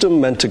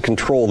system meant to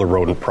control the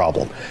rodent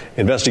problem.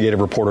 Investigative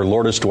reporter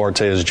Lourdes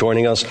Duarte is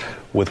joining us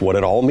with what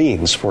it all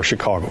means for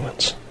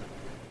Chicagoans.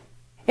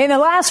 In the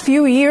last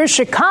few years,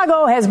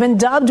 Chicago has been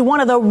dubbed one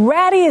of the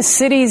rattiest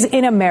cities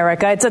in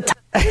America. It's a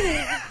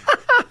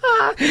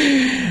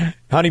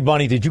Honey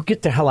Bunny, did you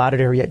get the hell out of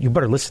there yet? You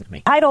better listen to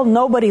me. Titled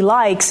Nobody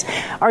Likes,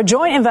 our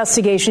joint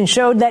investigation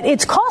showed that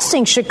it's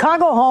costing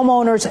Chicago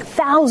homeowners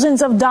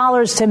thousands of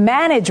dollars to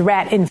manage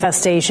rat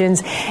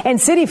infestations, and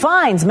city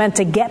fines meant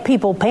to get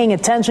people paying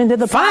attention to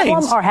the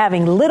problem are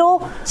having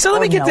little. So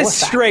let me get this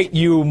straight,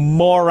 you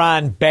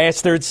moron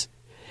bastards.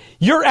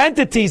 You're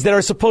entities that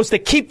are supposed to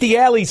keep the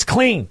alleys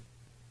clean.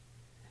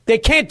 They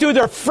can't do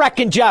their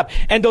frickin' job.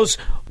 And those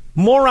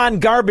moron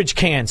garbage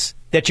cans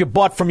that you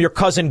bought from your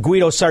cousin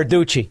Guido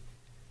Sarducci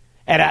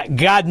at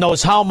God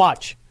knows how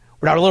much,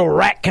 without a little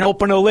rat can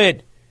open the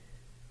lid.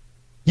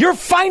 You're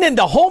fining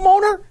the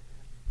homeowner?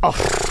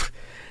 Oh,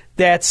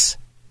 that's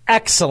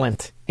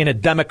excellent in a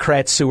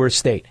Democrat sewer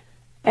state.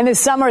 And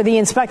this summer, the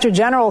Inspector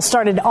General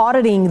started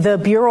auditing the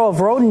Bureau of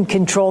Rodent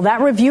Control.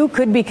 That review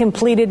could be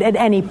completed at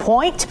any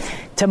point.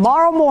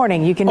 Tomorrow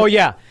morning, you can... Oh,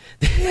 yeah.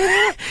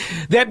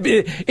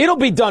 It'll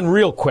be done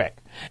real quick.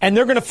 And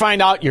they're going to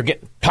find out you're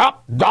getting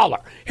top dollar.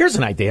 Here's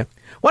an idea.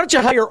 Why don't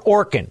you hire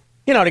Orkin?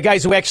 You know, the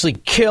guys who actually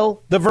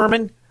kill the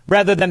vermin,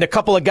 rather than the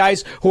couple of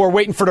guys who are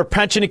waiting for their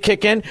pension to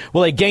kick in.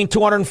 Will they gain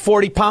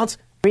 240 pounds?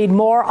 Read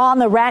more on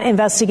the rat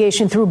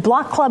investigation through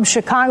Block Club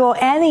Chicago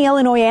and the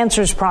Illinois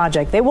Answers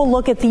Project. They will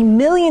look at the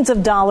millions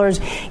of dollars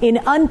in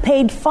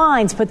unpaid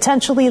fines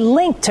potentially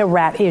linked to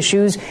rat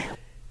issues.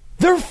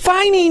 They're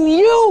fining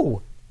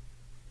you.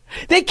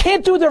 They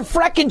can't do their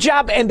frickin'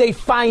 job, and they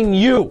fine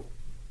you.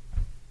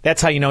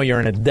 That's how you know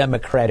you're in a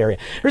Democrat area.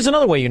 Here's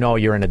another way you know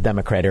you're in a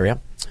Democrat area.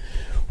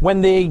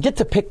 When they get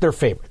to pick their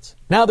favorites.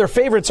 Now, their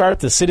favorites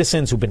aren't the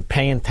citizens who've been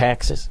paying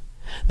taxes.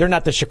 They're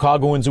not the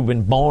Chicagoans who've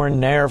been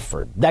born there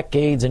for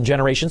decades and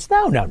generations.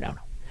 No.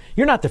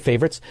 You're not the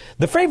favorites.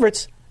 The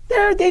favorites,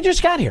 they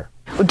just got here.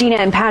 Dina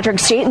and Patrick,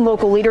 state and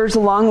local leaders,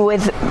 along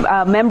with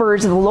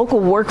members of the local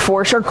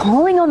workforce, are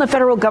calling on the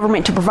federal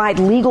government to provide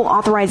legal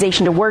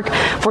authorization to work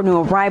for new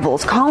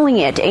arrivals, calling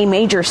it a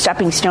major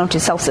stepping stone to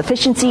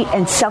self-sufficiency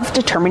and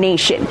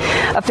self-determination.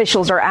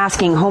 Officials are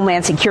asking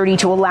Homeland Security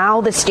to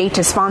allow the state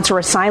to sponsor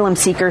asylum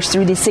seekers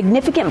through the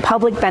significant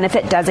public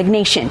benefit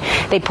designation.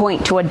 They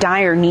point to a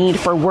dire need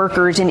for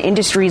workers in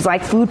industries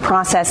like food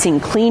processing,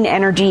 clean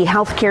energy,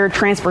 healthcare,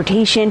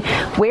 transportation,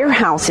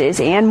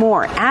 warehouses, and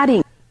more,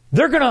 adding...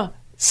 They're going to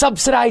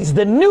subsidize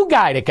the new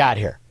guy that got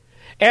here.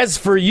 As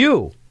for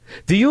you,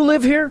 do you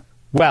live here?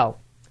 Well,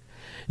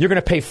 you're going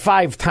to pay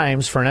 5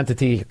 times for an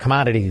entity, a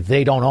commodity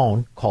they don't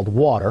own, called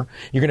water.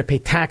 You're going to pay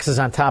taxes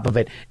on top of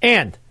it.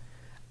 And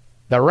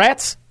the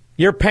rats,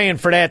 you're paying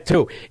for that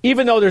too.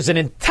 Even though there's an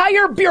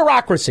entire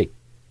bureaucracy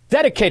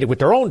dedicated with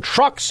their own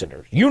trucks and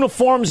their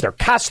uniforms, their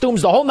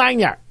costumes, the whole 9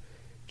 yards,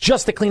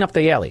 just to clean up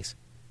the alleys.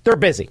 They're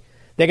busy.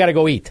 They got to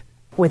go eat.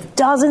 With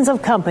dozens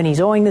of companies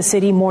owing the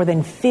city more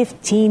than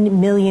 $15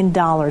 million.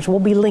 We'll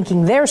be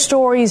linking their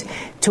stories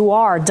to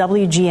our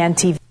WGN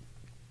TV.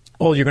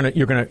 Oh, you're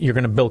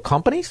gonna build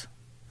companies?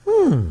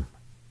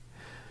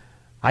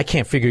 I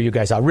can't figure you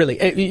guys out.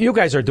 Really, you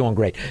guys are doing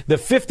great. The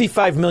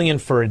 $55 million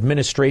for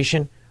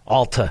administration,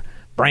 all to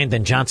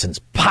Brandon Johnson's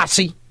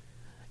posse,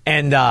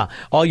 and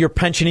all your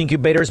pension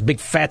incubators, big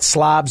fat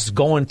slobs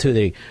going to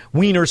the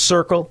Wiener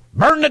Circle.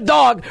 Burn the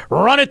dog,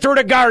 run it through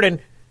the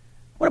garden.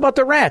 What about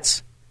the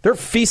rats? They're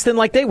feasting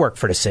like they work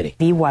for the city.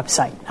 The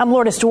website. I'm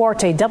Lourdes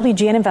Duarte,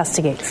 WGN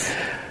Investigates.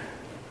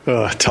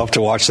 Tough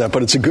to watch that,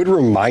 but it's a good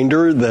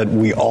reminder that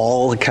we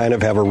all kind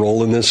of have a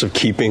role in this of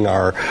keeping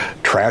our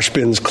trash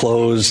bins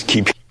closed.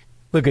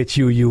 Look at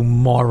you, you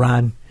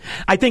moron.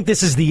 I think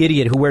this is the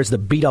idiot who wears the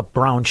beat-up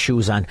brown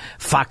shoes on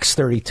Fox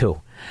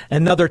 32.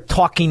 Another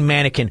talking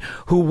mannequin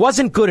who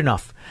wasn't good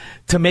enough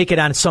to make it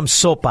on some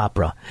soap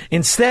opera.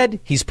 Instead,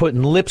 he's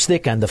putting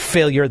lipstick on the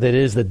failure that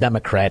is the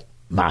Democrat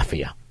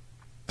mafia.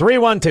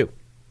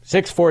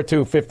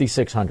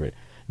 312-642-5600.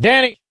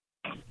 Danny.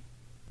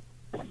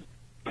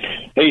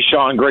 Hey,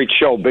 Sean, great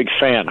show. Big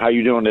fan. How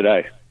you doing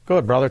today?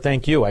 Good, brother.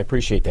 Thank you. I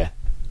appreciate that.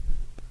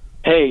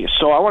 Hey,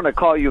 so I want to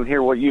call you and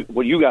hear what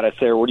you got to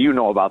say or what do you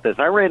know about this.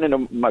 I ran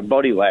into my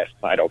buddy last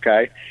night,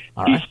 okay?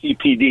 He's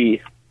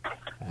CPD.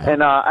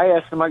 And I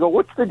asked him, I go,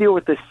 what's the deal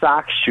with this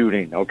Sox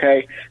shooting,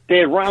 okay? They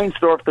had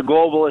Reinsdorf, the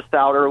globalist,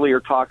 out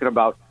earlier talking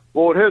about,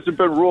 well, it hasn't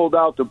been ruled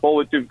out the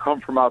bullet didn't come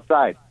from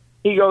outside.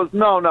 He goes,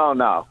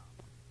 no.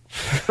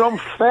 Some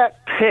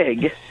fat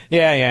pig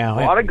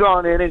brought a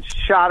gun in and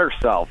shot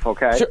herself,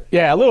 okay? Sure.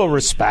 Yeah, a little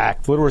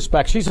respect.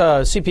 She's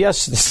a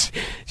CPS.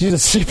 She's a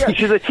CPS. Yeah,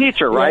 she's a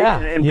teacher, right? Yeah.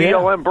 And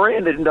BLM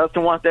Brandon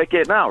doesn't want that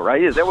getting out,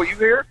 right? Is that what you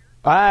hear?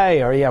 We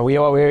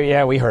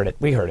heard it.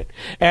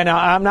 And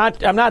I'm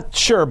not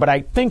sure, but I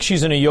think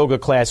she's in a yoga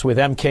class with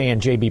MK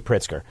and JB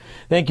Pritzker.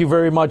 Thank you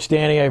very much,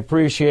 Danny. I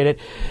appreciate it.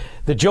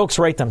 The jokes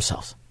write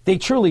themselves. They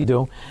truly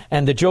do.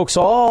 And the jokes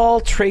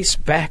all trace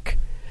back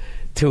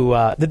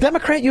to the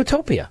Democrat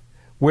utopia,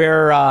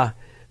 where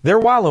they're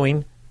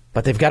wallowing,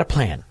 but they've got a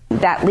plan.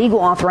 that legal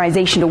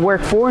authorization to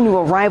work for new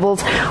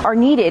arrivals are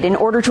needed in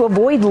order to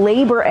avoid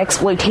labor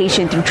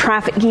exploitation through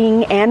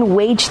trafficking and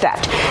wage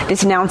theft.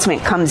 This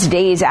announcement comes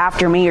days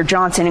after Mayor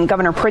Johnson and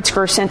Governor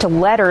Pritzker sent a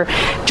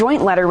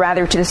joint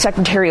letter to the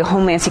Secretary of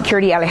Homeland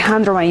Security,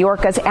 Alejandro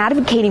Mayorkas,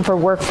 advocating for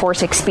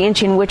workforce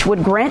expansion, which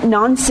would grant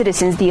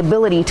non-citizens the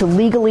ability to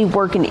legally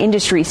work in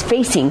industries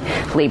facing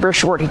labor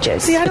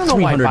shortages. See, I don't know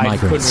why Mike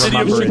couldn't City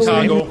of remember his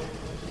Chicago name.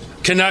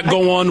 cannot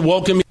go on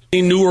welcoming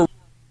new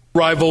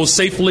arrivals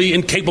safely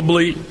and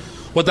capably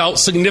without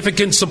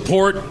significant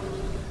support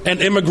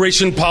and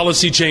immigration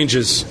policy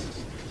changes.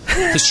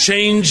 This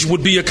change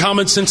would be a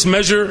common sense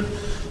measure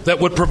that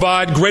would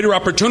provide greater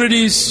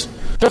opportunities.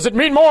 Does it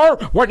mean more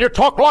when you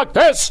talk like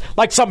this,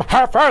 like some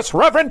half-assed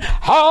reverend?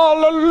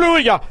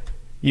 Hallelujah,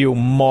 you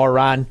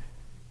moron.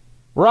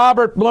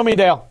 Robert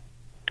Bloomingdale.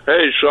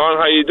 Hey, Sean,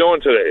 how you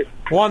doing today?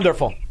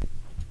 Wonderful.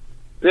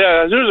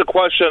 Yeah, here's a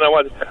question I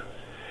want.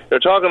 They're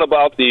talking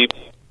about the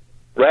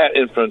rat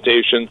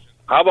infestation.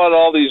 How about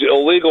all these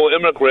illegal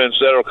immigrants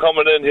that are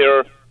coming in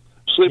here,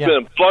 sleeping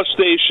in bus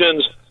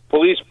stations,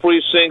 police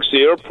precincts,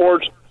 the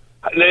airports?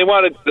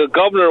 The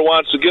governor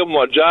wants to give them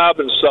a job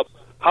and stuff.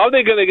 How are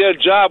they going to get a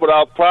job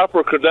without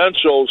proper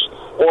credentials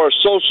or a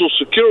social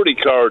security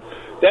card?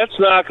 That's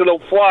not going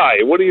to fly.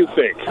 What do you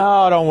think?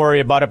 Oh, don't worry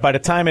about it. By the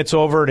time it's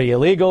over, the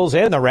illegals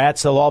and the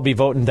rats, they'll all be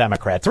voting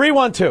Democrat.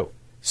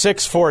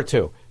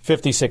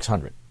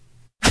 312-642-5600.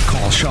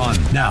 Call Sean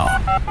now.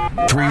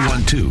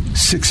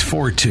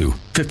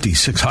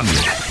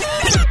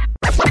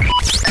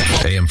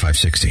 312-642-5600. AM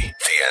 560. The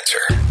Answer.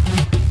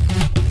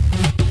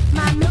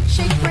 My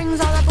milkshake brings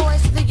all the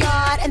boys to the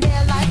yard, and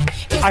they're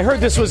like, I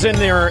heard this was in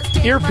their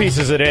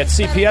earpieces of that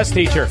CPS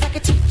teacher.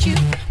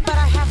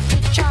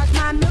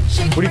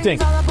 What do you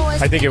think?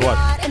 I think it was.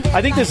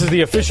 I think this is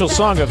the official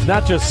song of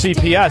not just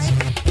CPS,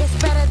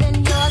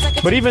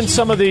 but even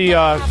some of the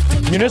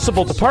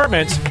municipal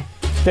departments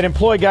that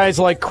employ guys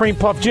like Cream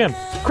Puff Jim.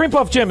 Cream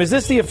Puff Jim, is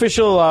this the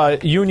official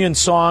union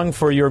song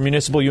for your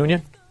municipal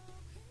union?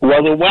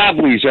 Well, the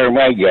Wobblies are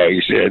my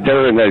guys.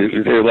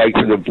 They're like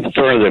the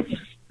turn of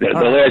the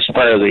last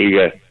part of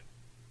the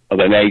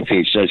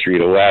 19th century.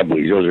 The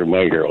Wobblies, those are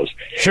my heroes.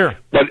 Sure.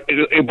 But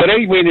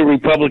anyway, the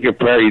Republican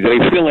Party, do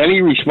they feel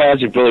any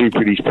responsibility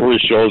for these poor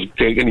souls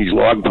taking these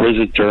long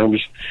prison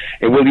terms?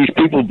 And will these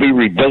people be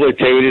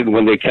rehabilitated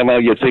when they come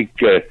out? You think?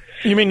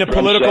 You mean the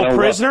political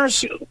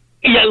prisoners?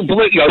 Yeah,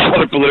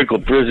 political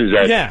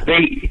prisoners. Yeah.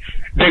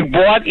 They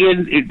brought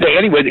in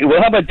anyway.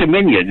 Well, how about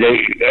Dominion?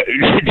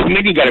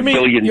 Dominion got $1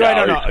 billion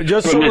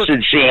from this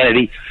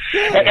insanity.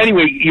 Yeah.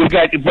 Anyway,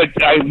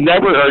 but I've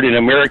never heard in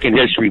American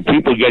history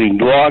people getting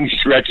long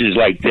stretches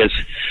like this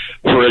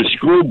for a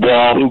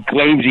screwball who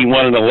claims he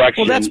won an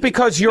election. Well, that's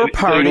because your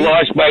party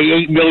lost by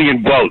 8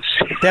 million votes.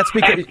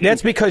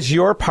 That's because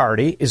your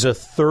party is a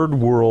third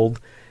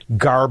world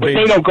garbage.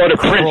 But they don't go to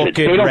prison.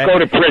 They don't go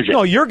to prison.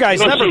 No, your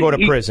guys never go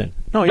to prison.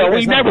 No,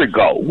 we never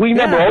go. We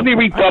never. Only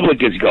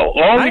Republicans go.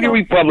 Only the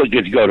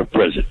Republicans go to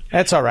prison.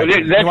 That's all right.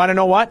 You want to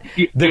know what?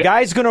 The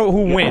guy's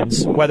who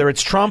wins, whether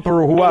it's Trump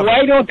or whoever,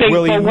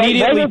 will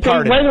immediately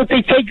pardon. Why don't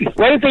they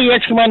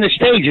ask him on the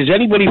stage? Does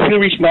anybody feel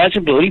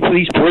responsibility for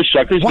these poor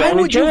suckers? Why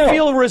would you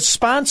feel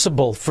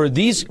responsible for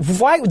these?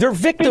 Why they're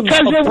victims because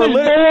of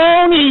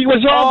baloney. It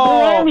was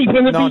all baloney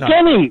from the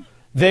beginning.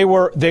 They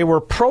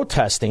were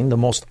protesting the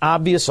most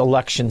obvious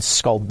election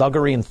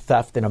skullduggery and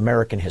theft in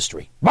American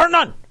history. Bar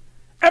none.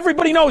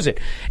 Everybody knows it.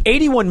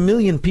 81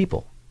 million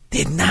people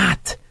did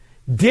not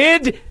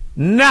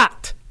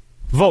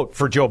vote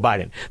for Joe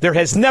Biden. There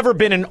has never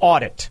been an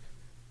audit.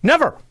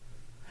 Never.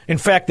 In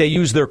fact, they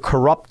use their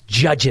corrupt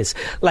judges,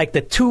 like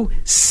the two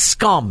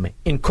scum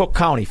in Cook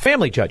County,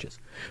 family judges,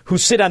 who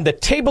sit on the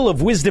Table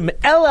of Wisdom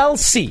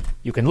LLC.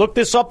 You can look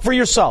this up for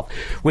yourself.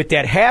 With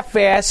that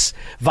half-ass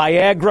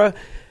Viagra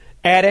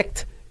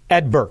addict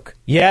Ed Burke.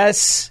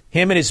 Yes,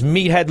 him and his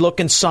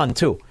meathead-looking son,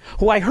 too,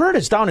 who I heard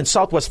is down in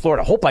Southwest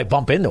Florida. Hope I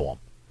bump into him.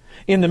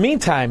 In the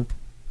meantime,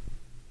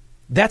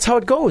 that's how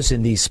it goes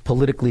in these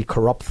politically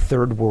corrupt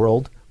third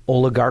world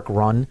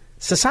oligarch-run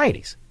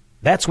societies.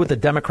 That's what the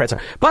Democrats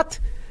are. But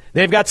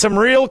they've got some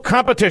real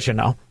competition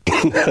now.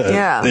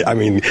 Yeah. I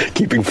mean,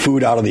 keeping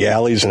food out of the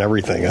alleys and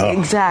everything. Oh.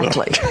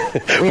 Exactly.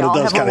 But it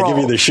does kind of give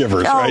you the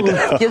shivers, right?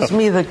 It gives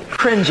me the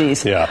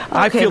cringies. Yeah. Okay,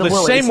 I feel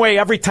the same way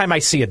every time I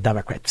see a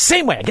Democrat.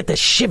 Same way. I get the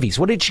shivies.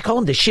 What did she call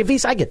them? The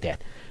shivies? I get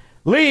that.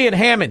 Lee and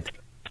Hammond.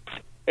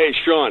 Hey,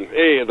 Sean.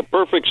 Hey, the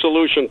perfect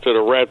solution to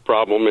the rat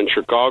problem in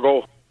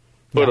Chicago,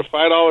 put a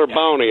 $5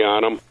 bounty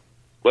on them,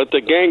 let the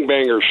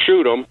gangbangers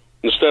shoot them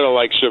instead of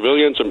like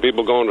civilians and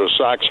people going to a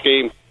Sox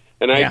game.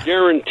 And I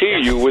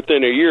guarantee you,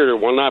 within a year, there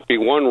will not be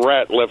one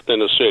rat left in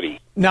the city.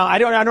 No, I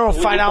don't know if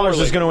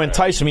 $5 is going to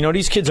entice them. You know,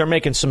 these kids are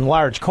making some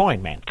large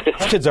coin, man.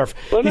 These kids are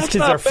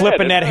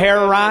flipping that hair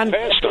on.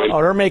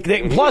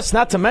 Plus,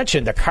 not to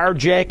mention the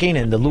carjacking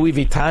and the Louis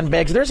Vuitton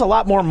bags. There's a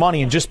lot more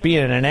money in just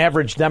being an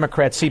average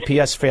Democrat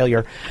CPS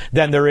failure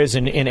than there is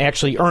in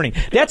actually earning.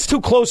 That's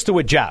too close to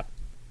a job,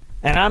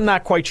 and I'm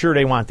not quite sure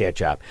they want that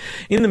job.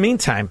 In the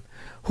meantime,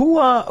 who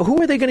are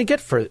they going to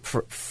get for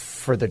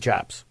the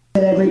jobs?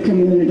 every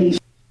community.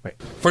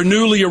 For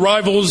newly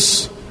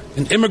arrivals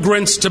and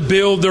immigrants to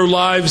build their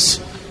lives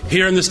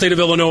here in the state of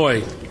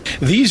Illinois.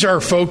 These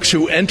are folks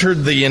who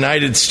entered the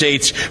United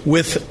States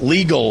with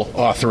legal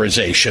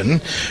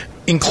authorization,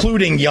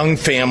 including young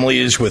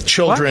families with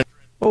children.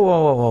 What?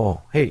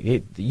 Whoa.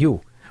 Hey,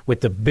 you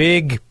with the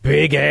big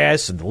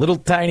ass and the little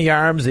tiny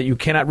arms that you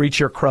cannot reach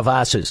your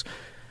crevasses.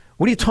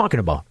 What are you talking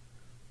about?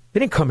 They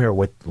didn't come here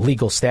with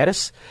legal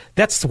status.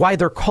 That's why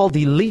they're called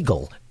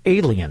illegal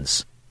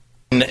aliens.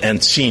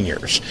 And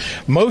seniors.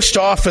 Most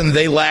often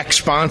they lack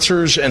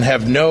sponsors and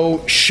have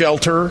no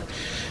shelter.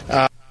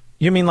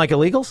 You mean like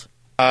illegals?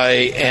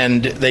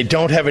 And they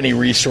don't have any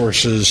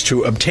resources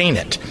to obtain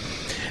it.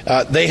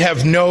 They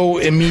have no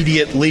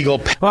immediate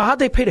legal... Well, how'd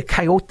they pay the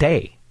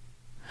coyote?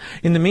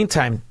 In the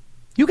meantime,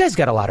 you guys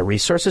got a lot of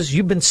resources.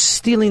 You've been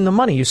stealing the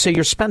money you say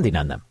you're spending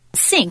on them.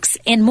 Sinks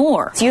and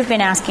more. You've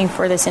been asking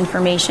for this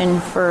information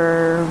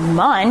for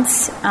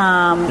months,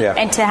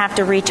 and to have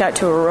to reach out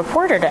to a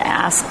reporter to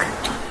ask.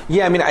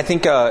 Yeah, I mean, I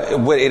think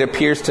what it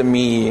appears to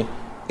me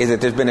is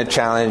that there's been a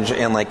challenge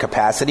in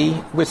capacity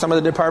with some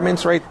of the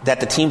departments, right? That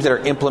the teams that are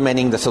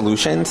implementing the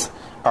solutions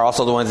are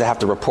also the ones that have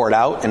to report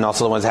out and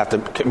also the ones that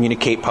have to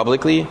communicate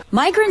publicly.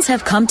 Migrants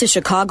have come to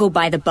Chicago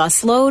by the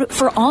busload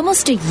for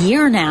almost a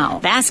year now.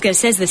 Vasquez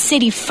says the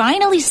city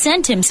finally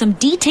sent him some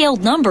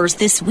detailed numbers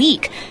this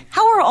week.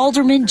 How are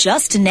aldermen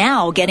just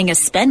now getting a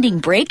spending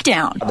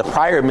breakdown? The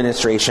prior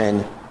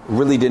administration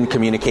really didn't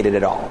communicate it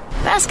at all.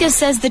 Vasquez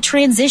says the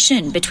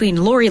transition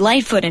between Lori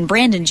Lightfoot and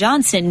Brandon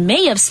Johnson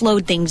may have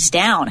slowed things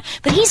down,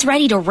 but he's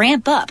ready to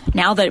ramp up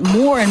now that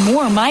more and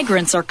more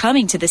migrants are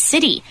coming to the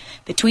city.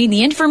 Between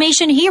the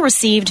information he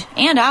received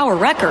and our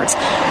records,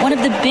 one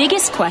of the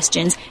biggest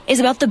questions is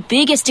about the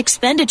biggest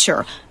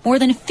expenditure, more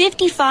than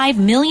 $55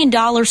 million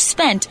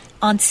spent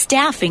on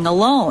staffing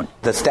alone.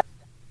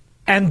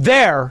 And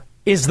there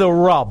is the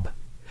rub.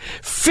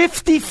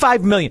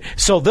 $55 million.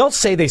 So they'll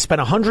say they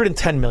spent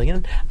 $110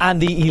 million on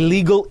the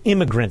illegal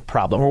immigrant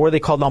problem, or what they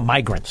call now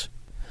migrants.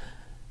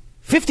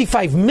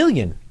 $55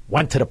 million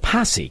went to the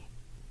posse.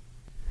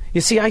 You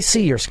see, I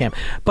see your scam.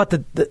 But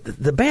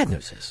the bad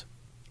news is,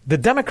 the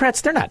Democrats,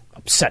 they're not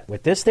upset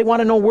with this. They want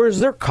to know where's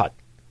their cut.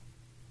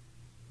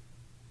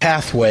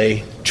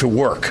 Pathway to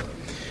work.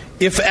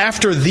 If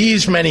after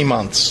these many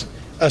months,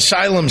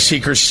 asylum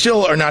seekers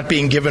still are not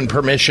being given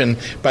permission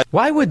by...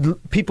 Why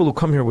would people who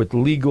come here with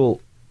legal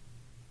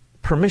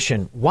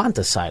permission want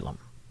asylum?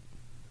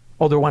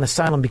 Oh, they want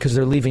asylum because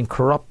they're leaving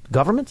corrupt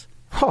governments?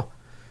 Huh.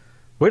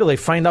 Wait till they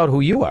find out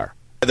who you are.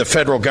 The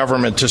federal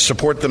government to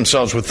support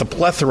themselves with the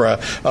plethora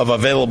of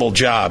available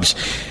jobs.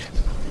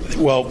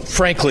 Well,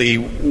 frankly,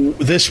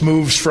 this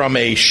moves from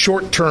a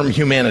short-term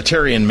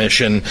humanitarian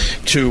mission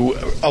to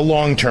a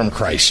long-term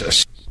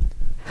crisis.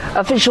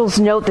 Officials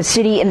note the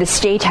city and the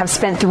state have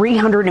spent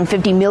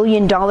 $350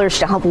 million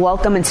to help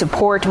welcome and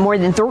support more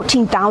than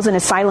 13,000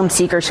 asylum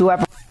seekers who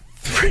have...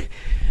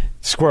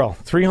 Squirrel,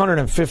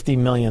 $350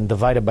 million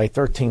divided by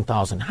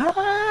 13,000.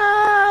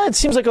 It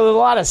seems like a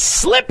lot of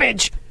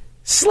slippage.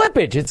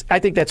 I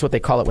think that's what they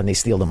call it when they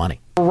steal the money.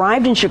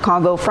 Arrived in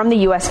Chicago from the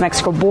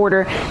U.S.-Mexico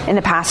border in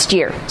the past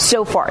year.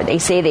 So far, they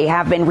say they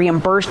have been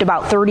reimbursed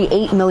about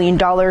 $38 million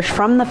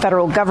from the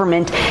federal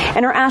government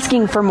and are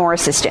asking for more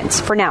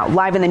assistance. For now,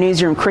 live in the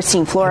newsroom,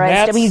 Christine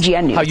Flores,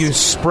 WGN News. How you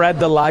spread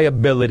the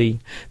liability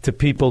to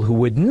people who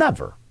would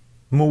never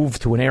move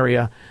to an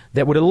area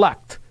that would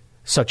elect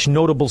such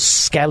notable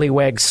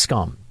scallywag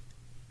scum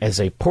as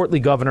a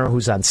portly governor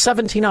who's on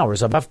 17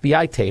 hours of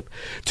FBI tape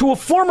to a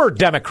former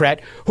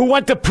Democrat who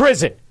went to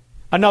prison,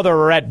 another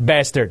rat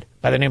bastard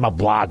by the name of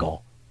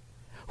Blago,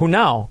 who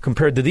now,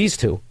 compared to these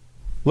two,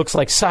 looks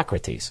like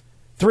Socrates.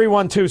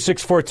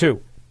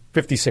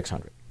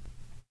 312-642-5600.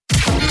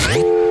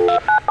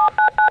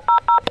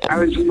 I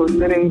was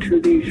listening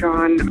to the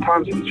Sean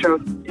Thompson show.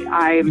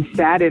 I am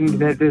saddened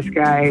that this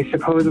guy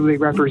supposedly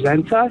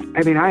represents us.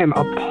 I mean, I am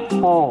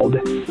appalled.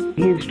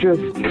 He's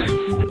just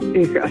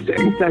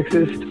disgusting,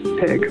 sexist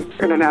pig,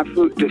 and an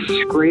absolute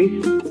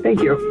disgrace.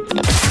 Thank you.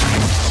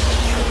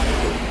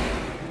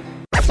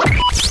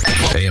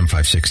 AM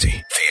 560,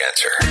 The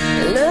Answer.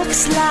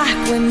 Looks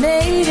like we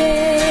made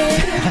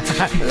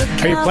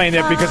it. Are you playing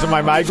that because of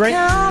my migraine?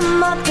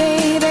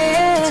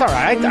 It's all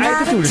right.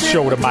 I could do the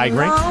show with a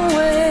migraine.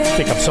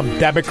 Think of some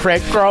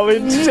Democrat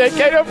crawling,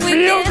 taking a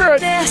feel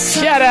good.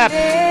 Shut up.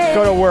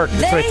 Go to work.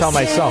 That's what I tell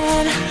myself.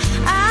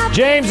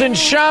 James in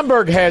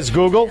Schaumburg has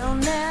Google.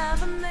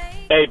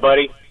 Hey,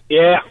 buddy.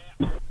 Yeah,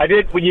 I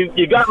did. When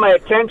you got my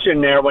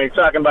attention there when you're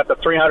talking about the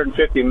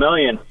 $350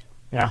 million.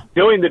 Yeah.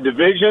 Doing the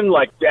division,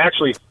 like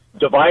actually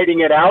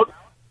dividing it out,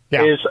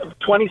 is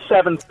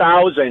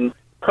 $27,000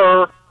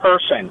 per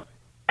person,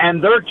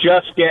 and they're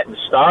just getting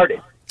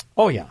started.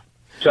 Oh yeah.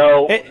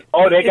 So,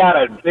 they got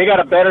a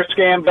better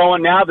scam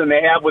going now than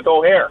they have with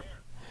O'Hare.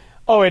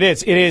 Oh, it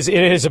is. It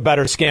is a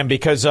better scam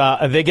because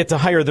they get to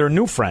hire their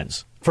new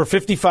friends for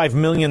 $55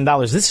 million.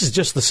 This is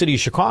just the city of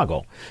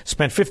Chicago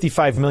spent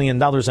 $55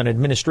 million on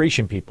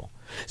administration people.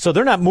 So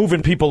they're not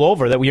moving people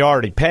over that we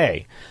already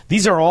pay.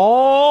 These are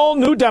all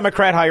new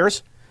Democrat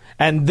hires,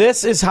 And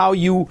this is how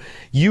you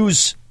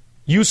use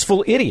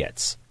useful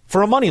idiots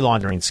for a money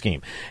laundering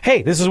scheme.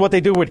 Hey, this is what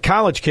they do with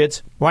college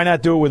kids. Why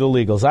not do it with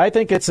illegals? I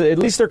think it's at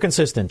least they're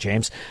consistent,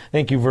 James.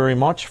 Thank you very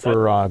much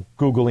for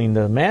Googling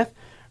the math.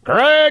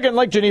 Greg in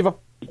Lake Geneva.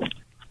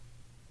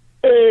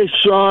 Hey,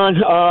 Sean.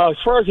 As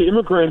far as the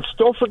immigrants,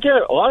 don't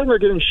forget, a lot of them are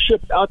getting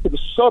shipped out to the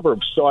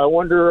suburbs, so I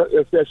wonder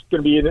if that's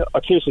going to be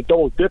a case of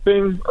double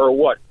dipping or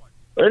what.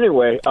 But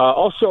anyway,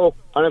 also,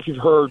 I don't know if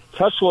you've heard,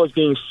 Tesla is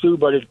being sued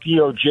by the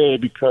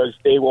DOJ because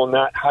they will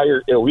not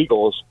hire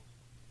illegals.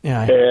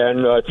 Yeah,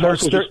 and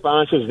Tesla's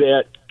response is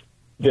that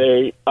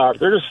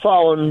they're just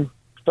following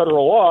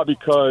federal law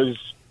because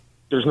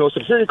there's no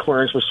security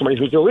clearance for somebody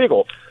who's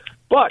illegal.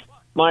 But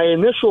my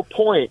initial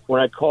point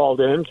when I called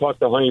in, talked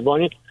to Honey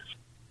Bunny,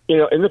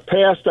 in the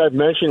past I've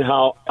mentioned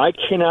how I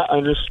cannot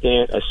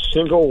understand a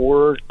single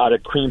word out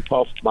of Cream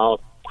Puff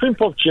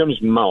Jim's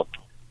mouth.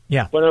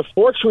 Yeah. But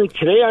unfortunately,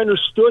 today I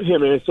understood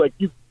him, and it's like,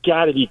 you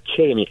got to be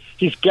kidding me.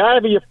 He's got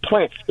to be a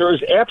plant. There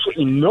is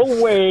absolutely no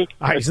way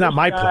he's not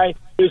my plant.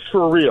 Is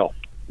for real.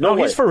 No,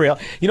 he's for real.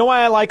 You know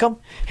why I like him?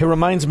 He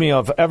reminds me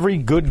of every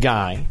good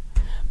guy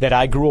that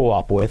I grew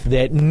up with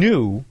that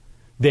knew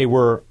they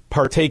were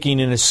partaking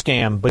in a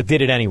scam but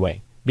did it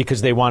anyway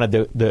because they wanted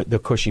the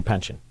cushy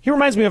pension. He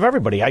reminds me of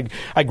everybody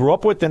I grew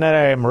up with and that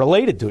I am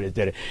related to that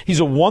did it. He's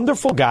a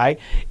wonderful guy.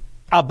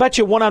 I'll bet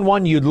you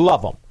one-on-one you'd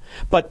love him.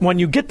 But when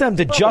you get them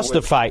to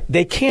justify,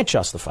 they can't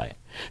justify it.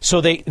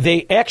 So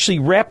they actually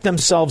wrap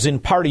themselves in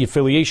party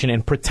affiliation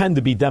and pretend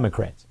to be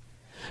Democrats.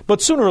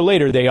 But sooner or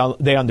later,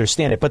 they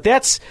understand it. But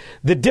that's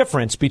the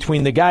difference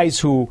between the guys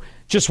who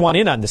just want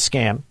in on the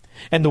scam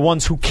and the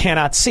ones who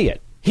cannot see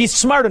it. He's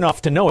smart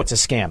enough to know it's a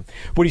scam.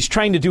 What he's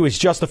trying to do is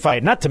justify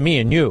it, not to me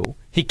and you.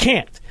 He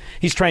can't.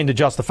 He's trying to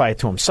justify it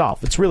to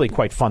himself. It's really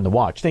quite fun to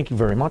watch. Thank you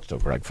very much, though,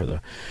 Greg, for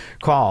the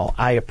call.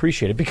 I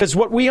appreciate it. Because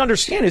what we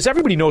understand is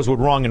everybody knows what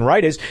wrong and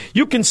right is.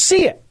 You can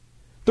see it.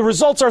 The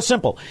results are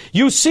simple.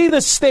 You see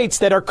the states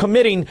that are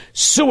committing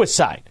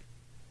suicide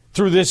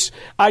through this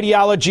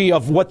ideology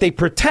of what they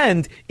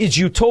pretend is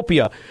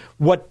utopia.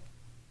 What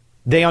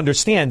they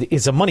understand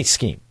is a money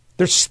scheme.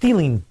 They're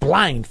stealing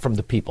blind from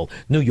the people.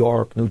 New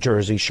York, New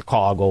Jersey,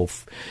 Chicago,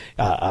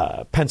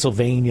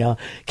 Pennsylvania,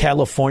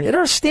 California.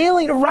 They're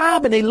stealing to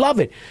rob, and they love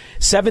it.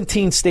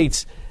 17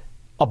 states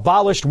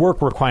abolished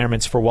work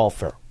requirements for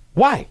welfare.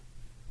 Why?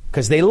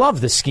 Because they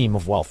love the scheme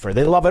of welfare.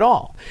 They love it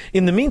all.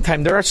 In the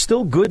meantime, there are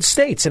still good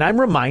states, and I'm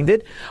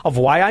reminded of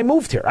why I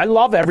moved here. I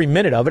love every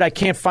minute of it. I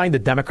can't find a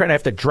Democrat. I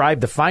have to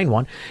drive to find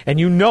one, and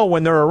you know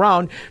when they're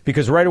around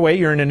because right away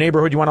you're in a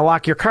neighborhood, you want to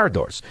lock your car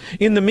doors.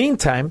 In the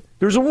meantime,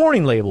 there's a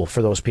warning label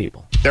for those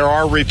people. There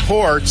are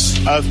reports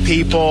of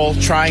people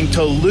trying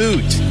to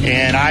loot,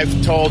 and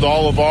I've told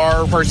all of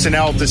our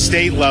personnel at the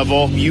state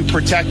level, you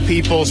protect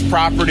people's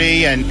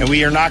property, and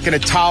we are not going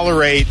to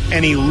tolerate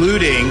any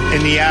looting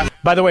in the...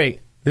 By the way,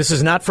 this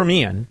is not from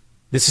Ian.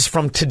 This is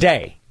from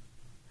today.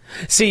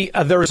 See,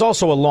 there is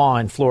also a law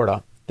in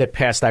Florida that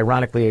passed,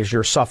 ironically, as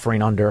you're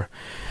suffering under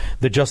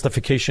the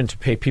justification to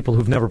pay people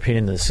who've never paid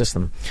into the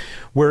system,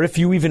 where if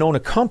you even own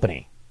a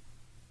company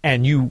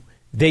and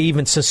they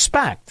even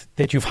suspect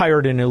that you've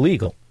hired an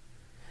illegal,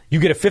 you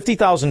get a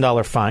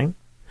 $50,000 fine,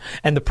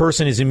 and the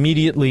person is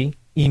immediately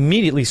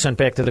sent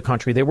back to the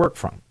country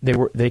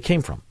they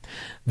came from.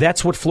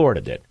 That's what Florida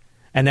did.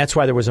 And that's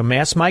why there was a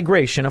mass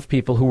migration of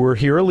people who were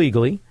here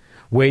illegally,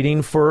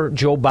 waiting for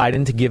Joe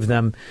Biden to give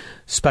them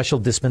special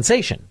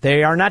dispensation.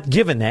 They are not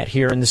given that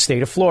here in the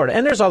state of Florida.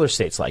 And there's other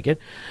states like it.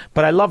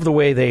 But I love the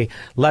way they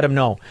let them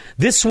know.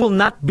 This will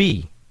not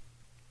be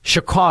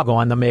Chicago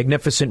on the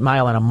Magnificent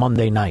Mile on a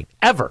Monday night,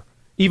 ever,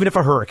 even if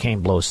a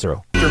hurricane blows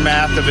through.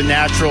 Aftermath of a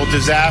natural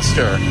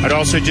disaster. I'd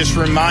also just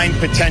remind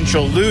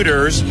potential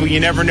looters who you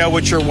never know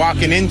what you're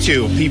walking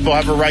into. People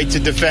have a right to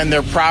defend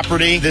their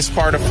property. This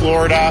part of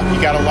Florida, you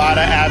got a lot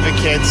of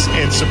advocates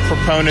and some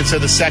proponents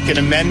of the Second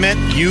Amendment.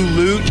 You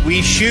loot,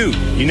 we shoot.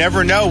 You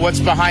never know what's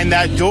behind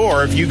that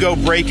door. If you go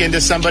break into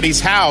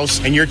somebody's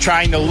house and you're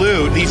trying to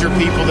loot, these are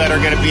people that are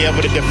going to be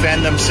able to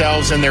defend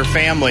themselves and their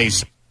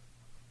families.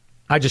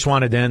 I just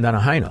wanted to end on a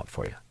high note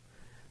for you.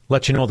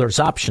 Let you know there's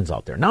options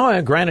out there.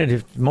 Now, granted,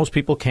 if most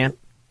people can't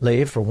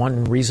leave for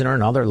one reason or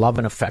another, love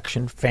and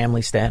affection,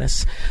 family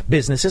status,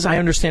 businesses, I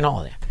understand all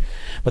of that.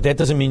 But that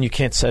doesn't mean you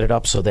can't set it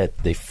up so that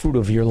the fruit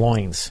of your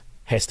loins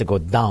has to go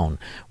down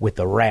with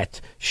the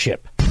rat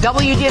ship.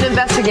 WGN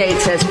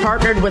Investigates has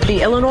partnered with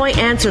the Illinois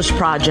Answers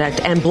Project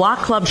and Block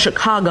Club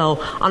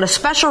Chicago on a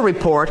special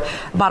report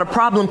about a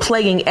problem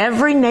plaguing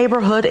every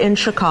neighborhood in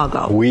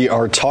Chicago. We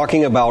are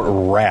talking about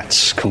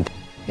rats.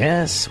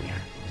 Yes, we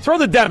are. Throw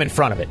the dem in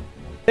front of it.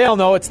 They all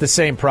know it's the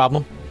same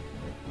problem.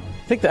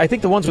 I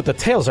think the ones with the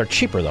tails are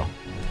cheaper, though.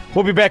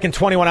 We'll be back in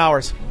 21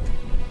 hours.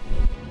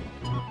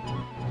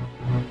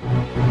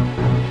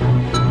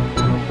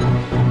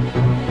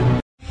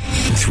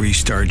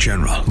 3-star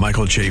general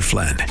Michael J.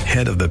 Flynn,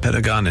 head of the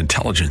Pentagon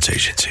Intelligence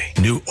Agency,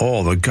 knew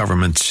all the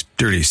government's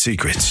dirty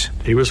secrets.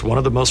 He was one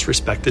of the most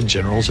respected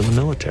generals in the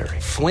military.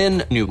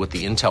 Flynn knew what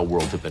the intel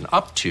world had been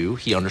up to.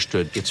 He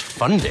understood its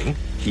funding.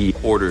 He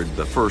ordered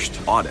the first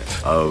audit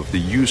of the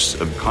use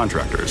of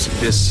contractors.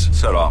 This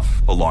set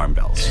off alarm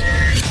bells.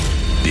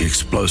 The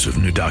explosive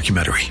new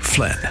documentary,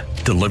 Flynn,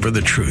 Deliver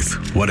the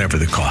Truth, Whatever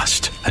the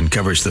Cost,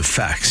 uncovers the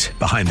facts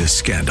behind this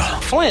scandal.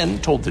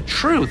 Flynn told the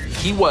truth.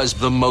 He was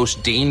the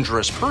most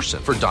dangerous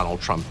person for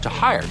Donald Trump to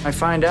hire. I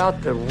find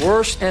out the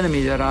worst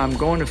enemy that I'm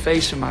going to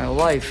face in my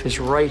life is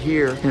right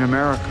here in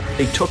America.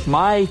 They took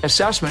my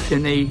assessment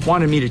and they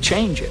wanted me to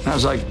change it. And I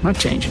was like, I'm not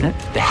changing it.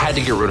 They had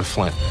to get rid of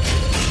Flynn.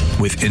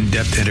 With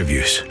in-depth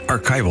interviews,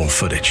 archival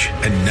footage,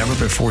 and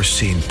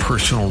never-before-seen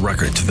personal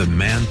records of the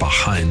man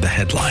behind the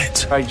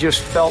headlines. I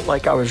just felt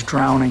like I was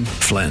drowning.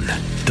 Flynn,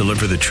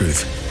 Deliver the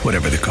Truth,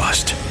 Whatever the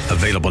Cost.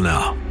 Available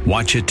now.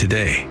 Watch it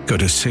today. Go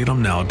to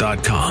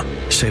salemnow.com.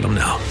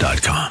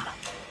 salemnow.com.